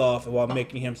them look soft while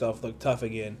making himself look tough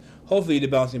again. Hopefully to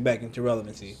bouncing back into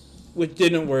relevancy. Which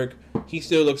didn't work. He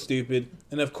still looks stupid.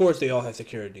 And of course they all have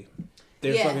security.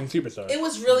 They're fucking superstars. It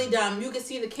was really dumb. You can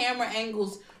see the camera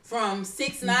angles from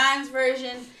 6ix9ine's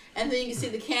version, and then you can see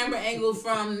the camera angle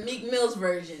from Meek Mill's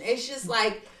version. It's just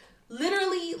like,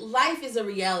 literally, life is a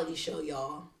reality show,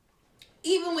 y'all.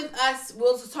 Even with us,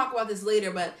 we'll talk about this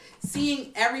later, but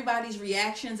seeing everybody's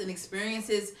reactions and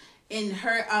experiences in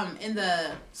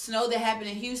the snow that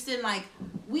happened in Houston, like,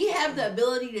 we have the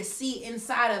ability to see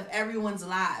inside of everyone's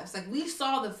lives. Like, we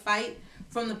saw the fight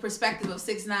from the perspective of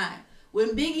 6ix9ine.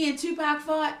 When Biggie and Tupac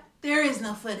fought, there is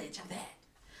no footage of that.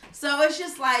 So it's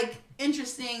just like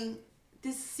interesting.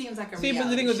 This seems like a reality but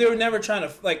the thing show. was, they were never trying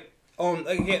to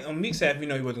on Meek's half, we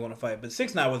know he wasn't going to fight, but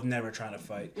 6ix9ine was never trying to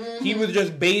fight. Mm-hmm. He was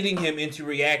just baiting him into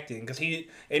reacting because Meek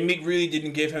really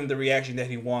didn't give him the reaction that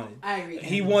he wanted. I agree.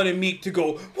 He wanted Meek to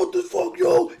go, "What the fuck,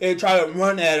 yo?" and try to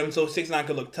run at him so 6ix9ine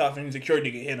could look tough and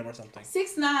security could hit him or something.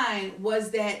 6ix9ine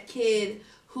was that kid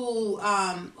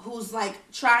who's like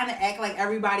trying to act like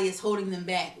everybody is holding them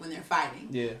back when they're fighting.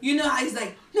 Yeah. You know how he's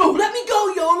like, "No, let me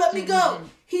go, yo, let me go."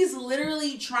 He's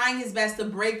literally trying his best to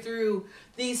break through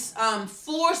these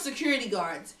 4 security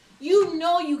guards. You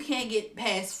know you can't get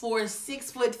past 4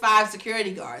 6'5"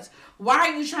 security guards. Why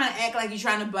are you trying to act like you're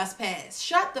trying to bust past?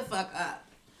 Shut the fuck up.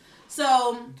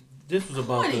 So this was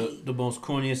about the most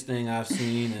corniest thing I've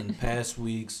seen in past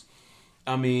weeks.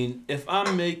 I mean, if I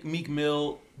make Meek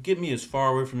Mill, get me as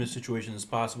far away from this situation as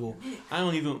possible. I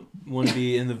don't even want to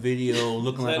be in the video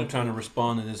looking like I'm trying to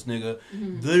respond to this nigga.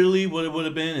 Mm-hmm. Literally, what it would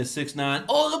have been is 6ix9ine.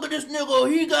 "Oh, look at this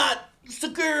nigga. He got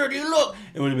security. Look."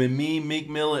 It would have been me, Meek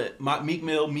Mill,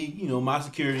 my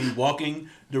security, walking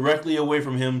directly away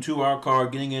from him to our car,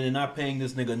 getting in and not paying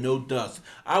this nigga no dust.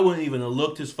 I wouldn't even have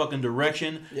looked his fucking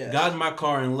direction, got in my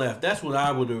car and left. That's what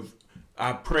I would have.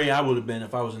 I pray I would have been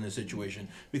if I was in this situation.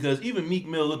 Because even Meek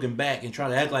Mill looking back and trying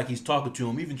to act like he's talking to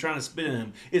him, even trying to spit at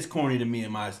him, it's corny to me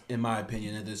in my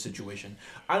opinion in this situation.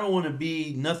 I don't want to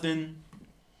be nothing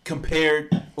compared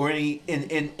or in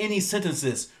any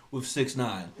sentences with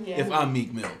 6ix9ine if I'm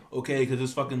Meek Mill, okay? Because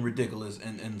it's fucking ridiculous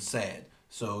and sad.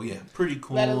 So yeah, pretty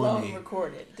corny. Let alone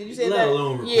recorded. Did you say that? Let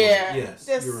alone recorded. Yeah. Yes,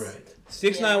 you're right.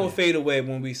 6ix9ine will fade away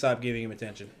when we stop giving him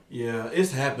attention. Yeah,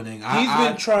 it's happening. He's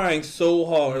been trying so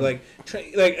hard, like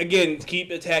again,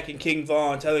 keep attacking King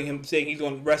Von, saying he's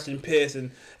going to rest in piss,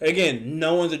 and again,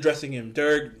 no one's addressing him.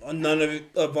 Dirk, none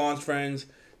of Von's friends.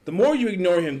 The more you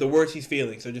ignore him, the worse he's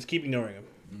feeling. So just keep ignoring him.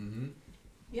 Mm-hmm.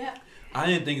 Yeah. I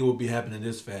didn't think it would be happening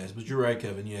this fast, but you're right,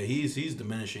 Kevin. Yeah, he's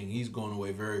diminishing. He's going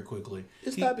away very quickly.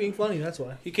 It's not being funny. That's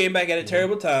why he came back at a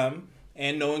terrible time.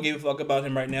 And no one gave a fuck about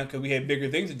him right now because we had bigger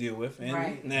things to deal with.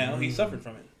 And now he's suffering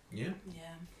from it. Yeah. Yeah.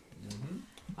 Mm-hmm.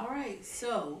 All right.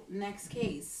 So, next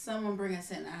case. Someone bring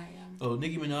us in. Oh,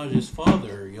 Nicki Minaj's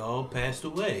father, y'all, passed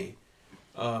away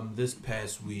this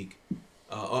past week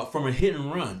from a hit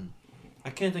and run. I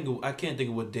can't think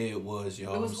of what day it was,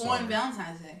 y'all. It was on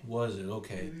Valentine's Day. Was it?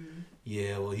 Okay. Mm-hmm.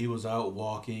 Yeah. Well, he was out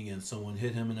walking, and someone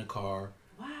hit him in a car.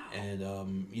 Wow.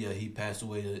 And he passed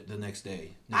away the next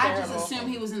day. I just assumed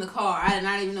he was in the car. I did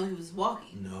not even know he was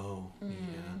walking. No. Mm.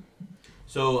 Yeah.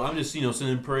 So I'm just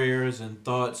sending prayers and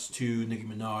thoughts to Nicki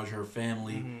Minaj, her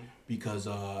family, because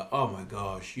oh my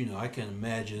gosh, I can't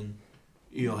imagine.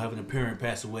 Having a parent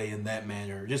pass away in that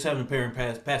manner. Just having a parent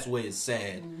pass away is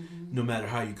sad, no matter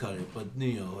how you cut it. But,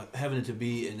 having it to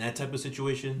be in that type of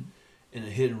situation, in a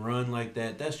hit and run like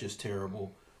that, that's just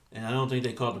terrible. And I don't think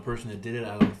they caught the person that did it.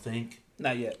 I don't think.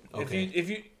 Not yet. Okay. If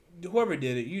you whoever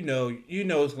did it, you know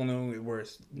it's going to get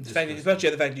worse. Especially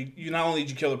the fact you not only did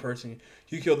you kill a person,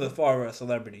 you killed the far a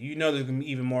celebrity. You know there's going to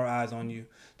be even more eyes on you.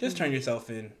 Just turn yourself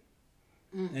in,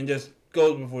 and just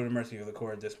go before the mercy of the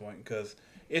court at this point, because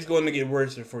it's going to get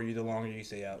worse for you the longer you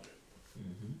stay out.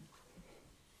 Mm-hmm.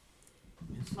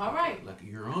 All right. Like a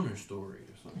Your Honor story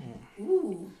or something.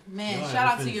 Ooh, man.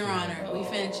 Shout out to Your Honor. We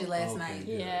finished it last night.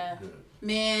 Good, yeah. Good.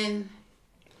 Man,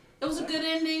 it was a good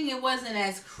ending. It wasn't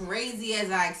as crazy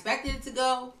as I expected it to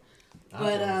go.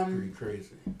 But pretty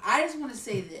crazy. I just want to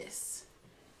say this.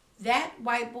 That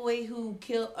white boy who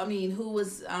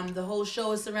was the whole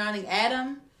show is surrounding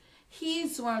Adam,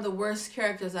 he's one of the worst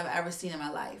characters I've ever seen in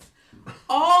my life.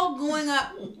 All going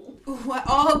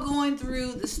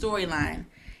through the storyline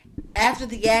after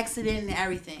the accident and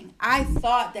everything. I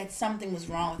thought that something was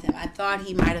wrong with him. I thought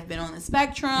he might have been on the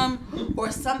spectrum, or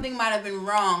something might have been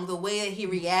wrong the way that he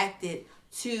reacted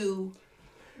to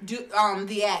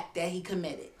the act that he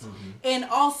committed. And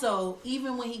also,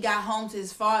 even when he got home to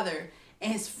his father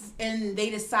and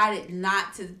they decided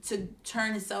not to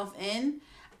turn himself in,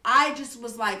 I just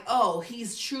was like, oh,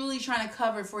 he's truly trying to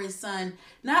cover for his son,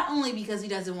 not only because he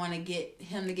doesn't want to get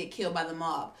him to get killed by the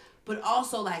mob, but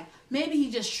also like maybe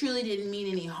he just truly didn't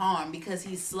mean any harm because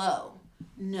he's slow.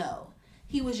 No.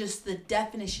 He was just the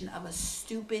definition of a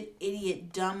stupid,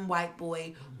 idiot, dumb white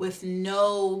boy with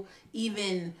no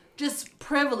even just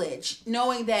privilege,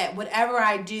 knowing that whatever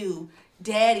I do,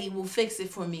 daddy will fix it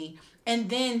for me.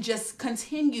 And then just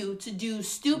continue to do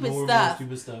stupid stuff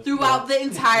throughout the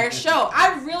entire show.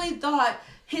 I really thought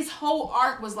his whole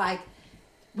arc was like,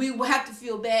 we will have to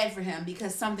feel bad for him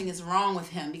because something is wrong with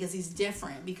him, because he's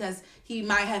different, because he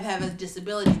might have a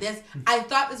disability. I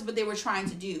thought that's what they were trying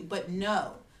to do, but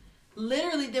no.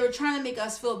 Literally, they were trying to make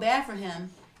us feel bad for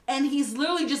him, and he's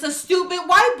literally just a stupid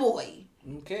white boy.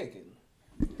 Okay.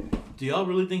 Do y'all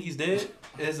really think he's dead?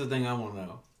 That's the thing I want to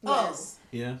know. Yes.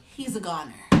 Yeah? He's a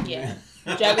goner. Yeah.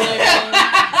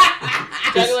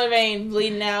 Jugular vein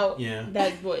bleeding out. Yeah.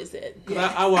 That boy's dead.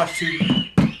 Yeah. I watch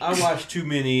too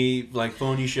many like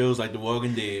phony shows like The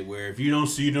Walking Dead, where if you don't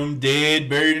see them dead,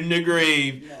 buried in their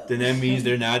grave, then that means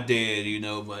they're not dead,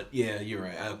 But yeah, you're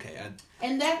right. Okay. I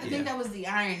think that was the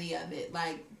irony of it.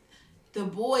 Like, the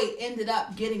boy ended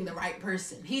up getting the right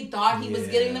person. He thought he was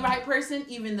getting the right person,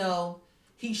 even though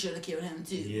he should have killed him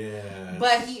too. Yeah.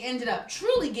 But he ended up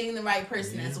truly getting the right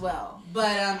person as well.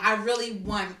 But I really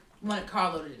wanted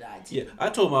Carlo to die too. Yeah, I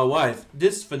told my wife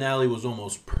this finale was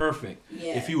almost perfect.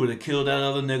 Yeah. If he would have killed that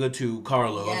other nigga too,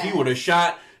 Carlo. Yes. If he would have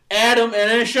shot Adam and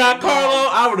then shot Carlo,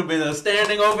 I would have been a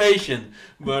standing ovation.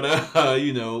 But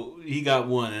he got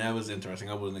one, and that was interesting.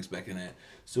 I wasn't expecting that.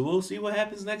 So we'll see what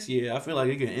happens next year. I feel like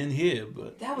it can end here,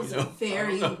 but that was a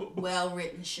very well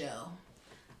written show.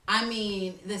 I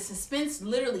mean, the suspense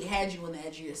literally had you on the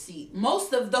edge of your seat.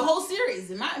 Most of the whole series,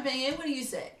 in my opinion. What do you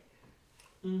say?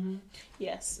 Mm-hmm.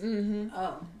 Yes. Mm-hmm.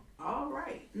 Oh, all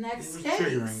right. Next it was case.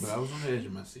 Triggering, but I was on the edge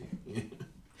of my seat.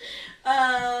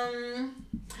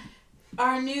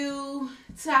 Our new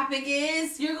topic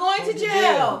is you're going to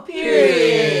jail.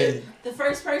 Period. The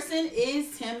first person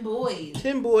is Tim Boyd.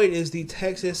 Tim Boyd is the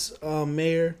Texas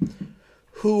mayor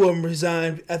who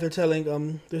resigned after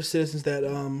telling their citizens that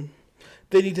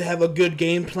they need to have a good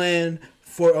game plan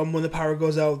for when the power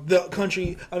goes out.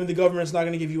 The government's not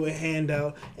going to give you a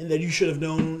handout, and that you should have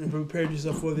known and prepared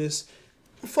yourself for this.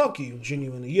 Fuck you,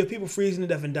 genuinely. You have people freezing to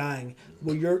death and dying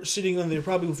while you're sitting on there,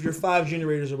 probably with your 5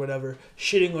 generators or whatever,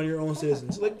 shitting on your own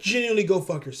citizens. Like, genuinely go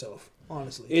fuck yourself,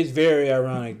 honestly. It's very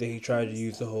ironic that he tried to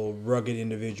use the whole rugged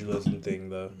individualism thing,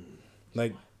 though.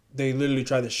 Like, they literally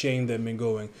tried to shame them and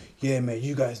going, yeah, man,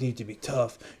 you guys need to be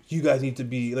tough. You guys need to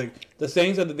be, like, the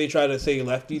things that they try to say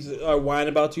lefties are whining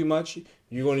about too much,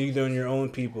 you're going to use it on your own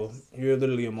people. You're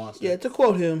literally a monster. Yeah, to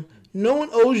quote him, no one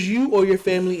owes you or your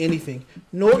family anything,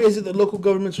 nor is it the local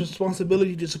government's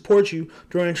responsibility to support you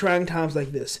during trying times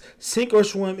like this. Sink or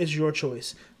swim is your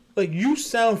choice. Like, you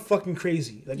sound fucking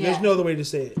crazy. Like, there's no other way to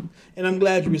say it. And I'm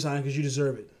glad you resigned because you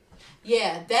deserve it.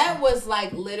 Yeah, that was,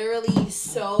 like, literally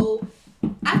so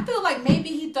I feel like maybe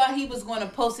he thought he was going to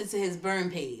post it to his burn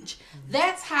page.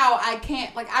 That's how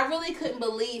I really couldn't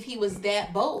believe he was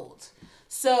that bold.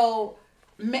 So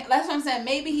that's what I'm saying.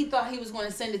 Maybe he thought he was going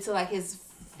to send it to like his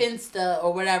Finsta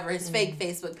or whatever, his fake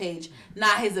Facebook page,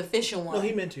 not his official one. No,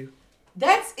 he meant to.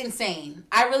 That's insane.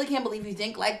 I really can't believe you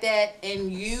think like that,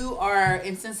 and you are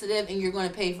insensitive, and you're going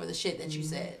to pay for the shit that you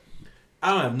said.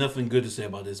 I don't have nothing good to say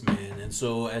about this man, and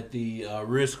so at the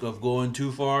risk of going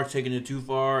too far, taking it too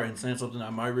far, and saying something I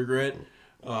might regret,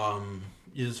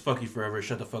 you just fuck you forever,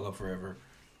 shut the fuck up forever.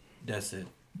 That's it.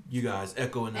 You guys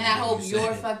echoing. And I hope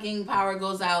your fucking power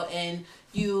goes out and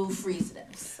you freeze them.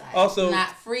 Also,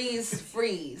 not freeze.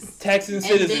 Texan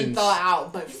citizens. And then thaw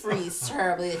out, but freeze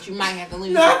terribly that you might have to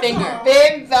lose your finger.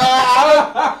 Then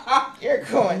thaw out. You're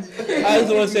going. I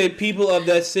just want to say, people of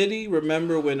that city,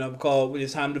 remember when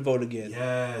it's time to vote again.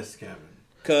 Yes, Kevin.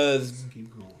 Because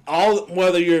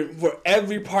whether you're for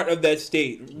every part of that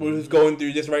state who's going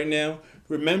through this right now,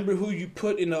 remember who you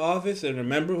put in the office and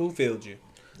remember who failed you.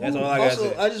 That's all I got to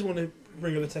say. I just want to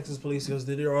bring up the Texas police because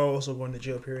they're also going to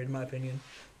jail, period, in my opinion.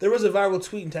 There was a viral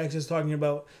tweet in Texas talking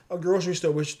about a grocery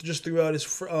store which just threw out its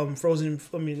frozen,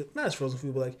 not as frozen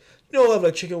food, but like,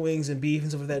 like chicken wings and beef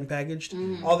and stuff like that and packaged.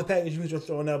 Mm-hmm. All the packaged meats were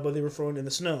thrown out, but they were thrown in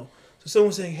the snow. So someone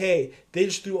was saying, hey, they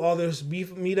just threw all this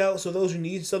beef meat out, so those who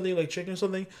need something like chicken or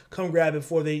something, come grab it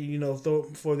before they,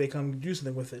 before they come do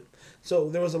something with it. So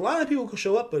there was a lot of people who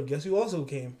show up, but guess who also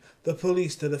came? The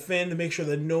police to defend, to make sure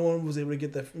that no one was able to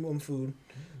get that food.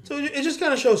 So it just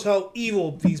kind of shows how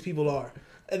evil these people are.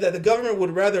 And that the government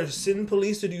would rather send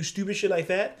police to do stupid shit like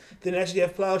that than actually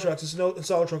have plow trucks and snow and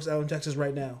salt trucks out in Texas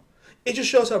right now. It just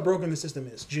shows how broken the system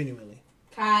is, genuinely.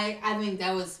 Kai, I think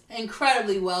that was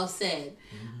incredibly well said.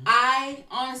 Mm-hmm. I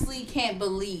honestly can't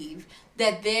believe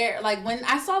that when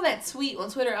I saw that tweet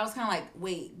on Twitter, I was kind of like,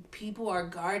 wait, people are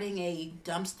guarding a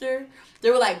dumpster?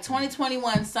 There were like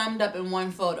 2021 summed up in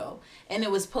one photo, and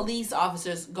it was police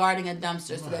officers guarding a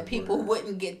dumpster so that people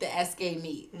wouldn't get the SK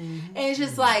meat. Mm-hmm. And it's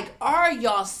just like, are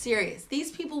y'all serious?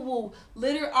 These people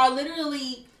are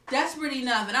literally desperate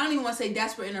enough, and I don't even want to say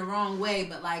desperate in the wrong way,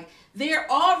 but like they're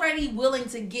already willing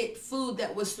to get food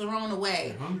that was thrown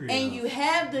away. And you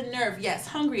have the nerve,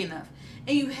 hungry enough,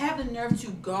 and you have the nerve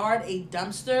to guard a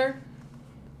dumpster,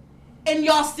 and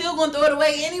y'all still gonna throw it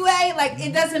away anyway? Like,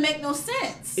 it doesn't make no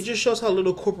sense. It just shows how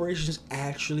little corporations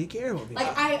actually care about people.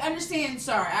 Like, I understand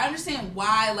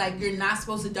why, like, you're not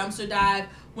supposed to dumpster dive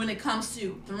when it comes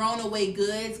to thrown away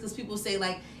goods, because people say,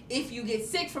 like, if you get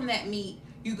sick from that meat,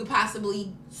 you could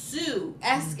possibly sue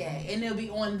SK, and it'll be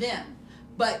on them.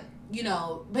 But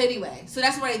anyway, so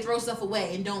that's why they throw stuff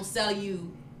away and don't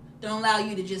allow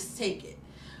you to just take it.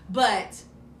 But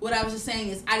what I was just saying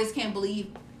is, I just can't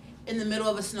believe in the middle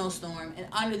of a snowstorm and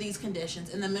under these conditions,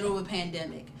 in the middle of a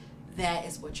pandemic, that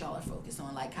is what y'all are focused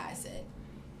on, like Kai said.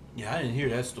 Yeah, I didn't hear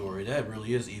that story. That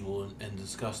really is evil and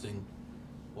disgusting.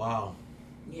 Wow.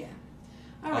 Yeah.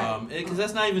 All right. Because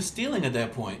that's not even stealing at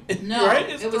that point. No, right?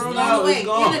 It was thrown away in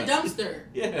a dumpster.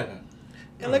 Yeah.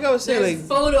 And like I was saying, there's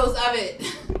photos of it.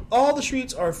 All the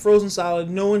streets are frozen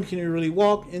solid. No one can really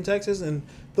walk in Texas, and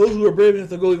those who are brave enough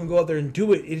to go out there and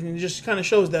do it, it just kind of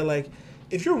shows that, like,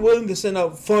 if you're willing to send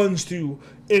out funds to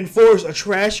enforce a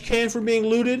trash can from being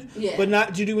looted, but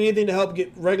not to do anything to help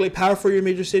regulate power for your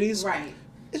major cities, right?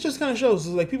 It just kind of shows.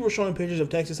 Like, people are showing pictures of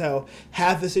Texas, how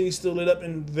half the city's still lit up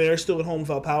and they're still at home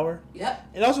without power. Yep.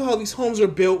 And also how these homes are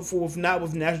built not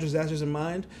with natural disasters in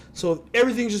mind. So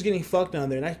everything's just getting fucked down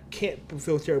there, and I can't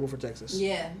feel terrible for Texas.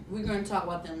 Yeah, we're going to talk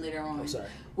about them later on. I'm sorry.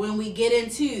 When we get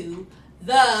into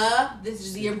this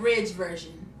is the abridged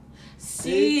version.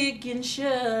 Sick and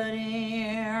shut in.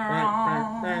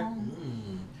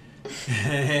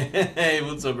 Hey,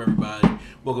 what's up, everybody?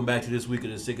 Welcome back to this week of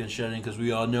the Sick and Shut In, because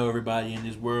we all know everybody in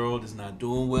this world is not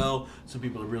doing well. Some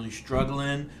people are really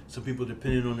struggling. Some people,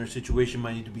 depending on their situation,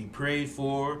 might need to be prayed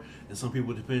for. And some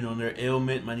people, depending on their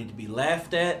ailment, might need to be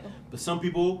laughed at. But some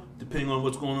people, depending on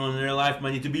what's going on in their life,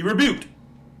 might need to be rebuked.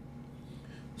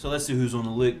 So let's see who's on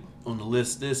the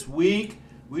list this week.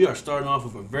 We are starting off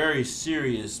with a very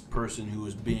serious person who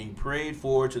is being prayed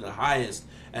for to the highest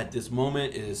at this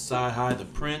moment. It is Sci-Hi the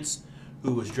Prince,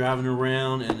 who was driving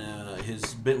around in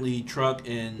his Bentley truck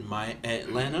in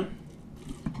Atlanta,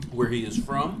 where he is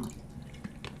from.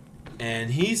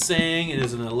 And he's saying it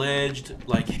is an alleged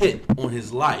hit on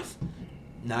his life.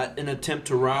 Not an attempt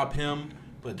to rob him,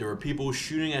 but there were people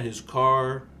shooting at his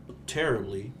car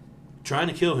terribly, trying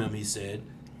to kill him, he said.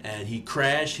 And he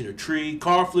crashed, hit a tree,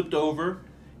 car flipped over.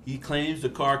 He claims the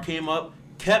car came up,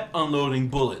 kept unloading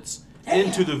bullets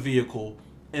into the vehicle,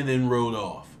 and then rode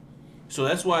off. So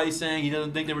that's why he's saying he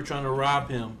doesn't think they were trying to rob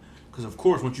him. Because, of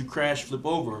course, once you crash, flip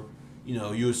over,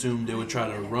 you assume they would try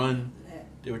to run.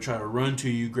 They would try to run to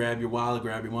you, grab your wallet,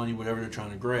 grab your money, whatever they're trying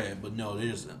to grab. But no, they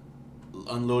just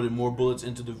unloaded more bullets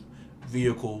into the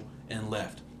vehicle and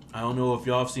left. I don't know if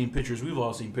y'all have seen pictures. We've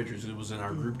all seen pictures. It was in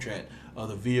our group chat of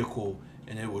the vehicle,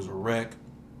 and it was a wreck.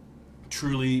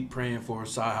 Truly praying for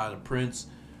Saha the Prince.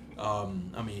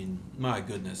 I mean, my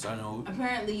goodness, I know.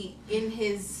 Apparently, in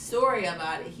his story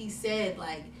about it, he said,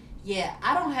 like, yeah,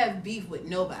 I don't have beef with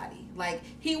nobody. Like,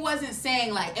 he wasn't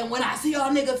saying, like, and when I see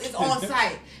y'all niggas, it's on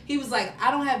sight. He was like,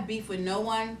 I don't have beef with no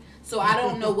one, so I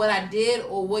don't know what I did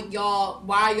or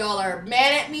why y'all are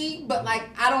mad at me, but, like,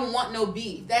 I don't want no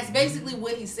beef. That's basically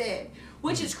what he said,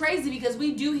 which is crazy because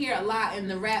we do hear a lot in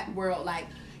the rap world, like,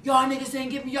 y'all niggas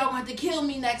ain't give me, y'all gonna have to kill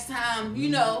me next time,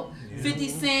 50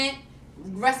 Cent,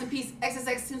 rest in peace,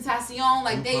 XXX Tentacion,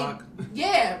 like Tupac.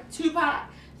 Tupac,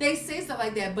 they say stuff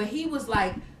like that, but he was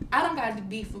like, I don't got to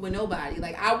beef with nobody,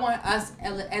 like, I want us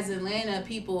as Atlanta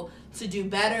people to do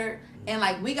better, and,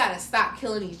 like, we gotta stop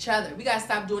killing each other, we gotta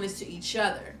stop doing this to each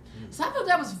other. So I thought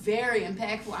that was very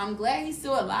impactful. I'm glad he's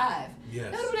still alive.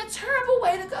 Yes. That would have been a terrible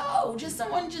way to go, just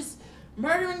someone just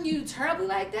murdering you terribly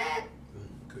like that.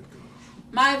 Good gosh.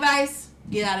 My advice,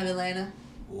 get out of Atlanta.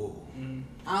 Whoa.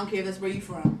 I don't care if that's where you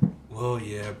from. Well,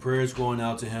 yeah, prayers going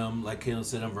out to him. Like Kayla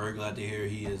said, I'm very glad to hear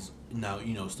he is now,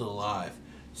 still alive.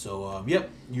 So, yep,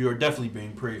 you are definitely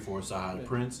being prayed for, Saha the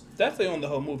Prince. Definitely on the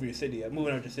whole Move Your City,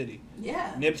 Moving Out Your City.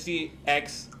 Yeah. Nipsey,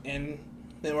 X, and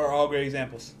they were all great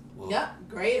examples. Well, Yep,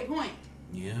 great point.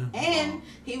 Yeah. And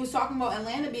he was talking about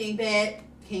Atlanta being bad.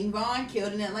 King Von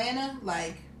killed in Atlanta.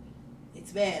 Like,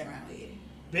 it's bad around here.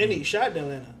 Benny shot in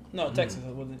Atlanta. No, Texas,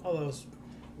 wasn't it? Oh, that was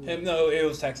Him, no, it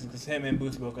was Texas because him and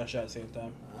Boosie both got shot at the same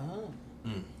time.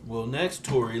 Well, next,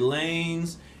 Tory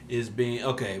Lanez is being...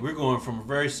 Okay, we're going from a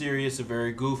very serious to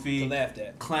very goofy... Laughed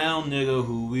at. Clown nigga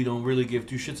who we don't really give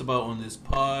two shits about on this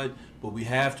pod, but we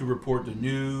have to report the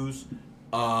news.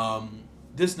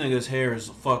 This nigga's hair is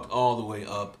fucked all the way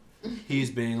up. He's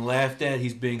being laughed at.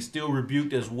 He's being still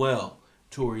rebuked as well.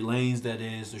 Tory Lanez, that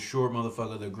is, the short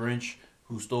motherfucker, the Grinch,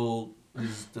 who stole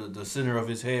the center of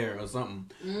his hair or something.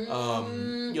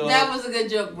 That was a good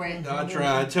joke, Brent. I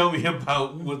tried. Tell me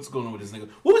about what's going on with this nigga.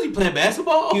 What was he playing,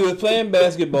 basketball? He was playing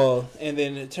basketball, and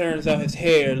then it turns out his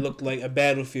hair looked like a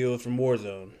battlefield from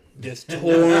Warzone. Just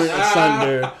torn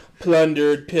asunder,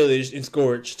 plundered, pillaged, and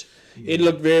scorched. Yeah. It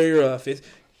looked very rough.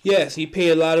 Yes, he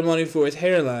paid a lot of money for his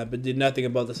hairline, but did nothing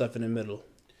about the stuff in the middle.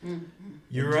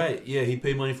 You're right. Yeah, he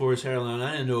paid money for his hairline.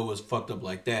 I didn't know it was fucked up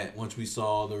like that. Once we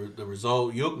saw the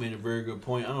result, Yoke made a very good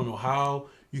point. I don't know how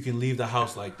you can leave the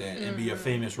house like that and be a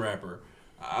famous rapper.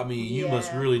 I mean, you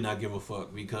must really not give a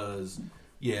fuck because,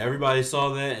 everybody saw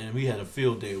that and we had a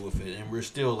field day with it, and we're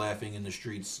still laughing in the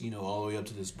streets, all the way up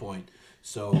to this point.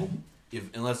 So,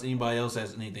 unless anybody else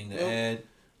has anything to add,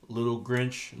 little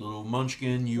Grinch, little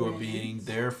Munchkin, you are being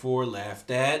therefore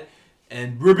laughed at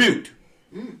and rebuked.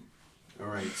 All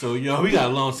right, so we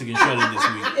got a long stick and shut in this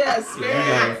week. Yes, we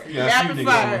got a few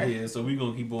niggas on here, so we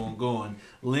gonna keep on going.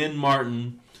 Lynn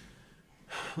Martin,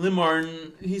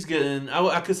 he's getting,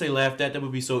 I could say laughed at, that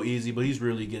would be so easy, but he's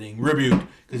really getting rebuked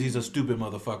because he's a stupid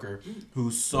motherfucker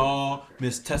who saw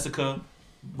Miss Tessica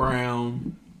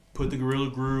Brown put the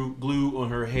Gorilla glue on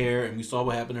her hair, and we saw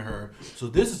what happened to her. So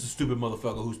this is the stupid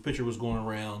motherfucker whose picture was going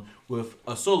around with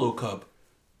a Solo cup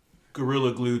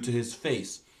Gorilla glue to his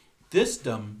face. This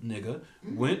dumb nigga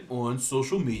went on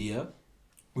social media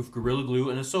with Gorilla Glue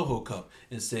and a Soho cup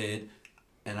and said,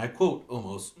 and I quote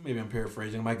almost, maybe I'm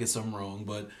paraphrasing, I might get something wrong,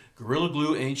 but Gorilla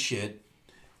Glue ain't shit.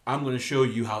 I'm going to show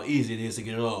you how easy it is to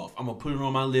get it off. I'm going to put it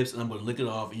on my lips and I'm going to lick it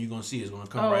off and you're going to see it's going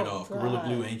to come right off. God. Gorilla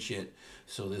Glue ain't shit.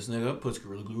 So this nigga puts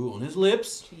Gorilla Glue on his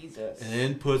lips and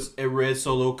then puts a red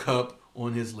Solo cup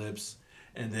on his lips.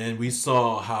 And then we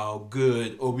saw how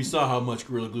much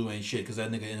Gorilla Glue ain't shit because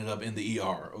that nigga ended up in the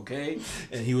ER, okay?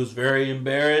 And he was very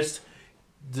embarrassed.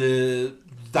 The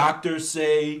doctors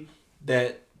say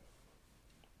that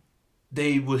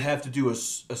they would have to do a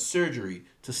surgery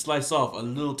to slice off a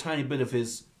little tiny bit of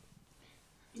his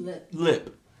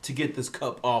lip to get this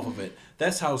cup off of it.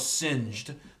 That's how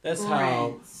singed. That's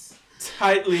how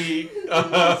tightly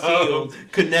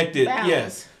connected. Bound.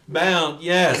 Yes. Bound,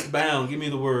 yes, bound. Give me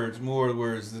the words, more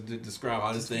words to describe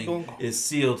how this thing is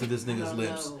sealed to this nigga's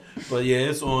lips. But yeah,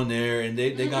 it's on there, and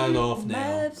they got it off now.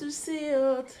 My lips are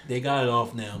sealed. They got it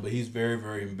off now, but he's very,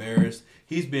 very embarrassed.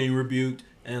 He's being rebuked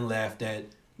and laughed at.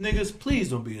 Niggas, please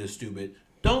don't be this stupid.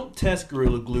 Don't test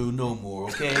Gorilla Glue no more,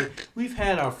 okay? We've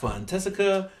had our fun.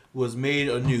 Tessica was made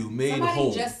anew, made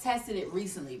whole. Somebody just tested it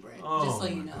recently, Brett. Oh, just so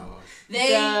you know.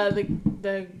 Gosh.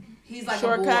 The he's like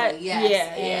shortcut. A boy, yes.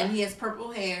 Yeah, and he has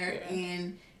purple hair,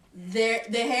 and the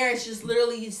hair is just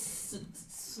literally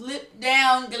glued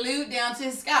down to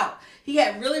his scalp. He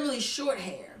had really, really short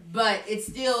hair, but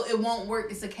it won't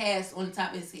work. It's a cast on the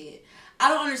top of his head. I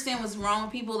don't understand what's wrong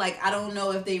with people. Like, I don't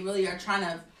know if they really are trying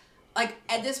to, like,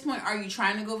 at this point, are you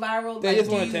trying to go viral? They like, just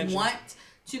do want you attention. want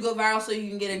to go viral so you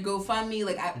can get a GoFundMe?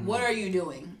 Like, what are you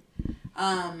doing?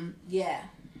 Yeah.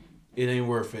 It ain't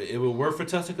worth it. It will work for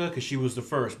Tessica because she was the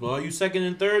first. But all you second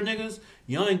and third niggas,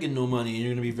 y'all ain't getting no money and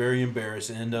you're going to be very embarrassed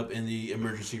and end up in the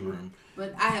emergency room.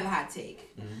 But I have a hot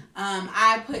take.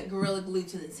 I put Gorilla Glue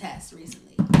to the test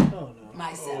recently. Oh, no.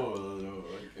 Myself.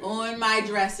 okay. On my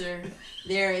dresser,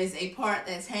 there is a part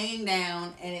that's hanging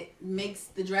down, and it makes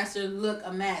the dresser look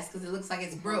a mess because it looks like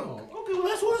it's broke. Oh, okay, well,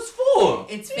 that's what it's for.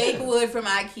 It's fake wood from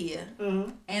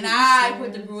IKEA. And I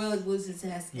put the Gorilla Glue to the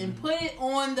test and put it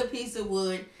on the piece of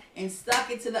wood and stuck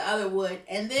it to the other wood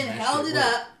and then held it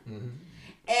up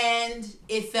and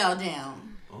it fell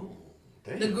down. Oh,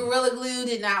 damn. The Gorilla Glue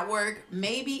did not work.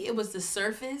 Maybe it was the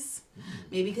surface.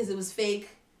 Maybe because it was fake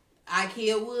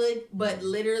IKEA wood, but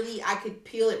literally I could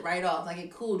peel it right off. Like,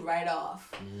 it cooled right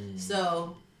off.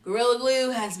 So Gorilla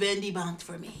Glue has been debunked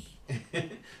for me.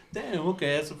 Damn,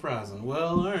 okay, that's surprising.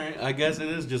 Well, all right. I guess it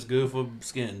is just good for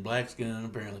skin, black skin,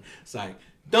 apparently. It's like,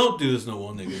 don't do this no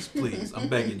more, niggas, please. I'm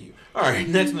begging you. All right,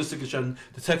 next on the Sick and Shut In,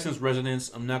 the Texans residents.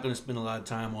 I'm not going to spend a lot of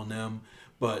time on them,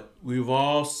 but we've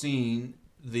all seen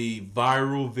the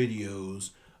viral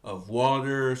videos of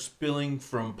water spilling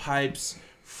from pipes,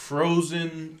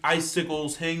 frozen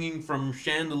icicles hanging from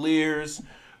chandeliers,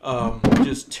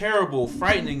 just terrible,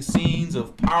 frightening scenes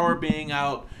of power being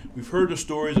out. We've heard the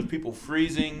stories of people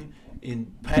freezing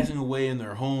and passing away in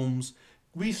their homes.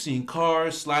 We've seen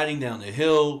cars sliding down the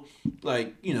hill,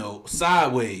 like,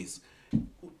 sideways.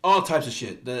 All types of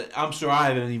shit that I'm sure I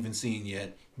haven't even seen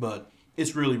yet, but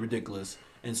it's really ridiculous.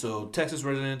 And so, Texas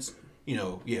residents,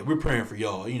 we're praying for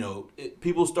y'all.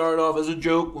 People started off as a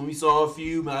joke when we saw a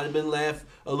few, might have been laughed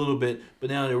a little bit, but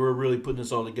now that we're really putting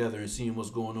this all together and seeing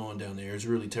what's going on down there, it's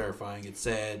really terrifying. It's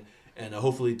sad, and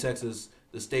hopefully Texas,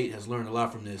 the state, has learned a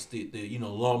lot from this. The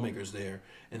lawmakers there,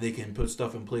 and they can put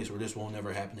stuff in place where this won't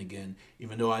never happen again.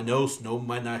 Even though I know snow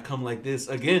might not come like this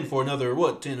again for another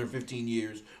 10 or 15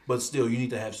 years, but still, you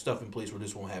need to have stuff in place where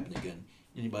this won't happen again.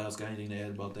 Anybody else got anything to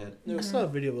add about that? I saw a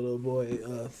video of a little boy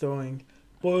throwing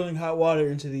boiling hot water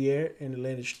into the air and it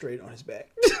landed straight on his back.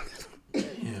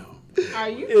 Yeah. Are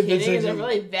you It kidding? Is it essentially-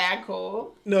 really that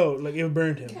cold? No, like it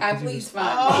burned him. Can I please find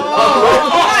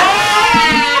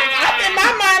I'm in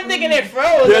my mind thinking it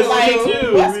froze. Yes, Like, me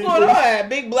too. what's Me going too. on?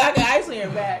 Big black ice on your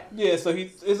back. Yeah, so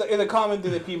it's a common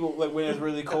thing that people, like, when it's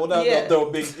really cold out, Yeah. they'll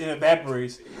throw big, it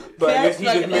evaporates. But I guess he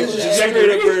That's just like missed a it. Straight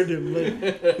up burned him.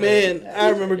 Like, man, I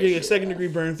remember getting a second-degree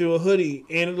burn through a hoodie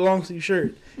and a long-sleeve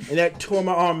shirt, and that tore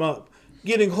my arm up.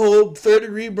 Getting cold,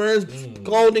 third-degree burns,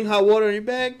 scalding hot water on your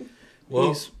back. Well,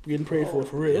 He's getting prayed for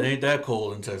it real. ain't that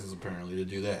cold in Texas apparently to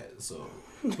do that. So,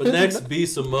 but next, B.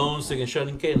 Simone, Sick and Shut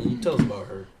In. Caitlin, you tell us about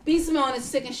her. B. Simone is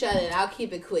sick and shut in. I'll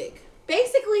keep it quick.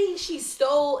 Basically, she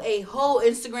stole a whole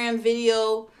Instagram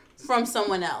video from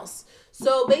someone else.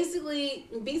 So basically,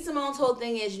 B. Simone's whole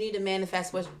thing is you need to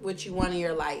manifest what you want in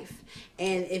your life.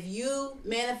 And if you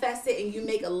manifest it and you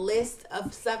make a list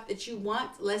of stuff that you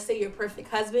want, let's say your perfect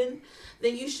husband,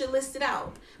 then you should list it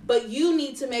out. But you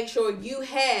need to make sure you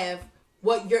have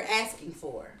what you're asking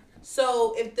for.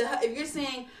 So if you're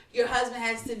saying your husband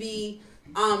has to be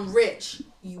rich,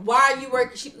 why are you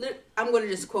working? I'm going to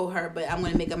just quote her, but I'm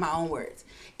going to make up my own words.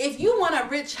 If you want a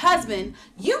rich husband,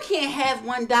 you can't have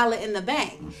 $1 in the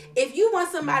bank. If you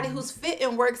want somebody who's fit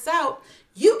and works out,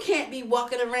 you can't be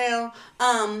walking around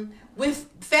with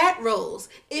fat rolls.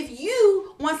 If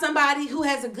you want somebody who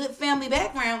has a good family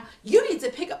background, you need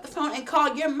to pick up the phone and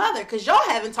call your mother because y'all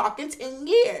haven't talked in 10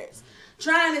 years.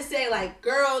 Trying to say, like,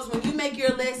 girls, when you make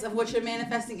your list of what you're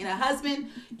manifesting in a husband,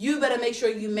 you better make sure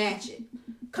you match it.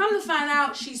 Come to find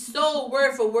out, she stole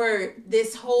word for word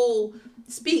this whole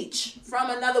speech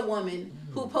from another woman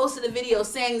who posted a video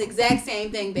saying the exact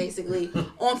same thing, basically,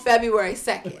 on February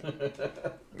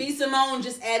 2nd. B. Simone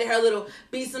just added her little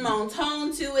B. Simone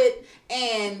tone to it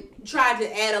and tried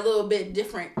to add a little bit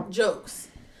different jokes.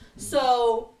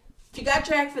 So she got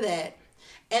dragged for that.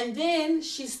 And then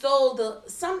she stole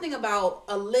something about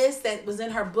a list that was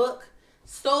in her book,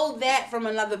 stole that from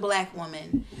another black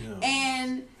woman. Yeah.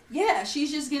 And yeah,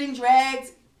 she's just getting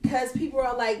dragged because people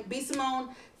are like, B.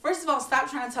 Simone, first of all,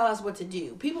 stop trying to tell us what to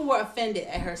do. People were offended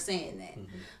at her saying that.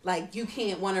 Mm-hmm. Like, you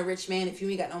can't want a rich man if you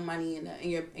ain't got no money in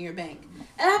your bank.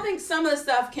 And I think some of the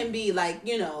stuff can be, like,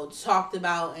 talked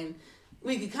about and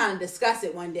we could kind of discuss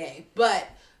it one day. But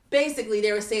basically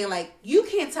they were saying, like, you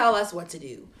can't tell us what to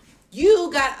do.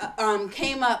 you got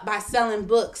came up by selling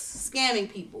books,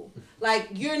 scamming people. Like,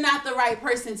 you're not the right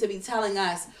person to be telling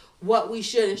us what we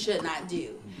should and should not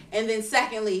do. And then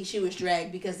secondly, she was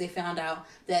dragged because they found out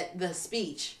that the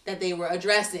speech that they were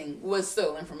addressing was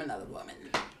stolen from another woman.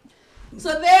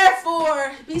 So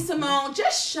therefore, B. Simone,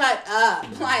 just shut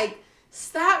up. Like,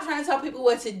 stop trying to tell people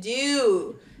what to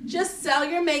do. Just sell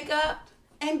your makeup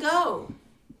and go.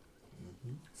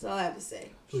 That's all I have to say.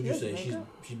 So you say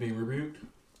she's being rebuked?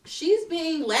 She's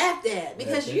being laughed at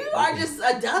because you are just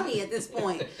a dummy at this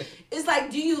point. It's like,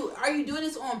 are you doing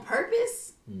this on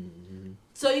purpose? Mm-hmm.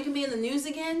 So you can be in the news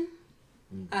again?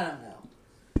 Mm-hmm. I don't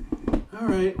know. All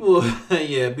right. Well,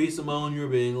 yeah, B. Simone, you're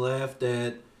being laughed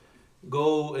at.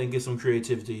 Go and get some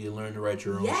creativity and learn to write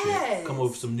your own shit. Come up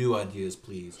with some new ideas,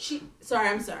 please.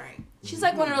 I'm sorry. She's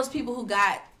like one of those people who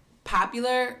got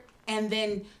popular and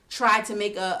then tried to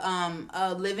make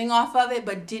a living off of it,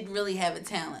 but didn't really have a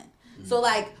talent. So,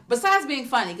 like, besides being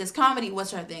funny, because comedy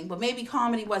was her thing, but maybe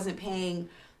comedy wasn't paying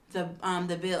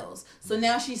the bills. So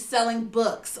now she's selling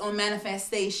books on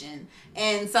manifestation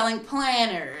and selling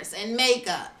planners and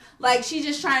makeup. Like, she's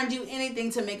just trying to do anything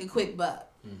to make a quick buck.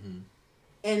 Mm-hmm.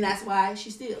 And that's why she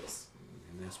steals.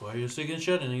 And that's why you're sick and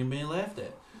shut and being laughed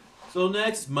at. So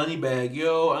next, Moneybag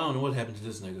Yo. I don't know what happened to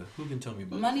this nigga. Who can tell me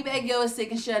about it? Moneybag Yo is sick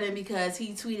and shut in because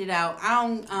he tweeted out, I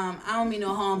don't mean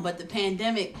no harm, but the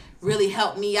pandemic really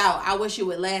helped me out. I wish it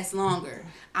would last longer.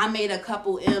 I made a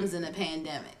couple M's in the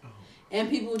pandemic. And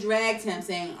people dragged him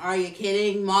saying, are you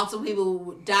kidding? Multiple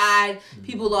people died.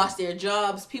 People lost their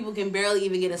jobs. People can barely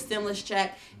even get a stimulus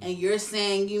check. And you're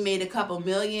saying you made a couple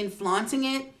million flaunting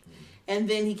it? And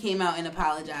then he came out and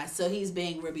apologized. So he's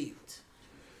being rebuked.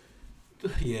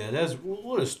 Yeah,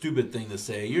 what a stupid thing to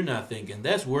say. You're not thinking.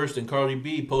 That's worse than Cardi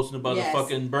B posting about a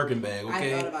fucking Birkin bag,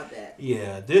 okay? I thought about that.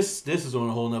 Yeah, this is on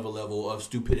a whole nother level of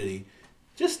stupidity.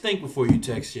 Just think before you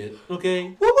text shit,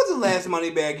 okay? What was the last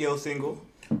Moneybag Yo single?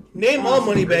 Name all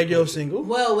Moneybag Yo single.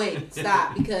 Well, wait,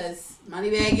 stop, because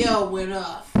Moneybag Yo went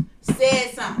off.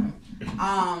 Said something.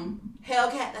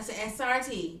 Hellcat, that's an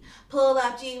SRT. Pull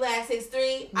up G-Wax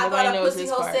 63. I thought a pussy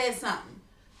hole said something.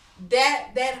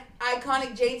 That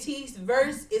iconic JT's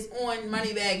verse is on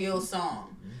Moneybag Yo's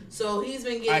song. So he's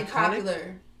been getting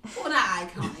popular. Well, not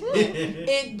iconic.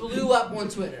 It blew up on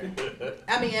Twitter.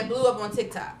 It blew up on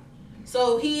TikTok.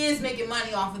 So he is making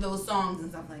money off of those songs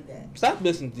and stuff like that. Stop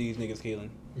listening to these niggas, Kaylin.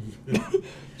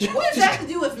 What does that have to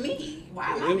do with me?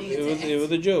 Why am I being attacked? It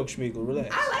was a joke, Schmeagle.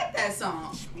 Relax. I like that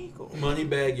song. Schmeagle.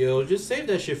 Moneybag Yo, just save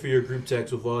that shit for your group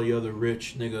text with all the other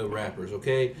rich nigga rappers,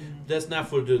 okay? That's not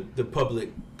for the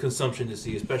public consumption to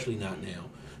see, especially not now.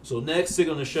 So next, sick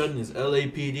on the shutting is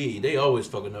LAPD. They always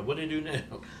fucking up. What they do now?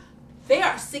 They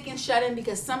are sick and shut in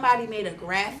because somebody made a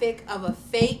graphic of a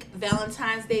fake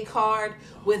Valentine's Day card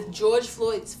with George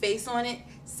Floyd's face on it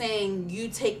saying, "You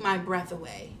take my breath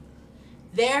away."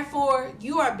 Therefore,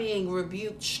 you are being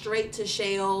rebuked straight to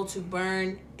Sheol to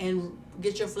burn and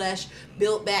get your flesh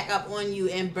built back up on you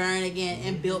and burn again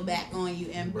and built back on you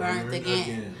and burnt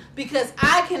again. Because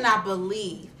I cannot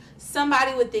believe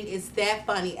somebody would think it's that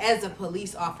funny as a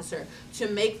police officer to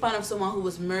make fun of someone who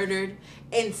was murdered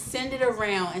and send it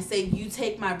around and say, "You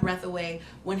take my breath away,"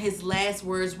 when his last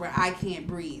words were, "I can't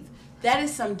breathe." That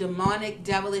is some demonic,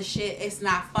 devilish shit. It's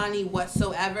not funny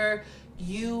whatsoever.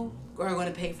 You are going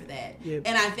to pay for that. Yep.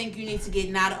 And I think you need to get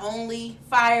not only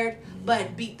fired,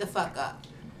 but beat the fuck up.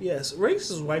 Yes,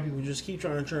 racist white people just keep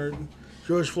trying to turn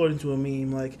George Floyd into a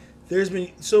meme. Like, there's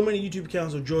been so many YouTube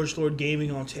accounts of George Floyd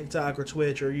gaming on TikTok or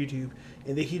Twitch or YouTube,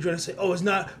 and they keep trying to say, "Oh,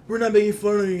 we're not making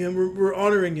fun of him, we're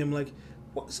honoring him." Like,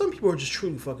 some people are just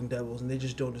truly fucking devils, and they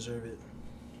just don't deserve it.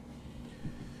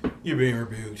 You're being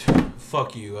rebuked.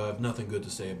 Fuck you. I have nothing good to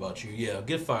say about you. Yeah,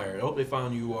 get fired. I hope they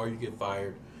find you or you get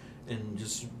fired. And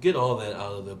just get all that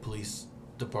out of the police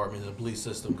department, the police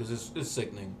system, because it's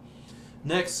sickening.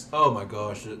 Next, oh my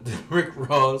gosh, Rick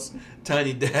Ross,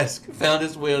 Tiny Desk, found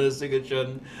his way on the Sick and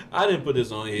Shutting. I didn't put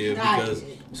this on here because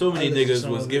so many niggas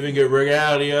was giving it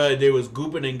regalia, and they was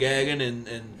gooping and gagging and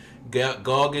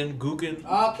gogging, gooking.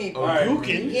 Okay,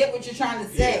 gooking. Get what you're trying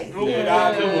to say.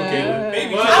 Yeah.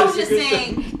 I was just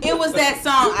saying, it was that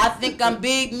song, "I Think I'm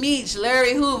Big Meech,"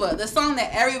 Larry Hoover, the song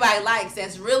that everybody likes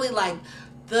that's really like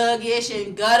thuggish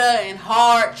and gutter and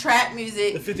hard trap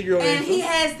music. The 50-year-old and he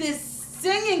has this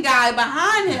singing guy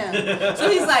behind him. So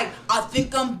he's like, "I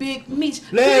think I'm Big Meech,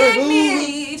 Big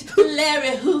Meech,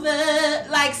 Larry Hoover,"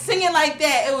 like singing like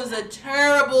that. It was a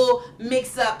terrible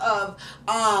mix-up of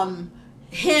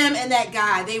him and that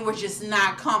guy. They were just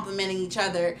not complimenting each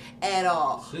other at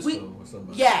all.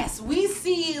 Yes, we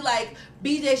see like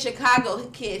BJ Chicago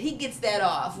kid. He gets that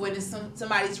off when it's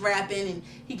somebody's rapping and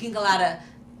he can get a lot of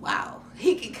wow,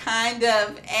 he can kind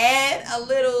of add a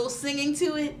little singing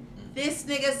to it. This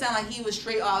nigga sound like he was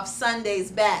straight off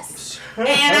Sunday's Best. And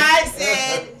I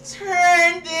said,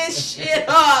 turn this shit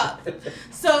up.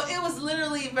 So it was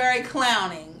literally very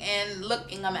clowning and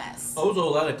looking a mess. Oh, there was a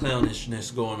whole lot of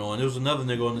clownishness going on. There was another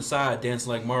nigga on the side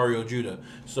dancing like Mario Judah.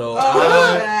 So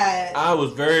I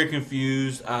was very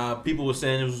confused. People were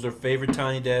saying it was their favorite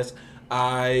Tiny Desk.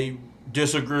 I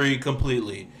disagree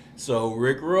completely. So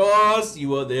Rick Ross,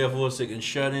 you are there for a second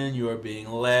shut-in. You are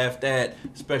being laughed at,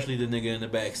 especially the nigga in the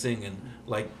back singing,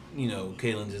 like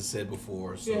Kaylin just said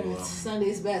before. So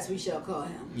Sunday's Best, we shall call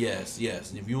him. Yes.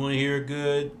 And if you want to hear a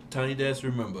good Tiny Desk,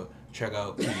 remember, check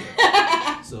out Kia.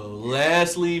 So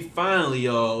lastly, finally,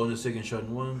 y'all, on the second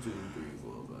shut-in, 1, 2, 3,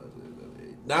 4, 5, 6, 7,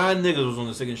 8, 9 niggas was on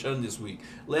the second shut-in this week.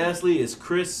 Lastly is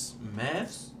Chris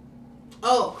Maths.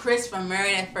 Oh, Chris from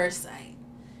Married at First Sight.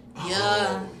 Yeah.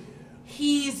 Oh,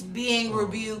 He's being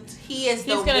rebuked. He's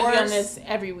gonna be on this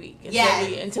every week.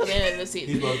 Until the end of the season.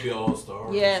 He's about to be an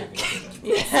all-star.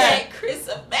 Yeah. Chris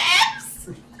of Maps.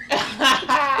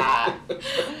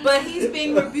 But he's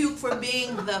being rebuked for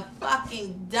being the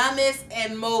fucking dumbest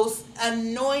and most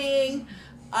annoying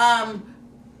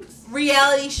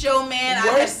reality show man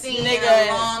I have seen in a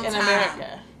long time.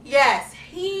 America. Yes,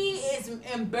 he is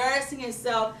embarrassing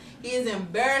himself. He is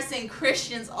embarrassing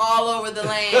Christians all over the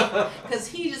land because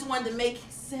he just wanted to make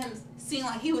him seem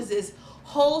like he was this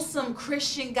wholesome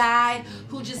Christian guy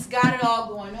who just got it all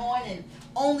going on and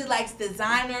only likes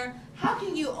designer. How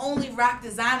can you only rock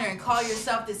designer and call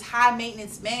yourself this high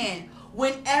maintenance man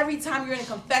when every time you're in a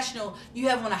confessional you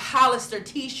have on a Hollister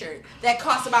t-shirt that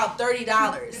costs about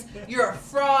 $30? You're a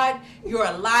fraud, you're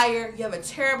a liar, you have a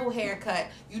terrible haircut,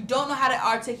 you don't know how to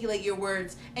articulate your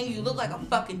words, and you look like a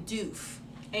fucking doof.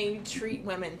 And you treat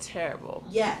women terrible.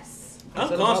 Yes. I'm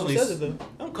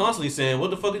constantly saying, what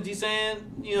the fuck is he saying?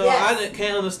 I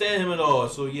can't understand him at all.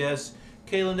 So yes,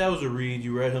 Kaylin, that was a read.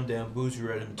 You read him down. Boots, you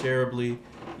read him terribly.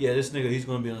 Yeah, this nigga, he's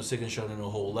going to be on the second shut-in a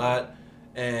whole lot.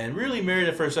 And really, Married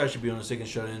at First Sight should be on the second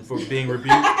shut-in for being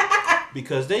rebuked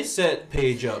because they set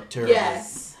Paige up terribly.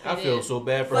 Yes. I feel so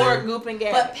bad for her.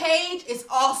 But Paige is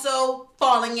also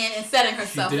falling in and setting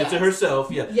herself up. She did it to herself,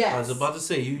 yeah. Yes. I was about to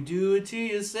say, you do it to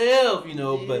yourself,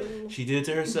 but she did it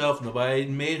to herself. Nobody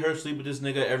made her sleep with this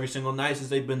nigga every single night since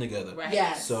they've been together. Right.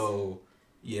 Yes. So,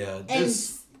 yeah. And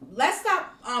let's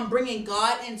stop bringing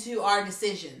God into our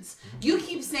decisions. You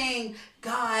keep saying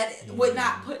God would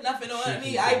not put nothing on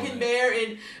me I can bear,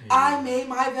 and I made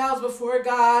my vows before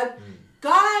God.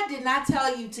 God did not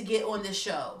tell you to get on this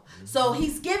show. So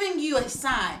he's giving you a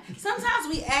sign. Sometimes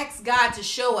we ask God to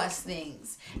show us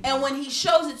things. And when he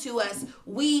shows it to us,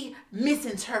 we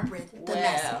misinterpret the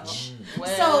message.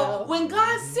 So when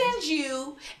God sends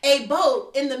you a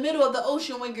boat in the middle of the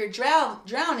ocean when you're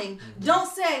drowning,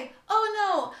 don't say, oh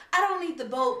no, I don't need the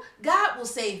boat. God will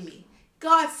save me.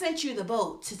 God sent you the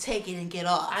boat to take it and get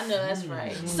off. I know that's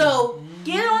right. So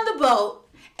get on the boat.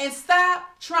 And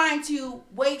stop trying to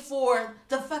wait for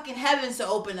the fucking heavens to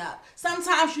open up.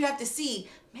 Sometimes you have to see,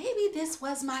 maybe this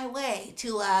was my way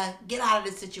to get out of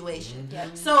this situation.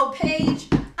 Mm-hmm. So, Paige,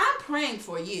 I'm praying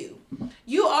for you.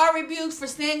 You are rebuked for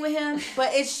staying with him,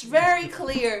 but it's very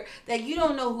clear that you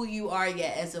don't know who you are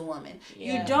yet as a woman.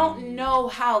 Yeah. You don't know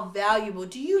how valuable.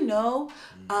 Do you know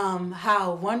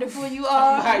how wonderful you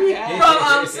are?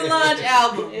 From Solange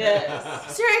album.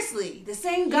 Yes. Seriously, the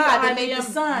same God that made the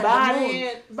sun,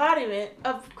 embodiment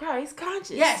of Christ's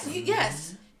consciousness. Yes,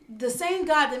 yes. The same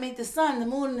God that made the sun, the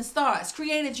moon, and the stars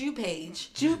created you,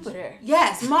 Paige. Jupiter.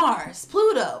 Yes, Mars,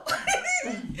 Pluto.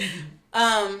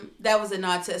 That was a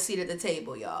nod to a seat at the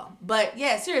table, y'all. But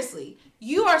yeah, seriously,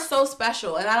 you are so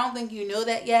special, and I don't think you know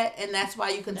that yet, and that's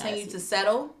why you continue to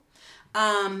settle.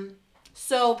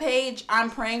 So Paige, I'm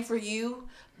praying for you,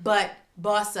 but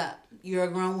boss up. You're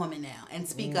a grown woman now, and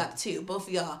speak up too. Both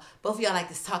of y'all like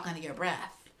to talk under your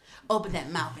breath. Open that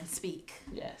mouth and speak.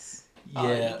 Yes.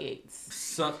 Yeah.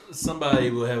 Somebody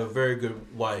will have a very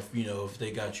good wife, if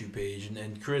they got you, Paige,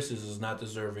 and Chris is not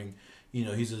deserving.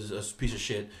 He's a piece of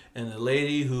shit. And the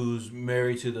lady who's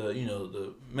married to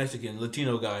the Mexican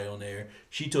Latino guy on there,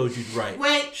 she told you right.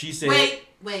 Wait.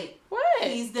 What?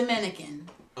 He's Dominican.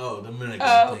 Oh, Dominican.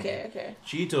 Oh, okay.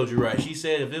 She told you right. She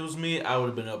said if it was me, I would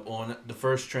have been up on the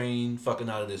first train fucking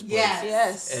out of this place.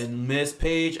 Yes. And Miss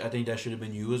Paige, I think that should have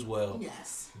been you as well.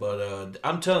 Yes. But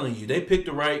I'm telling you, they picked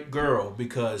the right girl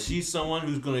because she's someone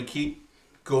who's going to keep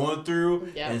going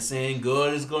through and saying,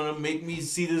 God is going to make me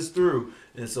see this through.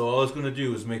 And so all it's going to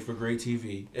do is make for great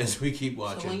TV as we keep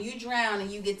watching. So when you drown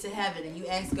and you get to heaven and you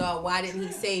ask God, why didn't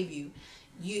he save you?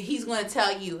 He's going to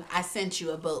tell you, I sent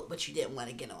you a boat, but you didn't want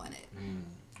to get on it.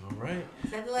 All right.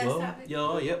 Is that the last topic?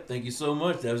 Y'all, yep. Thank you so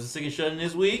much. That was the second shut in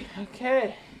this week.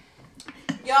 Okay.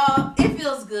 Y'all, it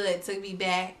feels good to be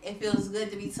back. It feels good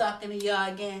to be talking to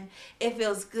y'all again. It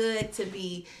feels good to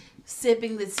be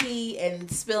sipping the tea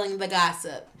and spilling the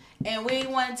gossip. And we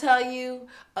want to tell you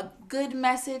a good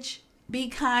message. Be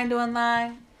kind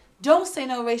online. Don't say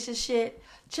no racist shit.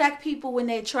 Check people when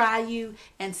they try you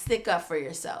and stick up for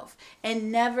yourself.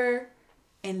 And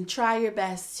try your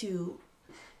best to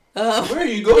where are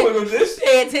you going with this?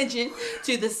 Pay attention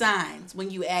to the signs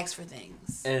when you ask for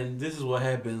things. And this is what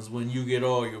happens when you get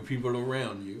all your people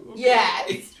around you. Okay?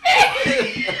 Yes.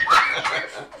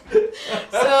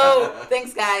 So,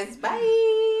 thanks guys.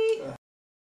 Bye.